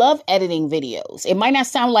 And they love editing videos. It might not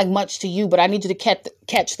sound like much to you, but I need you to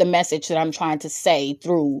catch the message that I'm trying to say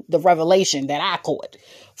through the revelation that I caught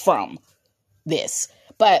from this.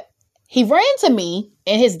 But he ran to me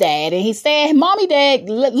and his dad and he said, Mommy, Dad,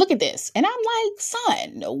 look at this. And I'm like,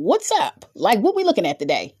 son, what's up? Like, what we looking at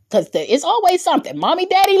today? Because it's always something. Mommy,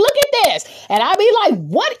 Daddy, look at this. And I'll be like,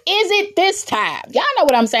 what is it this time? Y'all know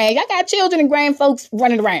what I'm saying. Y'all got children and grand folks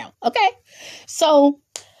running around. Okay. So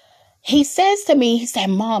he says to me, he said,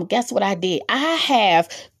 Mom, guess what I did? I have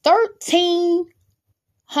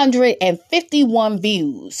 1,351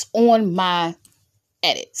 views on my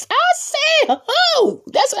edits. I said, who?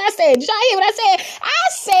 That's what I said. Did y'all hear what I said? I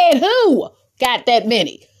said, who got that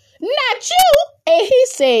many? Not you. And he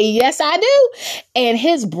said, yes, I do. And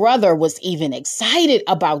his brother was even excited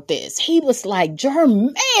about this. He was like,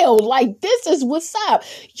 Jermail, like, this is what's up.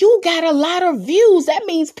 You got a lot of views. That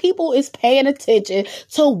means people is paying attention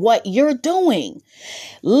to what you're doing.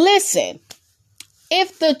 Listen,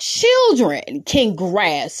 if the children can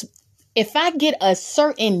grasp, if I get a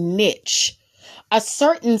certain niche, a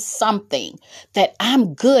certain something that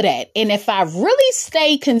I'm good at, and if I really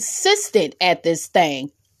stay consistent at this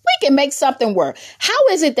thing, we can make something work. How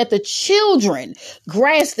is it that the children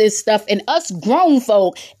grasp this stuff and us grown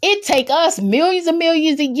folk, it take us millions and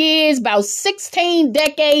millions of years, about 16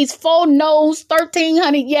 decades, 4 no's,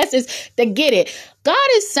 1,300 yeses to get it? God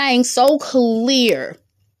is saying so clear.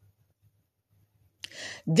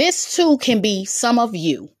 This too can be some of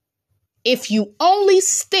you. If you only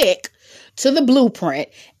stick to the blueprint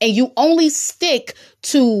and you only stick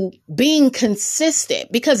to being consistent,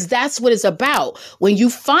 because that's what it's about. When you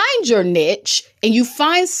find your niche and you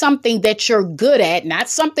find something that you're good at, not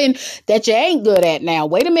something that you ain't good at. Now,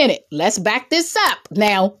 wait a minute. Let's back this up.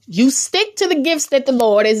 Now, you stick to the gifts that the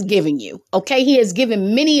Lord has given you. Okay. He has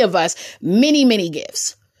given many of us many, many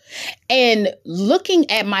gifts. And looking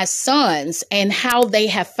at my sons and how they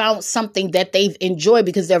have found something that they've enjoyed,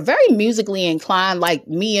 because they're very musically inclined, like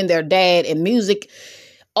me and their dad, and music,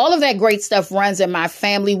 all of that great stuff runs in my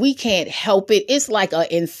family. We can't help it. It's like an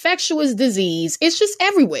infectious disease. It's just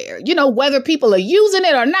everywhere. You know, whether people are using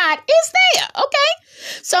it or not, it's there.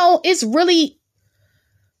 Okay. So it's really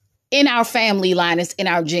in our family line. It's in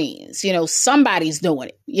our genes. You know, somebody's doing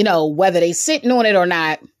it. You know, whether they sitting on it or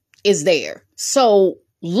not, is there. So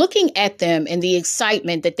looking at them and the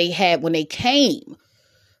excitement that they had when they came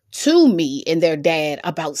to me and their dad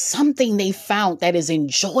about something they found that is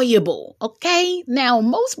enjoyable. Okay. Now,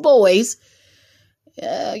 most boys,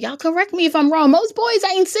 y'all correct me if I'm wrong. Most boys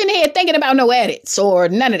ain't sitting here thinking about no edits or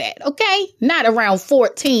none of that. Okay. Not around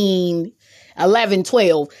 14, 11,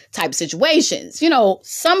 12 type situations. You know,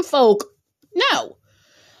 some folk, no.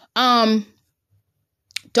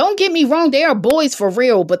 Don't get me wrong, they are boys for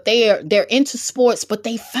real, but they're into sports, but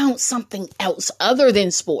they found something else other than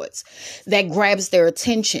sports that grabs their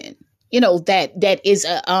attention. You know, that is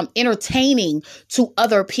entertaining to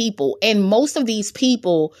other people. And most of these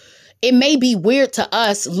people, it may be weird to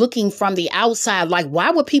us looking from the outside, like,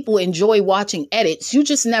 why would people enjoy watching edits? You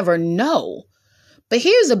just never know. But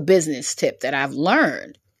here's a business tip that I've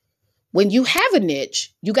learned. When you have a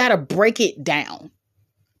niche, you got to break it down.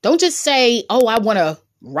 Don't just say, oh, I want to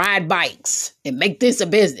ride bikes and make this a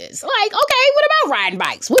business. Like, okay, what about riding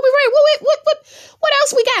bikes? What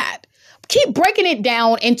else we got? Keep breaking it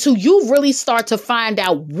down until you really start to find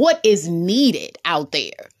out what is needed out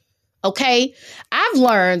there. Okay. I've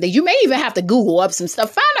learned that you may even have to Google up some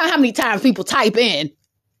stuff. Find out how many times people type in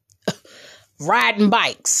riding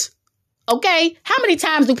bikes. Okay. How many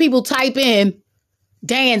times do people type in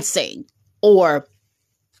dancing or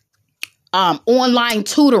online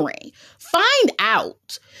tutoring? Find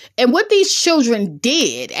out. And what these children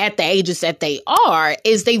did at the ages that they are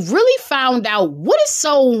is they really found out what is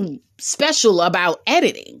so special about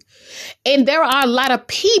editing. And there are a lot of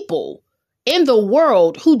people in the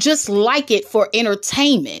world who just like it for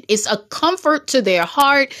entertainment. It's a comfort to their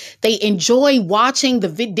heart. They enjoy watching the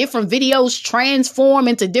different videos transform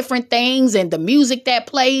into different things and the music that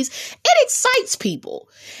plays. It excites people.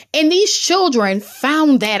 And these children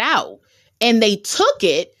found that out and they took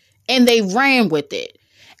it and they ran with it.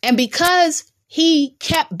 And because he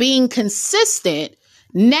kept being consistent,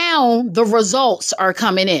 now the results are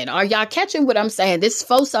coming in. Are y'all catching what I'm saying? This is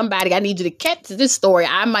for somebody. I need you to catch this story.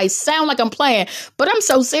 I might sound like I'm playing, but I'm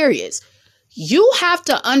so serious. You have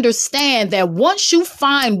to understand that once you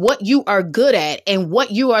find what you are good at and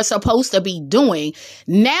what you are supposed to be doing,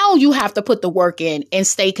 now you have to put the work in and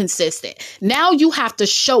stay consistent. Now you have to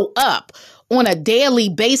show up on a daily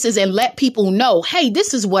basis and let people know, hey,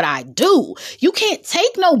 this is what I do. You can't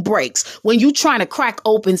take no breaks when you're trying to crack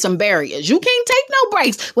open some barriers. You can't take no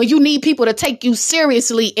breaks when you need people to take you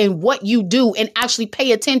seriously in what you do and actually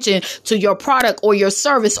pay attention to your product or your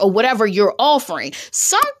service or whatever you're offering.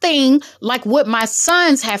 Something like what my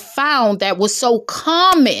sons have found that was so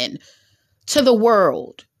common to the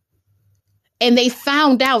world. And they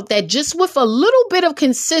found out that just with a little bit of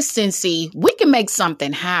consistency, we can make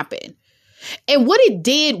something happen. And what it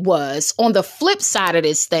did was, on the flip side of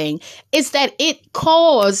this thing, is that it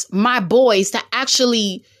caused my boys to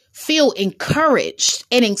actually feel encouraged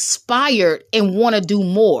and inspired and want to do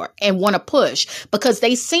more and want to push because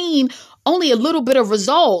they seen only a little bit of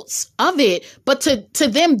results of it. But to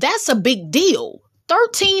them, that's a big deal.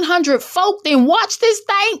 1,300 folk then watch this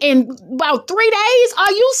thing in about 3 days.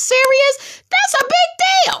 Are you serious? That's a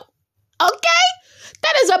big deal. Okay?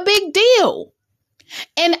 That is a big deal.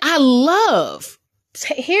 And I love,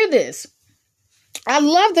 hear this, I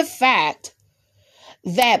love the fact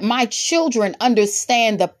that my children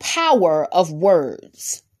understand the power of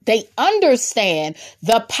words. They understand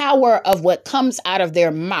the power of what comes out of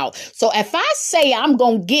their mouth. So if I say I'm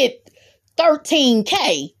going to get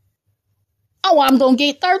 13K, oh, I'm going to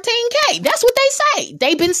get 13K. That's what they say.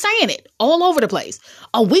 They've been saying it all over the place.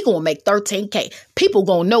 Oh, we going to make 13K. People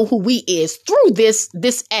going to know who we is through this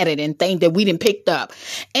editing thing that we done picked up.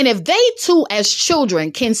 And if they too, as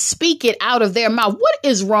children, can speak it out of their mouth, what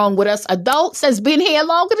is wrong with us adults that's been here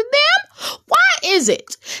longer than them? Why is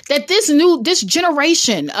it that this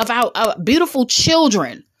generation of our beautiful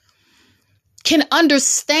children can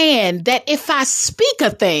understand that if I speak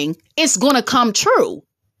a thing, it's going to come true?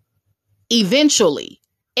 Eventually,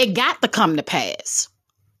 it got to come to pass.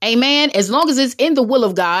 Amen. As long as it's in the will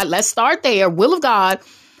of God, let's start there, will of God.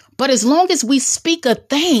 But as long as we speak a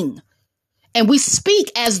thing and we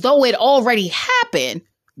speak as though it already happened,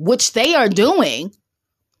 which they are doing,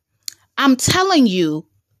 I'm telling you,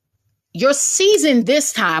 your season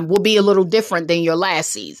this time will be a little different than your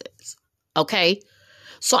last seasons. Okay?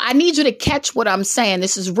 So I need you to catch what I'm saying.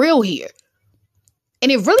 This is real here.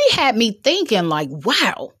 And it really had me thinking like,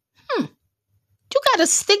 wow, you got to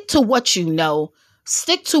stick to what you know.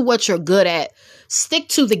 Stick to what you're good at. Stick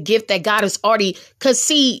to the gift that God has already, because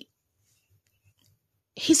see,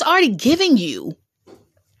 he's already giving you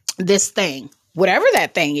this thing. Whatever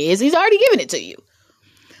that thing is, he's already given it to you.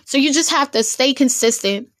 So you just have to stay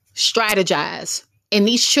consistent, strategize. And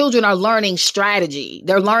these children are learning strategy.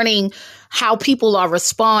 They're learning how people are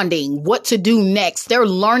responding, what to do next. They're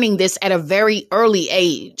learning this at a very early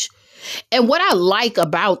age. And what I like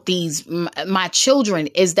about my children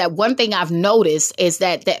is that one thing I've noticed is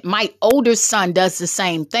that my older son does the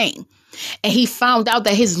same thing. And he found out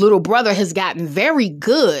that his little brother has gotten very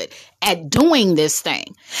good at doing this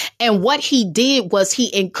thing. And what he did was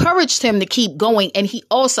he encouraged him to keep going. And he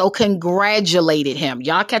also congratulated him.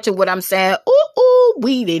 Y'all catching what I'm saying? Ooh,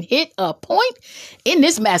 we didn't hit a point in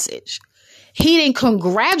this message. He didn't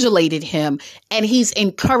congratulated him, and he's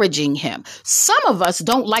encouraging him. Some of us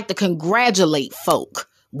don't like to congratulate folk.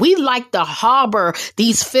 We like to harbor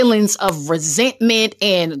these feelings of resentment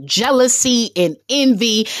and jealousy and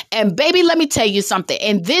envy. And baby, let me tell you something.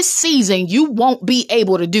 In this season, you won't be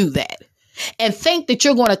able to do that and think that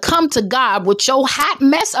you're going to come to God with your hot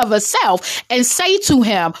mess of a self and say to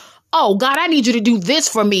him, oh, God, I need you to do this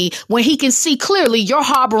for me, when he can see clearly you're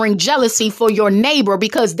harboring jealousy for your neighbor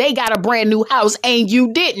because they got a brand new house and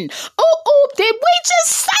you didn't. Oh, did we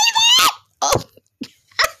just say that? Oh.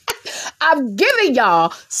 I'm giving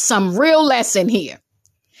y'all some real lesson here.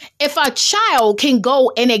 If a child can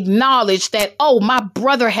go and acknowledge that, oh, my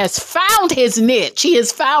brother has found his niche, he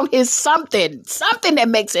has found his something that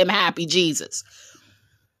makes him happy, Jesus,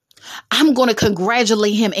 I'm going to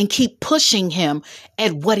congratulate him and keep pushing him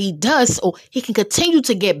at what he does so he can continue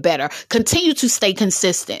to get better, continue to stay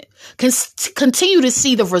consistent, continue to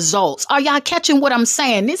see the results. Are y'all catching what I'm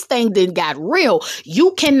saying? This thing then got real.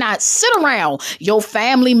 You cannot sit around your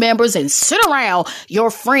family members and sit around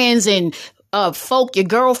your friends and folk, your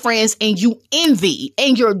girlfriends, and you envy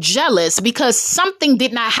and you're jealous because something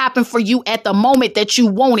did not happen for you at the moment that you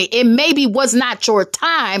wanted. It maybe was not your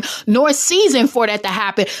time nor season for that to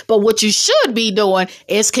happen. But what you should be doing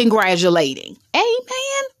is congratulating.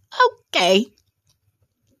 Amen. Okay.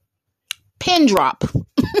 Pin drop.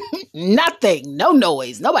 Nothing. No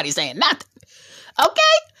noise. Nobody's saying nothing. Okay.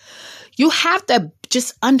 You have to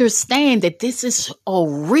just understand that this is a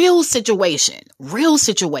real situation,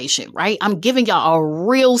 right? I'm giving y'all a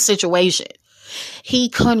real situation. He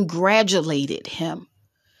congratulated him,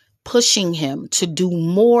 pushing him to do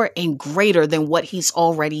more and greater than what he's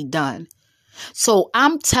already done. So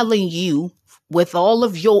I'm telling you, with all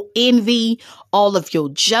of your envy, all of your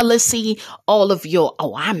jealousy, all of your,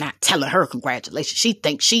 oh, I'm not telling her congratulations. She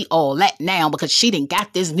thinks she all that now because she didn't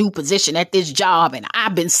got this new position at this job. And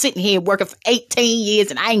I've been sitting here working for 18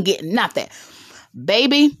 years and I ain't getting nothing.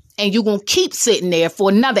 Baby, and you're going to keep sitting there for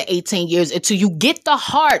another 18 years until you get the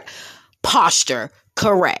heart posture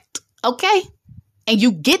correct. Okay? And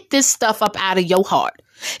you get this stuff up out of your heart.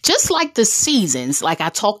 Just like the seasons, like I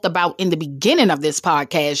talked about in the beginning of this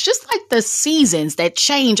podcast, just like the seasons that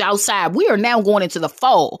change outside, we are now going into the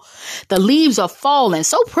fall. The leaves are falling.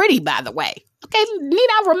 So pretty, by the way. Okay, need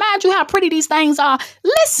I remind you how pretty these things are?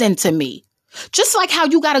 Listen to me. Just like how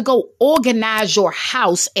you got to go organize your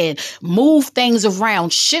house and move things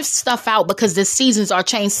around, shift stuff out because the seasons are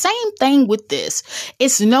changed. Same thing with this.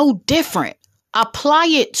 It's no different. Apply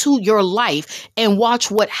it to your life and watch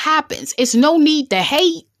what happens. It's no need to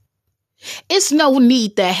hate. It's no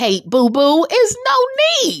need to hate, boo-boo. It's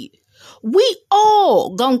no need. We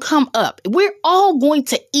all gonna come up. We're all going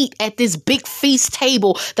to eat at this big feast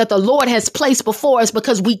table that the Lord has placed before us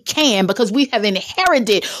because we can, because we have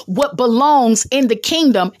inherited what belongs in the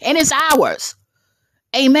kingdom and it's ours.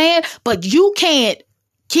 Amen. But you can't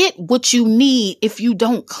get what you need if you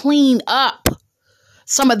don't clean up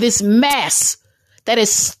some of this mess that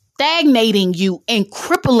is stagnating you and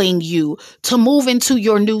crippling you to move into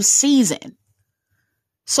your new season.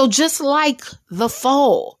 So just like the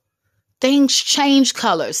fall, things change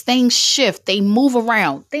colors, things shift, they move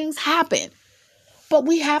around, things happen. But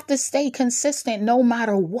we have to stay consistent no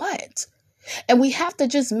matter what. And we have to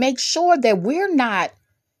just make sure that we're not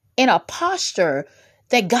in a posture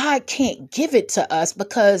that God can't give it to us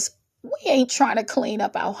because we ain't trying to clean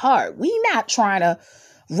up our heart. We not trying to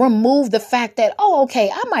remove the fact that, oh, okay,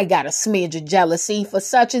 I might got a smidge of jealousy for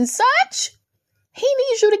such and such. He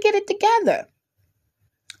needs you to get it together.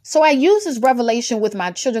 So I use this revelation with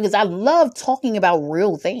my children because I love talking about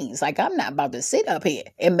real things. Like, I'm not about to sit up here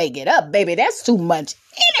and make it up, baby. That's too much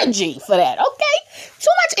energy for that. Okay. Too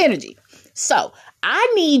much energy. So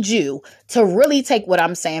I need you to really take what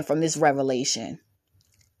I'm saying from this revelation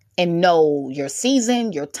and know your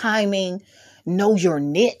season, your timing, know your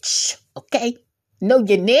niche. Okay. Know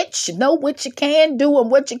your niche, know what you can do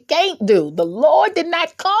and what you can't do. The Lord did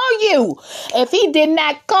not call you. If he did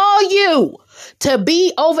not call you to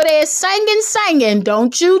be over there singing,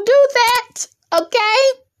 don't you do that.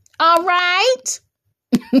 Okay? All right?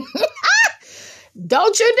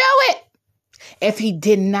 Don't you do it. If he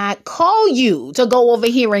did not call you to go over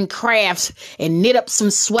here and craft and knit up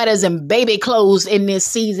some sweaters and baby clothes in this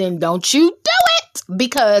season, don't you do it.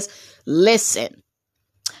 Because listen,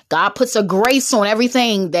 God puts a grace on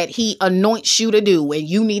everything that he anoints you to do. And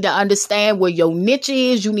you need to understand where your niche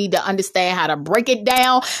is. You need to understand how to break it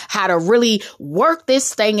down, how to really work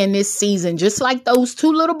this thing in this season. Just like those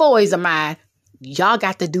two little boys of mine. Y'all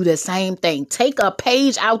got to do the same thing. Take a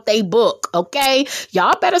page out they book, okay?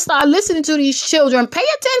 Y'all better start listening to these children. Pay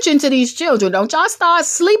attention to these children. Don't y'all start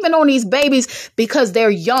sleeping on these babies because they're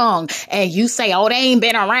young and you say, oh, they ain't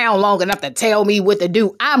been around long enough to tell me what to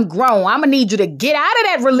do. I'm grown. I'm going to need you to get out of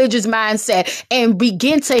that religious mindset and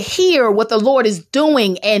begin to hear what the Lord is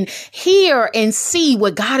doing and hear and see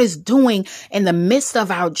what God is doing in the midst of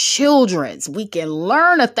our children. We can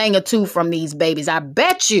learn a thing or two from these babies. I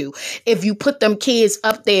bet you if you put them kids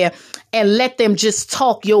up there and let them just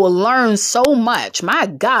talk, you'll learn so much. My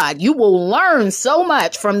God, you will learn so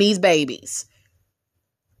much from these babies.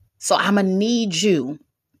 So I'm going to need you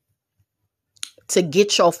to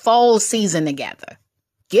get your fall season together.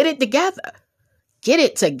 Get it together. Get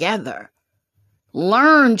it together.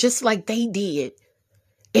 Learn just like they did.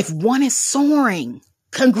 If one is soaring,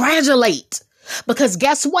 congratulate. Because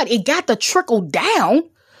guess what? It got to trickle down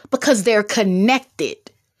because they're connected.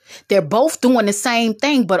 They're both doing the same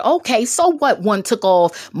thing, but okay, so what? One took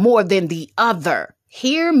off more than the other.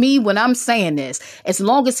 Hear me when I'm saying this. As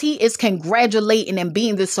long as he is congratulating and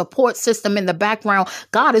being the support system in the background,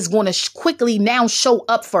 God is going to quickly now show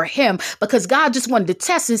up for him because God just wanted to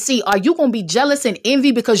test and see, are you going to be jealous and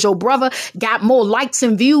envy because your brother got more likes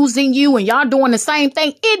and views than you and y'all doing the same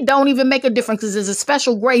thing? It don't even make a difference because there's a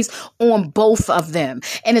special grace on both of them.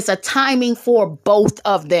 And it's a timing for both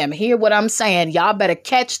of them. Hear what I'm saying? Y'all better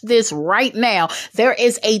catch this right now. There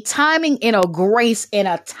is a timing and a grace and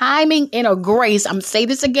a timing and a grace. I'm say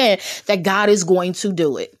this again, that God is going to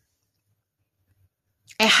do it.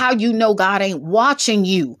 And how you know God ain't watching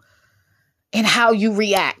you and how you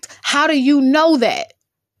react. How do you know that?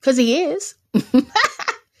 Because he is.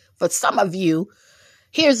 For some of you,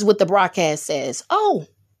 here's what the broadcast says. Oh,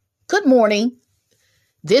 good morning.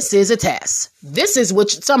 This is a test. This is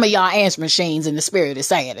what some of y'all answer machines in the spirit is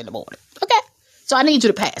saying in the morning. Okay. So I need you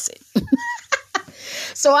to pass it.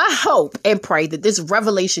 So I hope and pray that this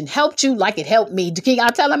revelation helped you like it helped me. Can y'all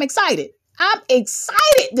tell I'm excited? I'm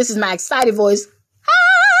excited. This is my excited voice.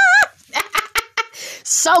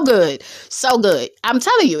 So good. So good. I'm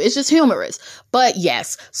telling you, it's just humorous. But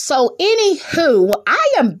yes. So anywho,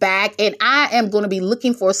 I am back and I am going to be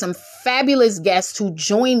looking for some fabulous guests to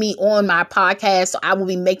join me on my podcast. So I will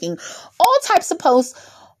be making all types of posts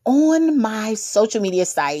on my social media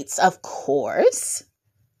sites, of course.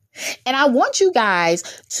 And I want you guys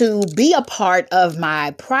to be a part of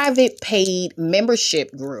my private paid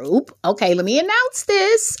membership group. Okay, let me announce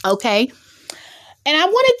this. Okay. And I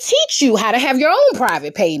want to teach you how to have your own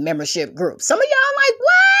private paid membership group. Some of y'all like,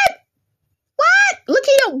 what? What?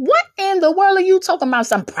 Lakita, what in the world are you talking about?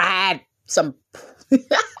 Some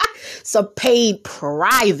paid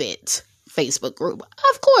private Facebook group.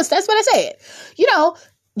 Of course, that's what I said. You know,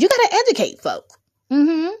 you got to educate folk.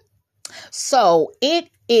 So it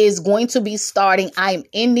is going to be starting. I'm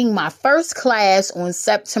ending my first class on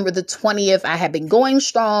September the 20th. I have been going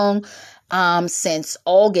strong since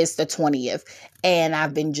August the 20th. And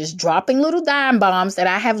I've been just dropping little dime bombs that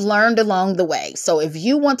I have learned along the way. So if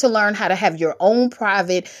you want to learn how to have your own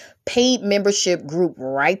private paid membership group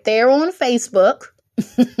right there on Facebook,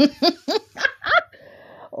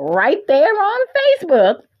 right there on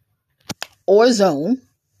Facebook or Zoom,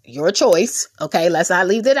 your choice. Okay, let's not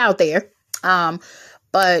leave it out there.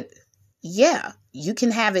 But yeah, you can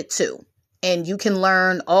have it too. And you can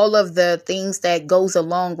learn all of the things that goes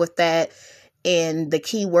along with that. And the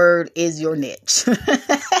key word is your niche.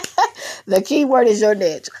 The key word is your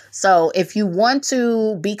niche. So if you want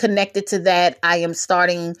to be connected to that, I am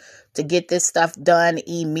starting to get this stuff done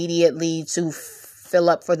immediately to fill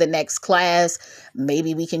up for the next class.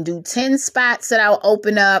 Maybe we can do 10 spots that I'll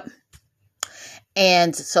open up.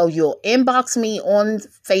 And so you'll inbox me on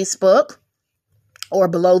Facebook or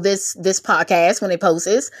below this podcast when it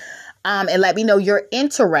posts, and let me know you're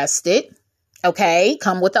interested. Okay,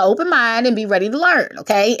 come with an open mind and be ready to learn.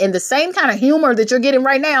 Okay, and the same kind of humor that you're getting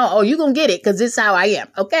right now, oh, you're gonna get it because this is how I am.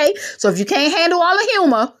 Okay, so if you can't handle all the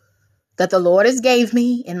humor that the Lord has gave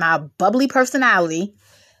me in my bubbly personality,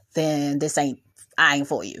 then I ain't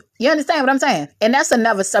for you. You understand what I'm saying? And that's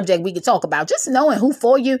another subject we could talk about. Just knowing who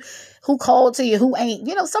for you, who called to you, who ain't.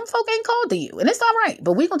 You know, some folk ain't called to you, and it's all right.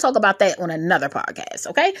 But we're gonna talk about that on another podcast.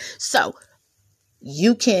 Okay, so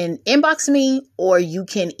you can inbox me or you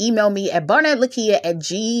can email me at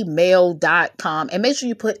barnettlakia@gmail.com, and make sure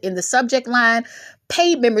you put in the subject line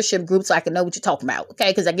paid membership group so I can know what you're talking about.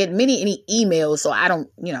 Okay, because I get any emails, so I don't,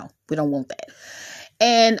 we don't want that.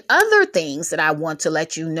 And other things that I want to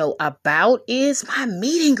let you know about is my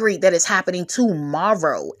meet and greet that is happening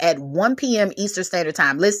tomorrow at 1 p.m. Eastern Standard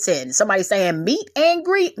Time. Listen, somebody saying meet and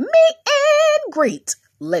greet.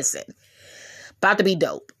 Listen, about to be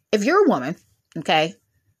dope. If you're a woman, okay,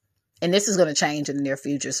 and this is going to change in the near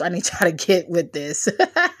future, so I need y'all to get with this.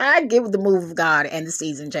 Get with the move of God and the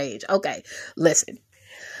season change. Okay, listen.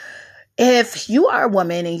 If you are a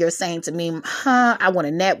woman and you're saying to me, I want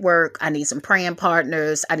to network, I need some praying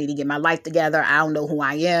partners, I need to get my life together, I don't know who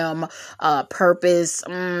I am, purpose,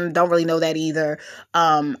 don't really know that either.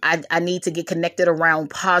 I need to get connected around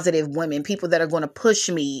positive women, people that are going to push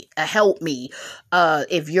me, help me.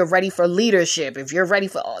 If you're ready for leadership, if you're ready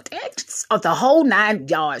for the whole 9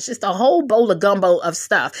 yards, just a whole bowl of gumbo of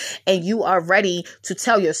stuff, and you are ready to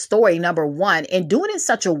tell your story, number one, and do it in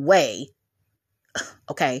such a way,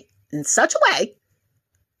 okay, in such a way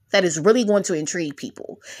that is really going to intrigue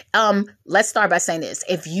people. Let's start by saying this.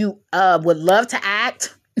 If you would love to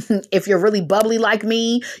act, if you're really bubbly like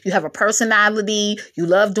me, you have a personality, you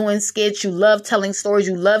love doing skits, you love telling stories,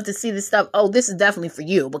 you love to see this stuff, oh, this is definitely for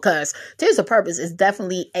you, because Tears of Purpose is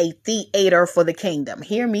definitely a theater for the kingdom.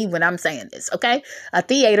 Hear me when I'm saying this, okay? A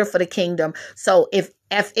theater for the kingdom. So if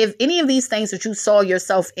any of these things that you saw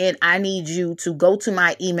yourself in, I need you to go to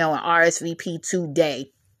my email and RSVP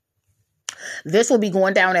today. This will be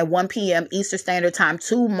going down at 1 p.m. Eastern Standard Time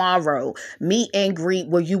tomorrow. Meet and greet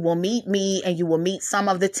where you will meet me and you will meet some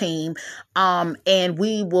of the team. And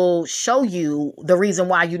we will show you the reason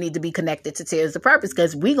why you need to be connected to Tears of Purpose,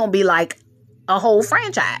 because we're going to be like a whole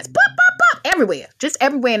franchise. Everywhere. Just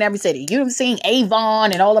everywhere in every city. You've seen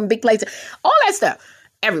Avon and all them big places. All that stuff.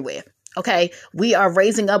 Everywhere. Okay. We are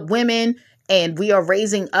raising up women. And we are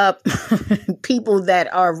raising up people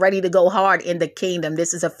that are ready to go hard in the kingdom.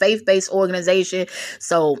 This is a faith-based organization.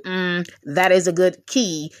 So that is a good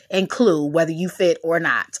key and clue whether you fit or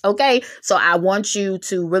not. Okay. So I want you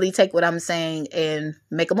to really take what I'm saying and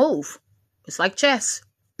make a move. It's like chess.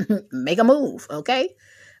 Make a move. Okay.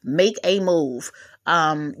 Make a move.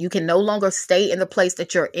 You can no longer stay in the place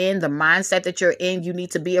that you're in, the mindset that you're in. You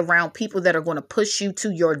need to be around people that are going to push you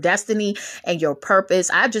to your destiny and your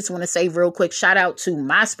purpose. I just want to say real quick, shout out to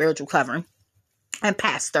my spiritual covering and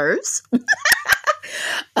pastors.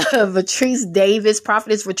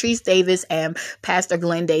 Prophetess Latrice Davis and Pastor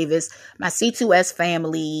Glenn Davis, my C2S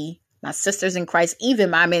family, my sisters in Christ, even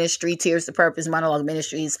my ministry, Tears of Purpose Monologue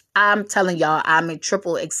Ministries. I'm telling y'all, I'm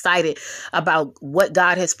triple excited about what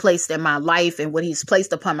God has placed in my life and what he's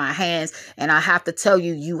placed upon my hands. And I have to tell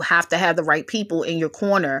you, you have to have the right people in your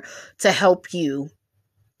corner to help you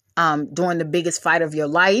during the biggest fight of your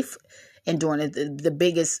life. And during the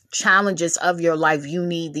biggest challenges of your life, you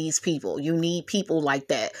need these people. You need people like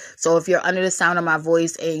that. So if you're under the sound of my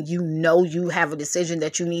voice and you know you have a decision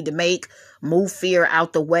that you need to make, move fear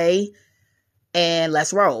out the way and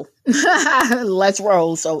let's roll. Let's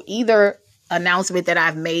roll. So either announcement that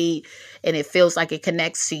I've made and it feels like it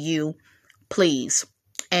connects to you, please.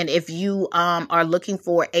 And if you are looking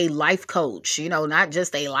for a life coach, not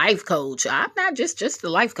just a life coach, I'm not just a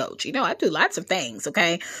life coach. I do lots of things.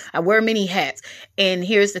 Okay. I wear many hats. And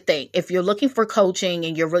here's the thing. If you're looking for coaching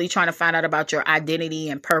and you're really trying to find out about your identity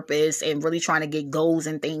and purpose and really trying to get goals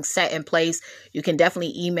and things set in place, you can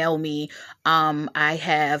definitely email me. I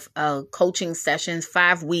have coaching sessions,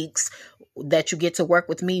 5 weeks that you get to work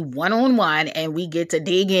with me one-on-one, and we get to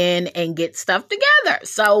dig in and get stuff together.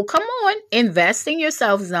 So come on, invest in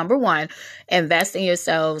yourselves. Number one, invest in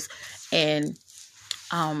yourselves, and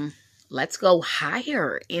let's go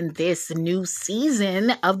higher in this new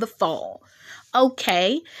season of the fall.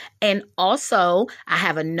 Okay. And also I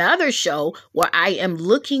have another show where I am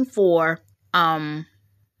looking for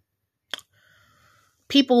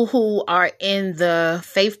people who are in the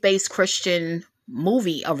faith-based Christian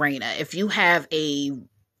movie arena. If you have a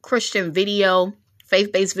Christian video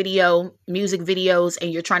faith-based music videos,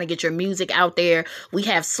 and you're trying to get your music out there, we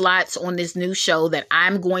have slots on this new show that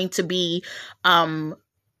I'm going to be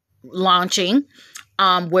launching,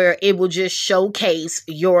 where it will just showcase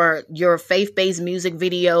your faith-based music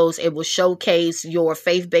videos. It will showcase your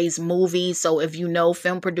faith-based movies. So if you know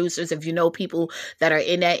film producers, if you know people that are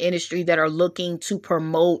in that industry that are looking to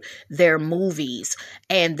promote their movies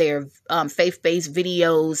and their faith-based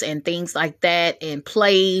videos and things like that and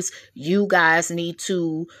plays, you guys need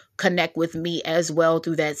to connect with me as well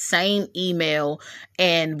through that same email.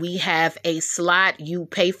 And we have a slot. You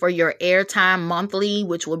pay for your airtime monthly,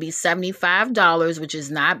 which will be $75, which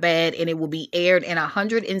is not bad. And it will be aired in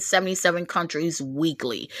 177 countries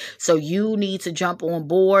weekly. So you need to jump on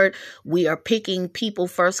board. We are picking people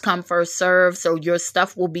first come, first serve. So your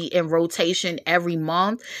stuff will be in rotation every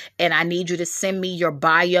month. And I need you to send me your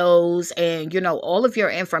bios and, all of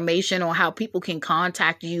your information on how people can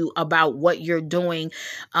contact you about what you're doing.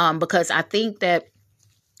 Because I think that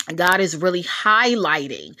God is really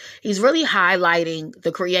highlighting. He's really highlighting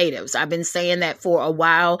the creatives. I've been saying that for a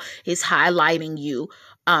while. He's highlighting you.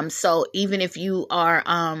 So even if you are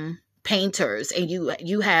painters and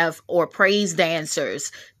you have, or praise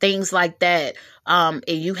dancers, things like that, and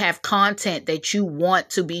you have content that you want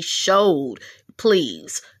to be showed,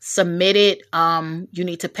 please submit it. You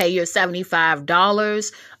need to pay your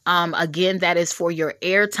 $75. Again, that is for your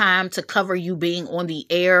airtime to cover you being on the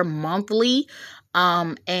air monthly.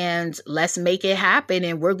 And let's make it happen.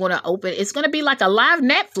 And we're going to open, it's going to be like a live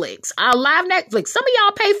Netflix. Some of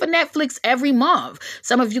y'all pay for Netflix every month.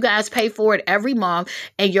 Some of you guys pay for it every month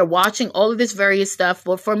and you're watching all of this various stuff.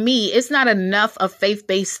 But for me, it's not enough of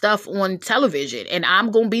faith-based stuff on television. And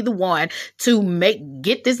I'm going to be the one to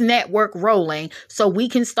get this network rolling so we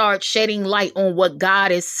can start shedding light on what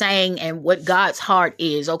God is saying and what God's heart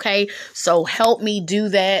is. Okay. So help me do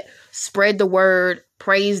that. Spread the word.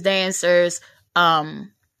 Praise dancers,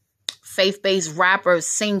 faith-based rappers,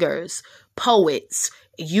 singers, poets.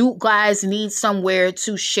 You guys need somewhere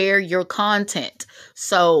to share your content.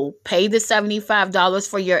 So pay the $75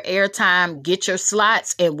 for your airtime, get your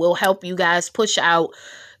slots, and we'll help you guys push out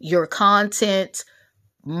your content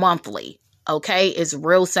monthly. Okay? It's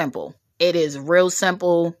real simple. It is real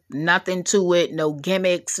simple. Nothing to it. No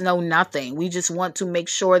gimmicks. No nothing. We just want to make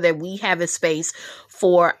sure that we have a space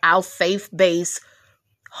for our faith-based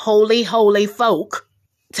holy folk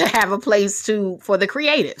to have a place for the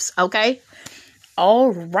creatives. Okay.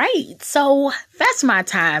 All right. So that's my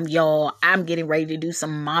time, y'all. I'm getting ready to do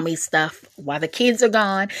some mommy stuff while the kids are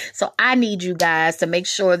gone. So I need you guys to make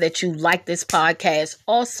sure that you like this podcast.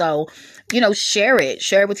 Also, share it.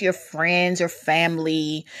 Share it with your friends, your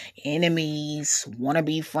family, enemies,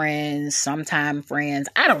 wannabe friends, sometime friends.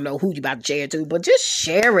 I don't know who you about to share it to, but just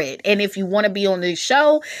share it. And if you want to be on the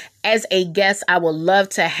show as a guest, I would love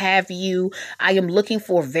to have you. I am looking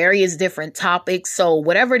for various different topics. So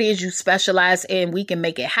whatever it is you specialize in, we can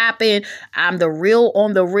make it happen. I'm the real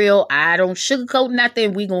on the real. I don't sugarcoat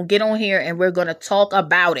nothing. We're going to get on here and we're going to talk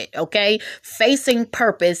about it. Okay. Facing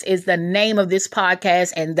Purpose is the name of this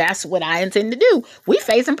podcast. And that's what I intend to do. We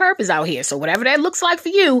facing purpose out here. So whatever that looks like for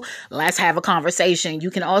you, let's have a conversation.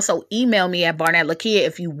 You can also email me at Barnett Lakia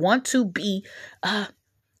if you want to be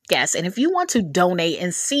guest. And if you want to donate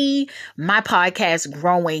and see my podcast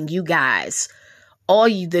growing, you guys,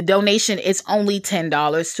 the donation is only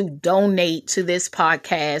 $10 to donate to this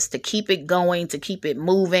podcast, to keep it going, to keep it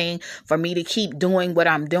moving, for me to keep doing what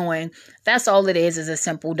I'm doing. That's all it is a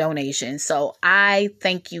simple donation. So I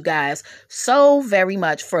thank you guys so very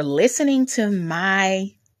much for listening to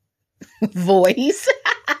my voice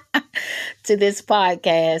to this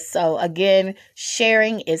podcast. So again,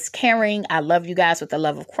 sharing is caring. I love you guys with the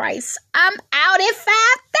love of Christ. I'm out at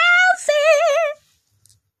 5,000.